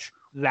they touch.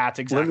 That's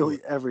exactly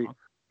literally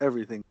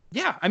everything.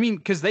 Yeah, I mean,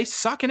 because they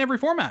suck in every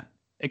format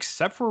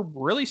except for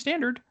really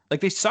Standard.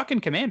 Like, they suck in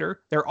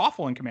Commander. They're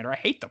awful in Commander. I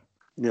hate them.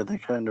 Yeah, they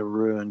kind of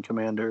ruin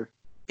Commander.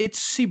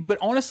 But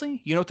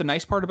honestly, you know what the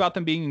nice part about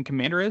them being in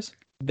Commander is?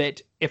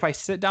 That if I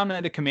sit down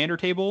at a Commander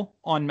table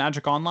on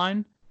Magic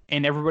Online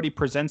and everybody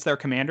presents their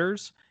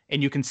commanders,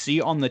 and you can see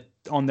on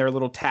their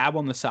little tab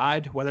on the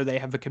side whether they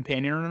have a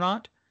companion or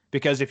not.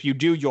 Because if you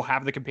do, you'll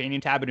have the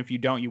companion tab, and if you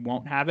don't, you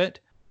won't have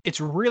it.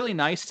 It's really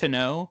nice to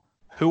know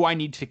who I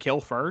need to kill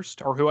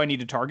first or who I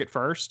need to target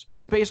first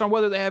based on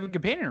whether they have a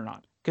companion or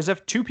not. Because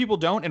if 2 people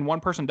don't and 1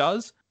 person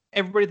does,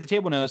 everybody at the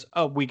table knows,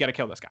 oh, we got to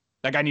kill this guy.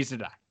 That guy needs to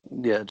die.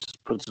 Yeah, it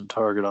just puts a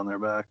target on their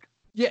back.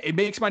 Yeah, it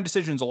makes my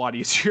decisions a lot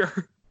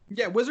easier.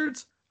 Yeah,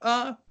 Wizards,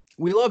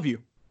 we love you.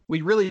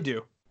 We really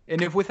do.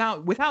 And if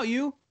without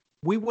you,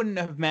 we wouldn't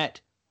have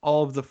met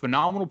all of the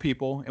phenomenal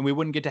people, and we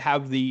wouldn't get to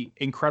have the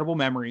incredible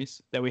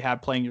memories that we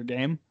have playing your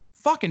game.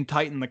 Fucking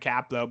tighten the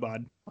cap, though,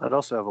 bud. I'd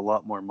also have a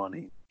lot more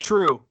money.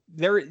 True.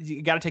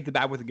 You got to take the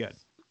bad with the good.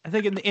 I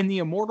think in the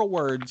immortal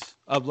words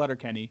of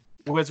Letterkenny,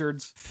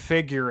 Wizards,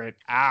 figure it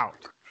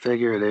out.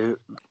 Figure it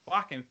out.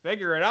 Fucking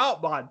figure it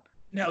out, bud.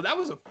 No, that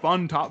was a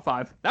fun top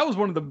 5. That was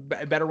one of the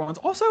better ones.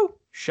 Also,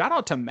 shout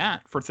out to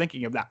Matt for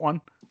thinking of that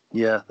one.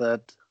 Yeah,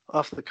 that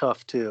off the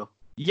cuff too.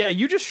 Yeah,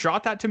 you just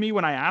shot that to me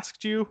when I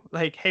asked you,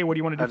 like, hey, what do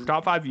you want to do for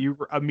top 5? You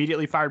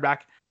immediately fired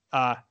back,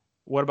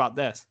 what about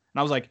this? And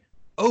I was like,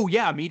 oh,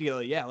 yeah,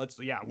 immediately. Yeah,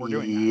 we're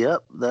doing that.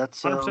 Yep, that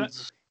sounds...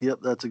 100%. Yep,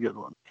 that's a good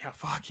one. Yeah,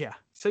 fuck yeah.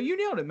 So you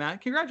nailed it,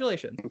 Matt.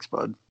 Congratulations. Thanks,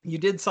 bud. You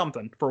did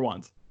something for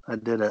once. I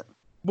did it.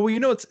 But you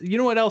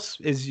know what else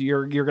is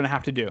you're going to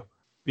have to do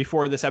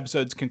before this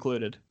episode's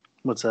concluded?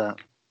 What's that?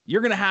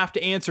 You're going to have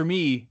to answer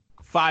me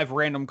 5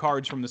 random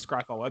cards from the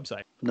Scryfall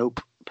website. Nope.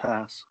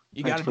 Pass.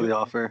 You Thanks for the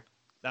offer.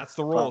 That's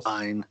the rules.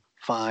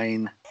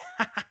 Fine.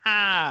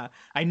 I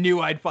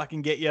knew I'd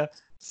fucking get you.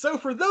 So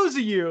for those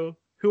of you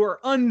who are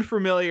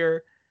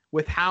unfamiliar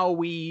with how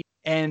we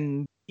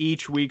end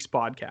each week's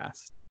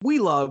podcast, we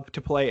love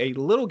to play a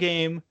little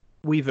game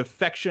we've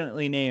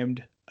affectionately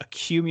named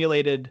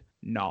Accumulated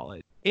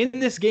Knowledge. In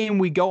this game,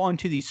 we go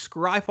onto the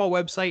Scryfall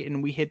website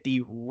and we hit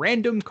the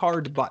random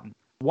card button.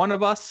 One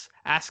of us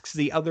asks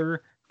the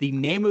other the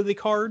name of the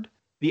card.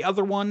 The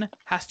other one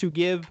has to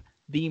give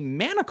the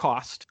mana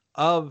cost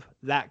of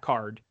that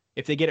card.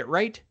 If they get it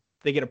right,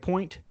 they get a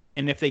point.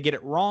 And if they get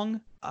it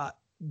wrong,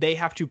 they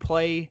have to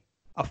play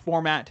a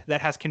format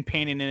that has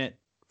companion in it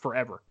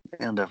forever.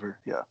 And ever,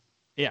 yeah.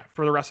 Yeah,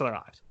 for the rest of their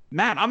lives.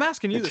 Matt, I'm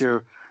asking you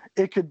this.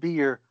 It could be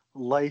your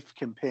life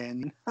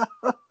companion.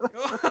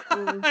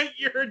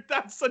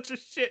 That's such a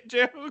shit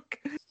joke.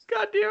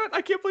 God damn it.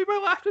 I can't believe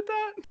I laughed at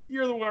that.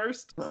 You're the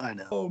worst. I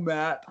know. Oh,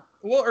 Matt.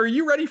 Well, are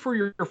you ready for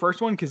your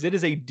first one? Because it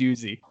is a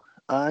doozy.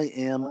 I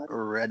am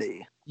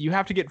ready. You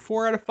have to get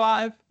 4 out of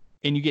 5,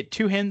 and you get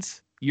 2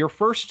 hints. Your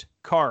first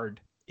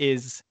card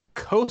is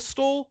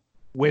Coastal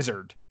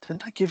Wizard.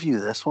 Didn't I give you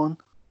this one?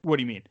 What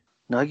do you mean?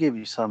 No, I gave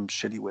you some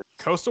shitty wizard.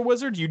 Coastal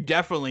Wizard? You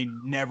definitely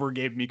never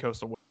gave me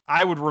Coastal Wizard.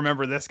 I would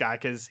remember this guy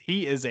because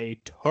he is a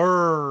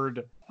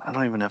turd. I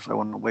don't even know if I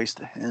want to waste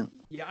a hint.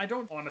 Yeah, I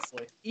don't,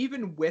 honestly.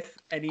 Even with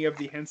any of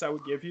the hints I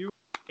would give you,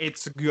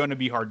 it's going to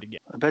be hard to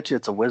get. I bet you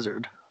it's a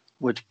wizard,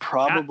 which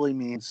probably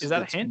means... Is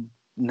that a hint?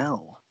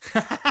 No.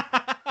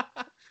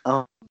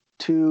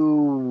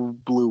 2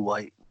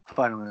 blue-white.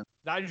 Final answer.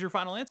 That is your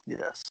final answer?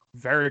 Yes.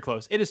 Very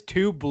close. It is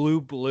 2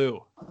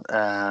 blue-blue.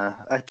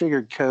 I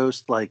figured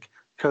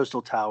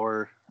Coastal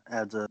Tower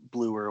adds a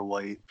blue or a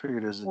white.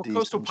 Figured it was a decent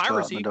Coastal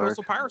Piracy. Shot in the dark.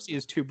 Coastal Piracy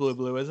is 2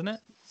 blue-blue, isn't it?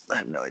 I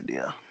have no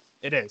idea.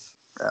 It is.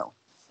 Oh.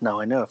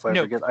 No, I know. If I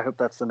forget, I hope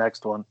that's the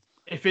next one.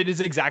 If it is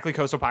exactly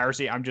Coastal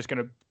Piracy, I'm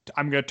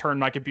gonna turn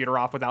my computer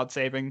off without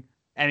saving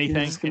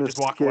anything and just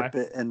walk away. Skip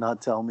it and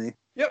not tell me.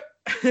 Yep.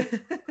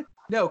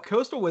 No,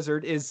 Coastal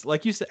Wizard is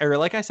like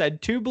I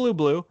said, 2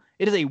 blue-blue.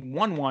 It is a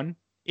 1/1.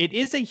 It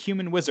is a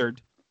human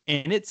wizard,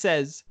 and it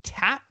says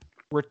tap,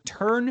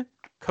 return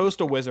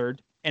Coastal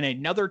Wizard, and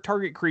another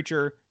target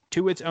creature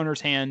to its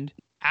owner's hand.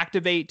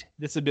 Activate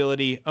this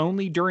ability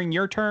only during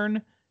your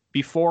turn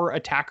before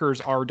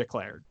attackers are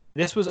declared.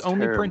 This was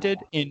only printed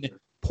in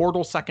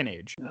Portal Second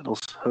Age. It'll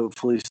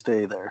hopefully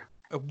stay there.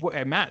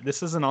 Matt,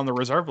 this isn't on the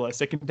reserve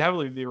list. It can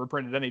definitely be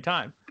reprinted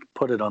anytime.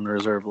 Put it on the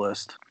reserve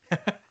list.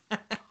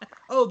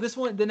 Oh,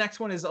 the next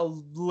one is a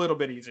little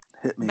bit easier.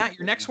 Hit me. Matt,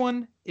 your next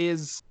one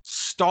is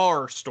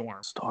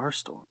Starstorm.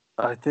 Starstorm.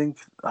 I think,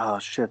 oh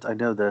shit, I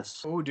know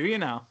this. Oh, do you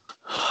now?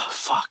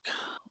 Fuck.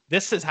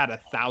 This has had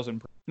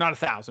 1,000, not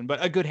 1,000,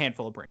 but a good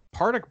handful of prints.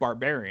 Partic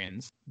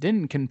Barbarians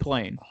didn't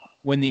complain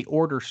when the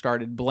Order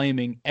started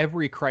blaming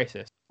every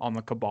crisis on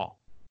the Cabal.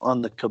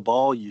 On the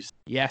Cabal, you said?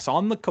 Yes,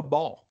 on the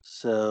Cabal.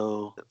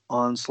 So,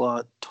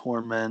 Onslaught,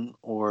 Torment,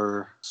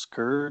 or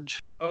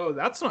Scourge? Oh,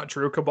 that's not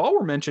true. Cabal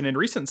were mentioned in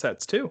recent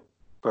sets, too.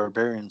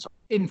 Barbarians.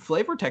 In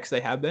flavor text, they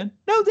have been.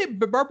 No,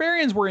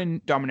 Barbarians were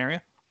in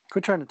Dominaria.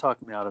 Quit trying to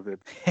talk me out of it.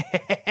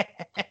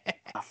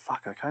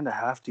 Fuck, I kind of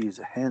have to use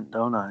a hint,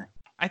 don't I?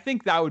 I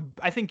think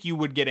you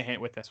would get a hint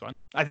with this one.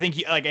 I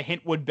think a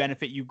hint would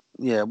benefit you.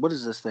 Yeah, what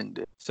does this thing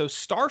do? So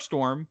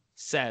Starstorm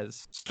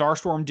says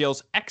Starstorm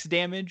deals X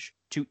damage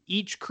to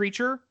each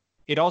creature.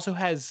 It also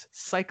has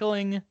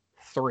cycling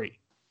 3.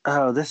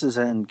 Oh, this is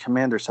in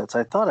Commander sets.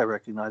 I thought I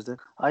recognized it.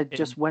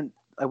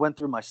 I went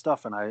through my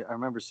stuff and I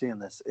remember seeing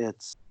this.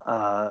 It's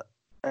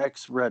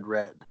X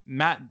red.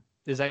 Matt,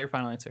 is that your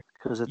final answer?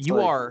 Because it's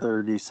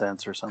 30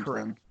 cents or something.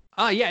 Correct.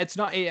 Yeah,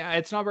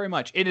 it's not very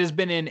much. It has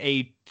been in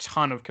a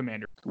ton of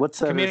Commander. What's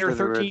that? Commander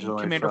 13,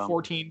 Commander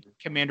 14,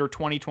 Commander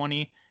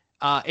 2020.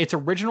 Its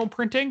original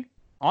printing,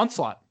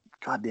 Onslaught.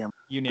 Goddamn.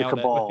 You nailed the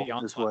Cabal it with the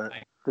Onslaught.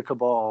 The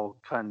Cabal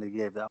kind of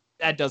gave that.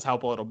 That does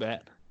help a little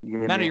bit.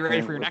 Matt, are you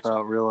ready for your next one?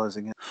 Without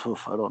realizing it.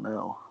 Oof, I don't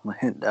know. I'm a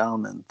hint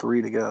down and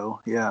 3 to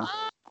go. Yeah.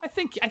 I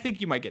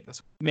think you might get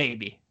this.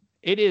 Maybe.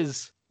 It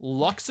is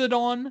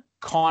Loxodon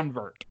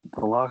Convert.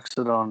 The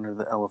Loxodon are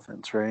the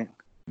elephants, right?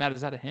 Matt,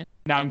 is that a hint?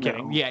 No, I'm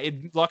kidding. Yeah,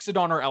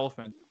 Loxodon or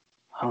elephant.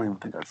 I don't even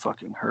think I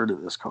fucking heard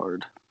of this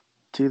card.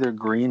 It's either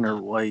green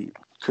or white.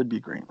 Could be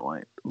green or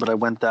white. But I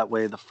went that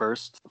way the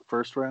first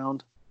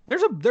round.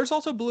 There's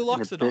also blue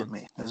Loxodon. It bit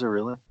me. Is it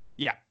really?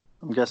 Yeah.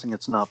 I'm guessing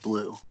it's not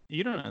blue.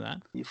 You don't know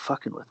that. You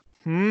fucking with.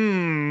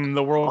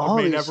 The world All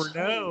may these- never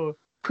know.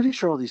 Pretty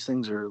sure all these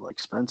things are like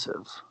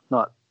expensive,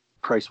 not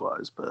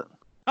price-wise, but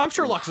I'm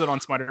sure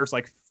Loxodon Smiter's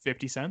like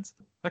 50 cents.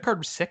 That card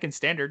was sick and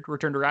standard.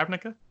 Return to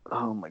Ravnica.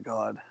 oh my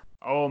god.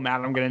 Oh,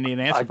 Matt, I'm going to need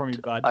an answer from you,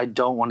 bud. I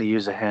don't want to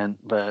use a hint,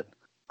 but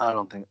I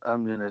don't think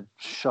I'm gonna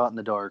shot in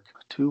the dark.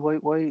 2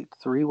 white,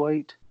 3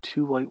 white,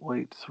 2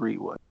 white, 3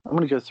 white. I'm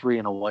gonna go 3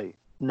 and a white.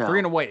 No. 3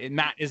 and a white.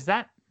 Matt, is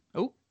that...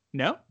 Oh,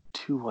 no?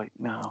 2 white.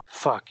 No.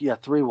 Fuck. Yeah,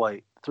 3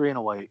 white. 3 and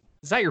a white.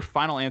 Is that your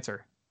final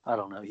answer? I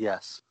don't know.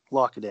 Yes.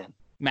 Lock it in.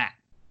 Matt,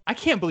 I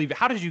can't believe it.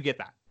 How did you get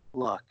that?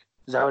 Luck.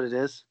 Is that what it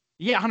is?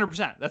 Yeah,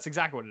 100%. That's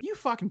exactly what it is. You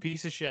fucking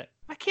piece of shit.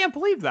 I can't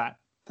believe that.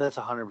 That's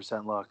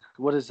 100% luck.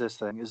 What is this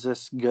thing? Is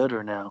this good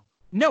or no?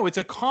 No, it's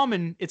a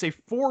common. It's a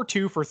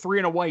 4/2 for 3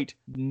 and a white.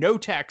 No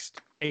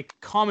text. A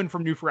common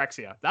from New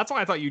Phyrexia. That's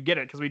why I thought you'd get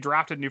it, because we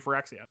drafted New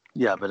Phyrexia.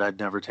 Yeah, but I'd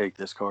never take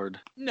this card.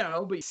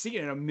 No, but you see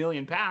it in a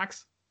million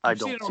packs. I You've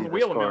seen don't it on see the this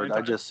wheel a card. million I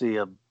times. just see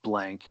a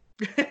blank.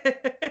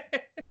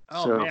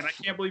 Oh, So- man, I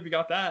can't believe you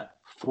got that.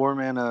 4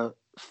 mana,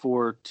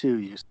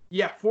 4/2.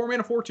 Yeah, 4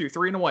 mana, 4/2,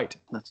 3 and a white.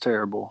 That's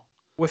terrible.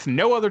 With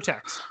no other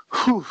text.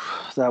 Whew,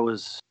 that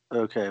was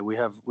okay. We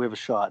have a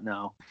shot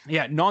now.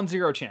 Yeah,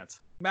 non-zero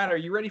chance. Matt, are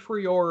you ready for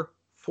your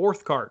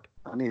 4th card?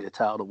 I need a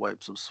towel to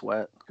wipe some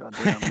sweat.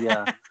 Goddamn,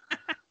 yeah.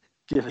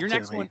 Give it Your to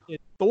next me. one is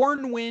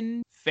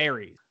Thornwind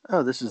Fairies.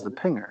 Oh, this is the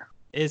pinger.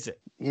 Is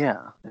it?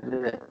 Yeah, it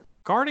is.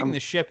 Guarding the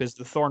ship is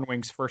the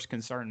Thornwing's first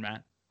concern,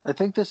 Matt. I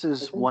think this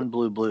is 1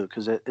 blue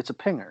because it's a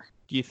pinger.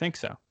 Do you think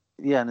so?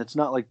 Yeah, and it's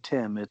not like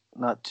Tim. It's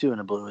not 2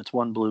 and a blue. It's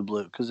 1 blue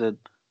because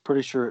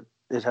pretty sure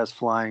it has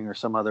flying or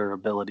some other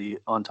ability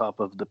on top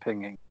of the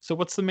pinging. So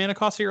what's the mana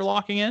cost that you're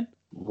locking in?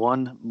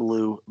 1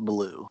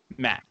 blue.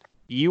 Matt,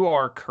 you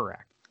are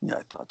correct. Yeah,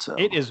 I thought so.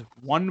 It is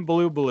 1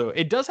 blue.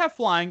 It does have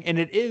flying, and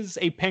it is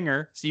a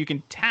pinger, so you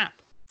can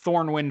tap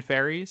Thornwind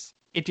Fairies.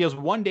 It deals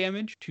 1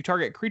 damage to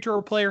target creature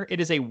or player. It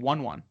is a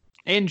 1/1.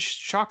 And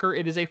shocker,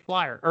 it is a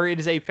flyer, or it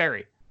is a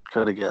fairy.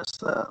 Could have guessed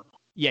that,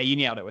 Yeah, you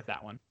nailed it with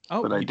that one.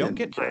 Oh, but you I don't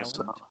didn't get guess.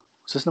 Island.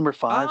 Is this number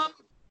 5?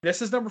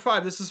 This is number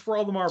 5. This is for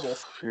all the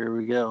marbles. Here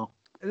we go.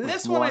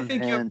 This With one I one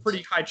think you have a hint.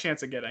 pretty high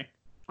chance of getting.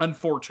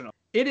 Unfortunately.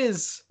 It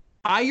is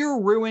Ire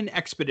Ruin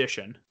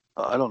Expedition.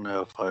 I don't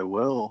know if I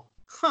will.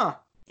 Huh.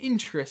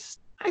 Interest.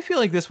 I feel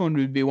like this one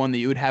would be one that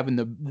you would have in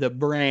the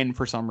brain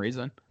for some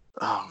reason.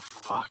 Oh,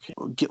 fuck.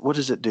 What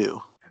does it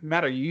do?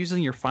 Matt, are you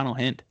using your final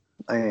hint?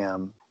 I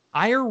am.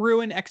 Ire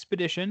Ruin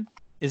Expedition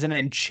is an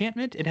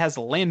enchantment. It has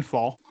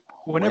landfall.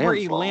 Whenever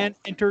Landfall. a land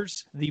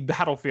enters the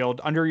battlefield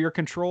under your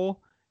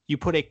control, you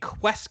put a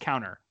quest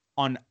counter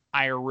on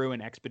Ire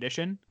Ruin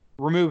Expedition.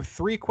 Remove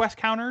 3 quest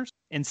counters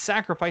and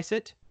sacrifice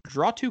it.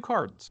 Draw 2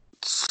 cards.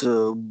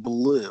 So,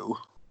 blue.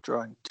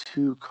 Drawing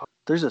 2 cards.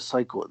 There's a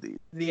cycle of these.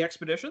 The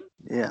expedition?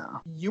 Yeah.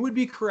 You would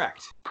be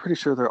correct. Pretty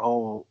sure they're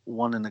all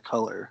 1 in the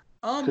color.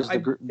 'Cause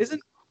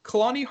Isn't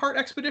Kalani Heart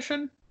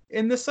Expedition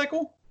in this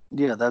cycle?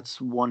 Yeah, that's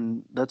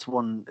one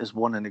is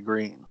 1 in a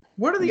green.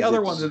 What are the Because other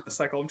it's- ones in the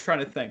cycle? I'm trying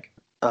to think.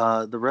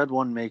 The red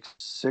one makes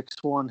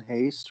 6/1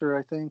 haster,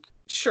 I think.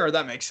 Sure,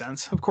 that makes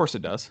sense. Of course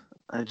it does.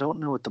 I don't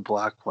know what the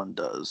black one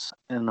does,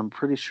 and I'm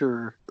pretty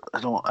sure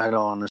I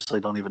honestly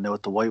don't even know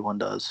what the white one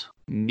does.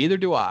 Neither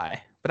do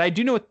I. But I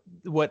do know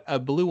what a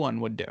blue one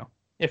would do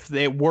if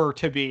they were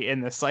to be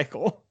in this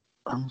cycle.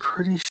 I'm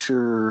pretty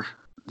sure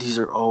these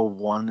are all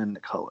 1 in the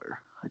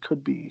color. I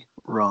could be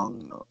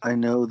wrong. I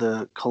know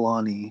the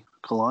Kalani,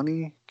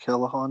 Kalani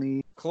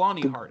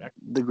Heart.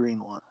 the green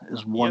one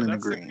is 1 in the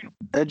that's the green. green.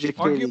 Educated,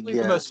 Arguably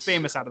yes. the most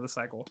famous out of the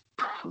cycle.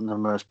 The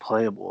most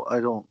playable.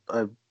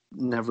 I've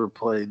never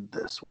played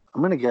this.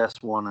 I'm gonna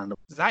guess 1 in.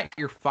 Is that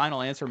your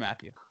final answer,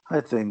 Matthew? I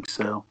think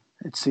so.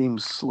 It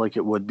seems like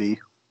it would be.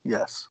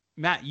 Yes.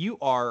 Matt, you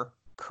are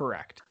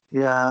correct.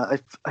 Yeah.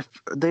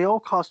 They all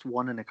cost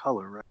 1 in a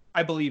color, right?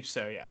 I believe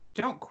so, yeah.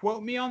 Don't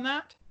quote me on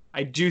that.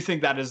 I do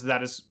think that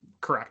is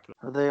correct.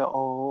 Are they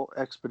all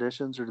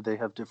expeditions, or do they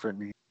have different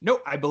names?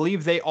 No, I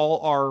believe they all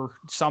are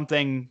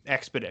something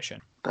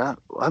expedition. That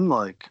I'm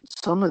like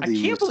some of I can't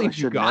these believe I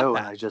you should got know, that.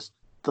 and I just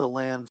the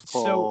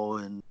landfall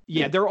and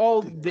Yeah, they're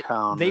all the they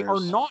are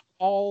counters. not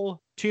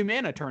all 2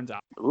 mana, turns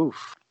out.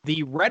 Oof.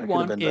 The red That could've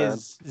one been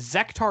is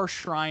Zektar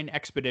Shrine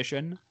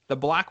Expedition. The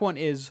black one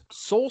is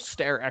Soul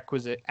Stair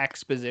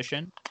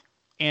Exposition.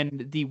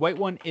 And the white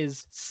one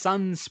is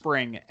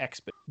Sunspring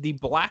Expedition. The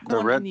black The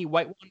one red- and the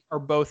white one are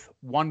both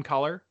 1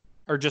 color,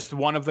 or just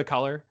one of the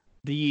color.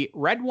 The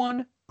red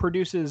one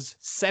produces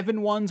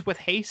 7 ones with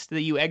haste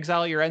that you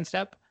exile your end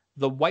step.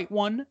 The white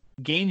one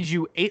gains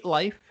you 8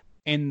 life.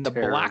 And the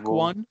black Terrible.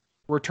 one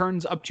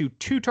returns up to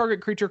 2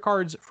 target creature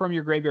cards from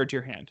your graveyard to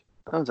your hand.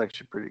 That was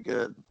actually pretty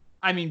good.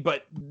 I mean,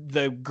 but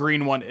the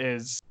green one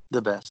is,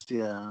 The best,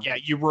 yeah. yeah,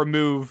 you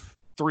remove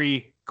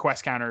 3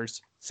 quest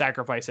counters,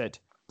 sacrifice it,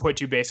 put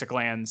 2 basic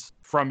lands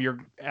from your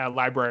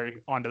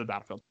library onto the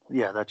battlefield.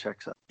 Yeah, that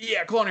checks out.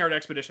 Yeah, Colonial Art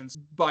Expeditions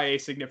by a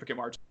significant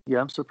margin. Yeah,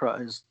 I'm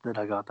surprised that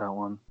I got that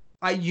one.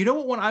 You know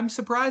what one I'm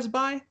surprised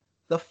by?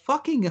 The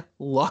fucking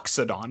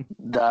Luxodon.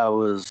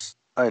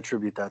 I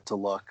attribute that to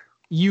luck.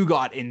 You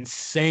got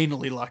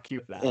insanely lucky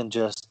with that. And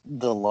just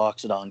the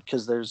Loxodon,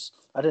 because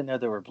I didn't know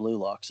there were blue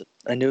Loxodon.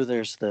 I knew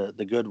there's the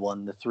good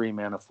one, the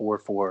 3-mana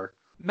 4/4.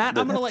 Matt,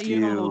 I'm going to let you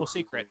in on a little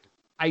secret.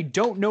 I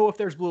don't know if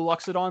there's blue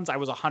Loxodons. I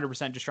was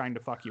 100% just trying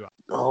to fuck you up.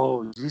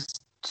 Oh, he's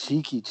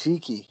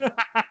cheeky.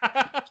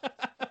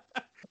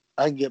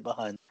 I can get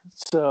behind.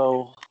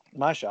 So,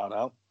 my shout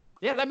out.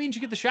 Yeah, that means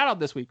you get the shout out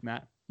this week,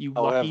 Matt. You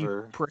However,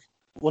 lucky prick.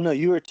 Well, no,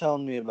 you were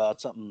telling me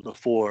about something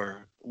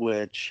before,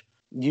 which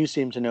you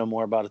seem to know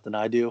more about it than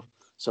I do.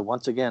 So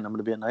once again, I'm going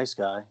to be a nice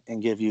guy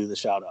and give you the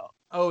shout out.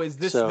 Oh,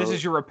 this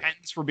is your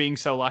repentance for being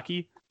so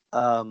lucky?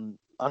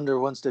 Under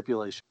one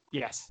stipulation.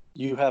 Yes.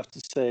 You have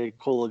to say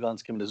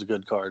Kolaghan's Command is a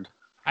good card.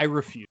 I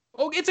refuse.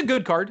 Oh, it's a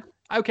good card.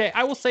 Okay,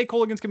 I will say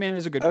Kolaghan's Command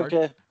is a good card.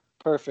 Okay,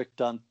 perfect,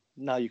 done.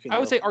 Now you can. I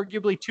would say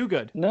arguably too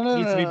good. No, it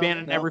needs to be banned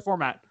in every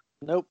format.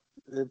 Nope.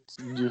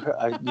 You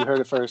heard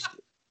it first.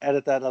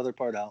 Edit that other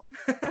part out.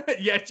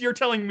 Yes, you're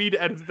telling me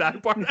to edit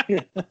that part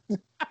out.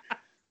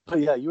 But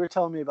yeah, you were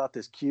telling me about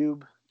this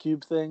cube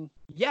thing.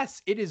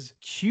 Yes, it is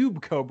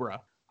Cube Cobra.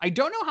 I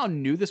don't know how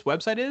new this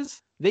website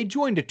is. They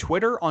joined a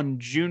Twitter on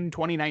June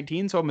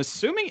 2019, so I'm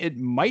assuming it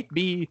might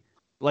be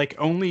like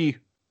only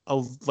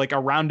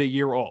around a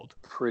year old.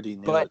 Pretty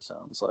new, it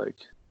sounds like.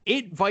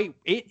 It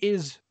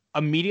is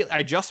immediately.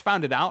 I just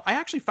found it out. I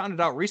actually found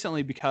it out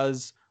recently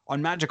because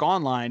on Magic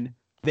Online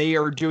they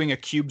are doing a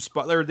cube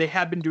spot. They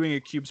have been doing a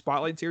cube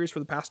spotlight series for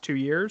the past 2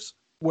 years,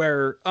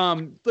 where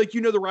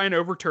the Ryan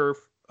Overturf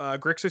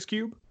Grixis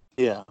cube.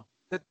 Yeah.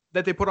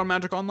 That they put on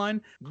Magic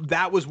Online,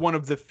 that was one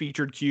of the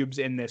featured cubes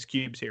in this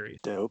cube series.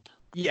 Dope.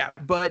 Yeah,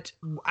 but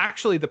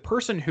actually the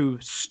person who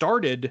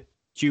started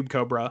Cube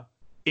Cobra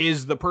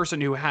is the person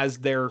who has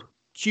their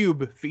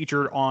cube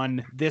featured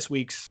on this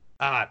week's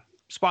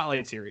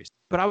Spotlight series.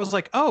 But I was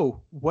like, oh,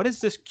 what is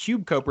this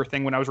Cube Cobra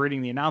thing when I was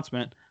reading the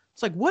announcement?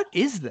 It's like, what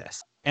is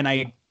this? And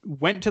I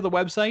went to the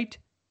website,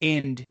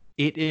 and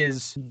it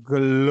is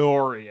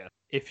glorious.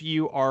 If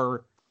you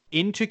are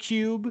into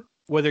Cube,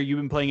 whether you've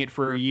been playing it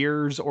for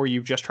years or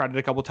you've just tried it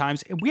a couple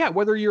times, and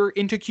whether you're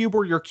into Cube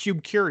or you're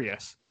Cube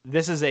curious,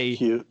 this is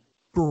a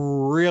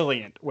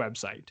brilliant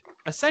website.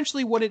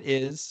 Essentially what it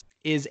is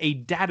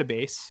a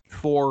database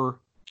for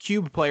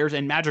Cube players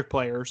and Magic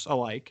players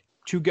alike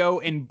to go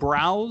and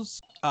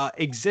browse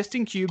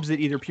existing cubes that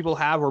either people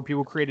have or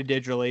people created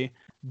digitally.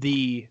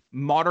 The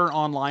modern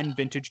online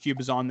vintage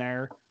cube is on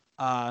there.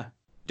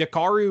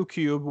 Dakaru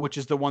Cube, which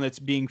is the one that's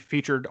being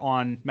featured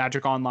on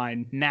Magic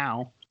Online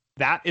now,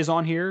 that is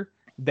on here.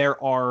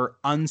 There are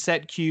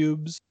unset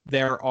cubes.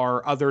 There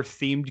are other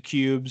themed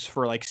cubes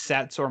for like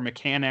sets or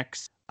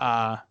mechanics.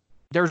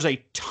 There's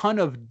a ton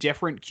of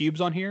different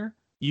cubes on here.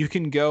 You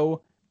can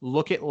go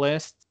look at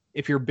lists.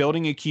 If you're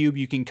building a cube,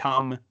 you can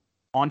come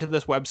onto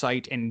this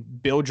website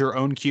and build your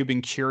own cube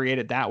and curate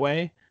it that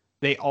way.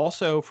 They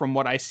also, from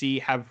what I see,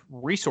 have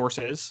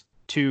resources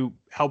to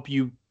help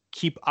you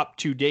keep up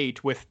to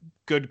date with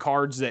good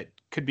cards that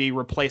could be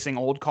replacing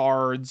old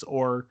cards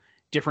or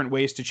different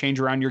ways to change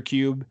around your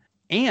cube.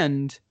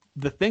 And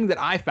the thing that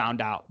I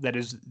found out that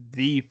is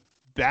the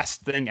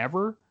best thing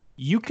ever,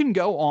 you can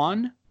go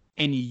on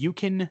and you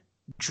can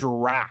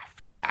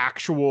draft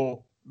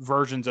actual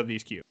versions of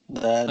these cubes.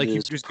 That like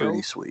is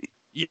pretty sweet.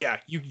 Yeah,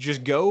 you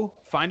just go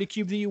find a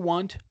cube that you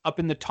want. Up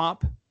in the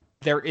top,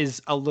 there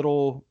is a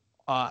little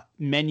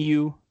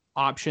menu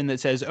option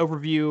that says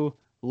overview,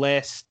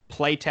 list,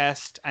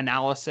 playtest,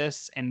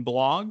 analysis, and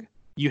blog.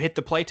 You hit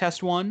the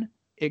playtest one.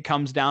 It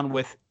comes down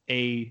with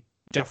a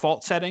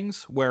default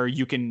settings where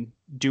you can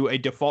do a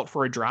default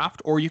for a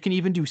draft, or you can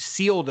even do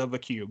sealed of a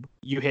cube.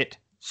 You hit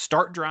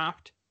start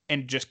draft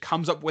and it just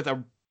comes up with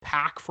a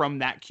pack from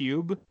that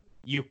cube.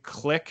 You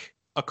click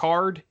a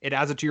card, it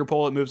adds it to your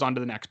pool, it moves on to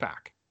the next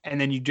pack.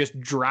 And then you just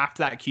draft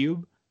that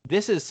cube.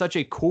 This is such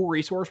a cool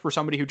resource for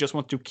somebody who just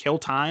wants to kill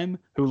time,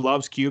 who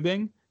loves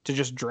cubing, to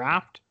just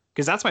draft,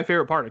 because that's my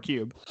favorite part of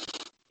Cube.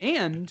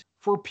 And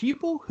for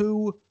people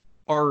who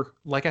are,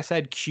 like I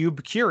said,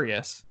 cube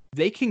curious,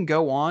 they can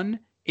go on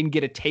and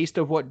get a taste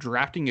of what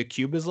drafting a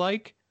cube is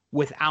like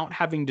without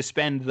having to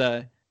spend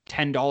the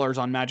 $10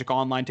 on Magic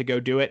Online to go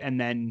do it and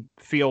then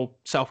feel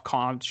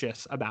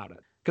self-conscious about it.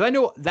 Because I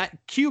know that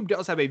Cube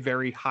does have a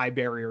very high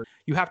barrier.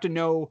 You have to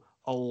know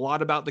a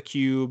lot about the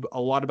cube, a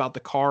lot about the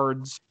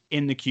cards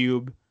in the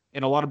cube,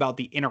 and a lot about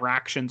the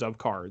interactions of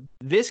cards.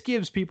 This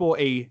gives people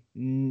a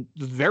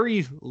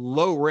very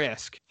low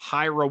risk,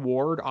 high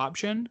reward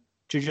option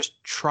to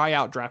just try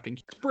out drafting.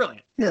 It's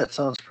brilliant. Yeah, it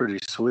sounds pretty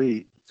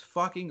sweet. It's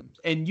fucking,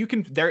 and you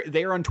can,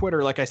 they're on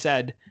Twitter, like I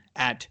said,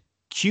 at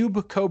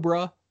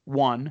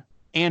CubeCobra1,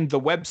 and the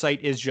website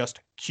is just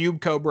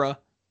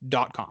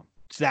cubecobra.com.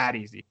 It's that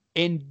easy.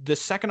 And the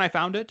second I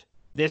found it,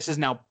 this is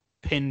now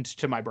pinned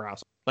to my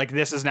browser. Like,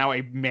 this is now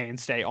a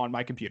mainstay on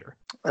my computer.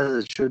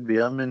 As it should be.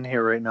 I'm in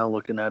here right now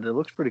looking at it. It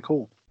looks pretty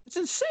cool. It's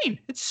insane.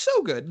 It's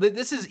so good.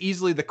 This is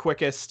easily the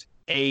quickest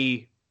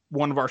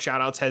one of our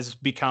shoutouts has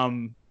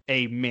become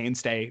a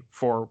mainstay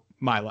for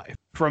my life.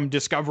 From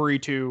discovery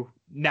to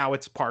now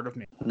it's part of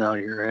me. Now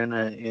you're in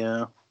it,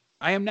 yeah.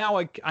 I am now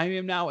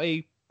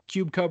a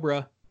Cube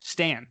Cobra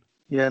stan.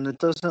 Yeah, and it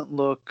doesn't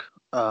look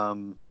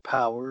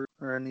powered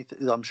or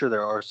anything. I'm sure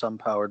there are some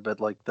powered, but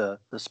like the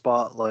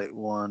Spotlight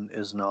one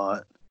is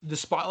not. The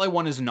Spotlight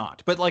one is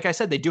not. But like I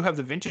said, they do have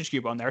the Vintage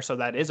Cube on there, so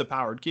that is a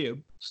powered cube.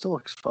 Still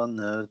looks fun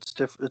though.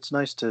 It's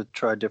nice to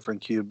try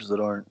different cubes that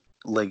aren't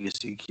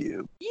Legacy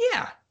Cube.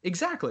 Yeah,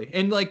 exactly.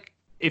 And like,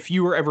 if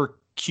you were ever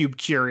cube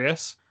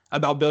curious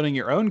about building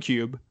your own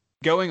cube,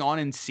 going on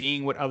and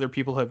seeing what other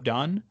people have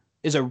done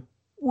is a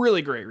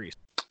really great reason.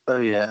 Oh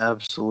yeah,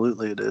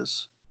 absolutely it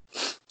is.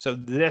 So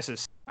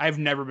I've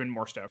never been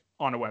more stoked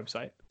on a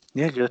website.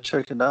 Yeah, go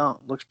check it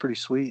out. Looks pretty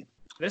sweet.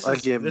 I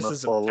gave him a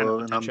follow,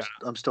 and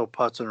I'm still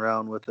putzing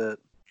around with it.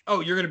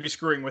 Oh, you're going to be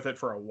screwing with it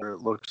for a while.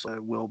 It looks like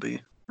it will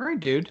be. All right,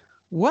 dude.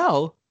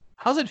 Well,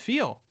 how's it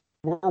feel?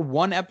 We're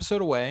one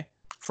episode away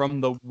from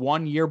the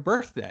 1-year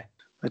birthday.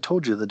 I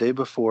told you the day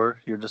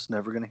before, you're just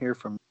never going to hear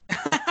from me.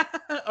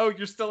 Oh,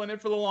 you're still in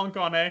it for the long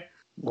con, eh?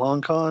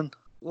 Long con?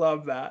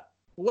 Love that.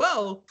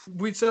 Well,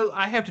 so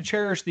I have to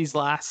cherish these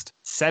last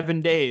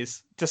 7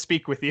 days to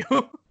speak with you.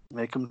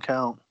 Make them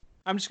count.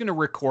 I'm just going to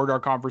record our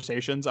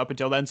conversations up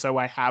until then so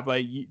I have a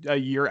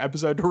year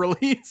episode to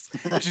release.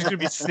 It's just going to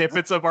be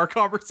snippets of our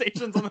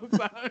conversations on the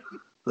phone.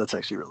 That's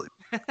actually really...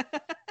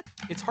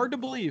 It's hard to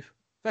believe.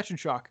 Fetch and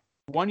Shock.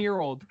 1 year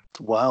old. It's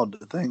wild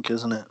to think,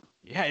 isn't it?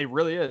 Yeah, it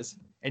really is.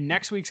 And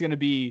next week's going to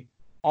be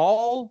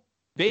all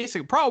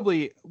basic.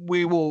 Probably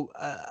we will,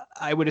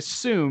 I would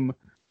assume,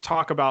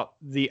 talk about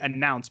the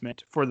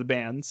announcement for the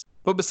bands.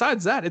 But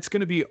besides that, it's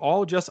going to be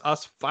all just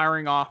us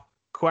firing off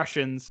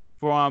questions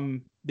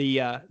from the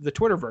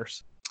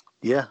Twitterverse.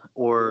 Yeah,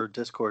 or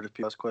Discord if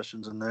you ask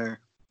questions in there.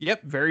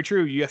 Yep, very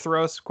true. You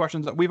throw us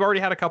questions. We've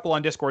already had a couple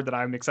on Discord that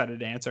I'm excited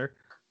to answer.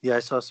 Yeah, I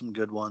saw some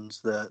good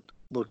ones that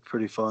looked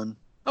pretty fun.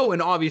 Oh,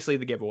 and obviously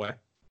the giveaway.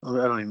 I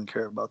don't even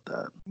care about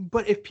that.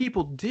 But if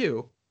people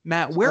do,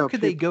 Matt, where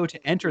could they go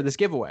to enter this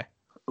giveaway?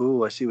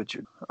 Ooh, I see what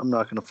you're... I'm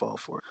not going to fall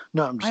for it.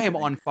 No, I'm just I am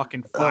on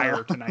fucking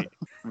fire tonight.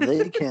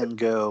 They can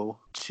go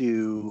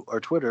to our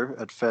Twitter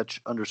at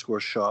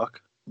fetch_shock.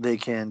 They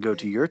can go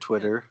to your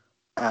Twitter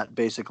at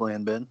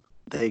basiclandbin.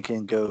 They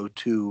can go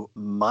to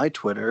my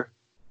Twitter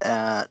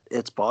at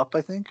It's Bop,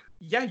 I think.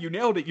 Yeah, you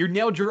nailed it. You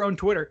nailed your own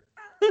Twitter.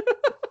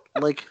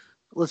 Like,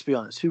 let's be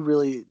honest. Who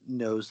really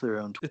knows their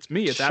own Twitter? It's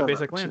me. It's at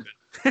basiclandbin.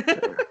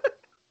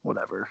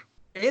 Whatever.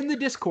 And the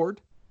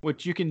Discord,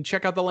 which you can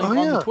check out the link on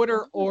the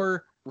Twitter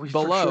or we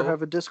below. We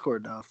have a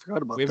Discord now. I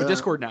forgot about that. We have a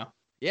Discord now.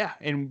 Yeah,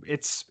 and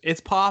it's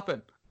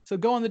popping. So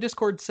go on the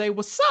Discord, say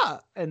what's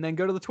up, and then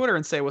go to the Twitter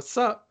and say what's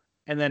up,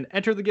 and then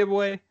enter the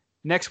giveaway.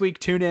 Next week,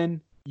 tune in.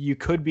 You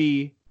could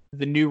be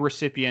the new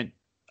recipient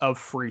of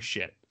free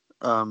shit.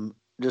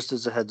 Just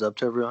as a heads up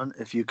to everyone,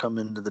 if you come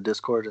into the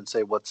Discord and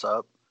say what's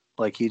up,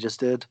 like he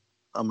just did,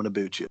 I'm gonna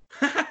boot you.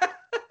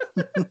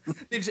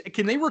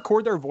 Can they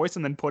record their voice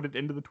and then put it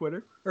into the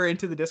Twitter or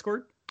into the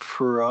Discord?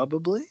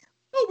 Probably.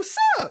 Oh, what's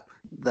up?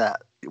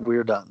 That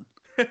we're done.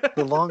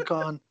 The long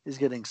con is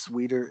getting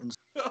sweeter and...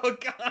 Oh,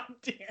 god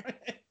damn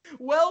it.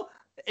 Well,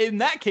 in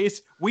that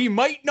case, we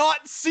might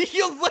not see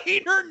you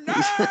later.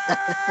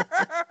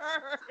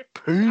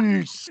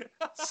 Peace.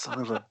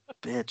 Son of a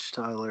bitch,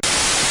 Tyler.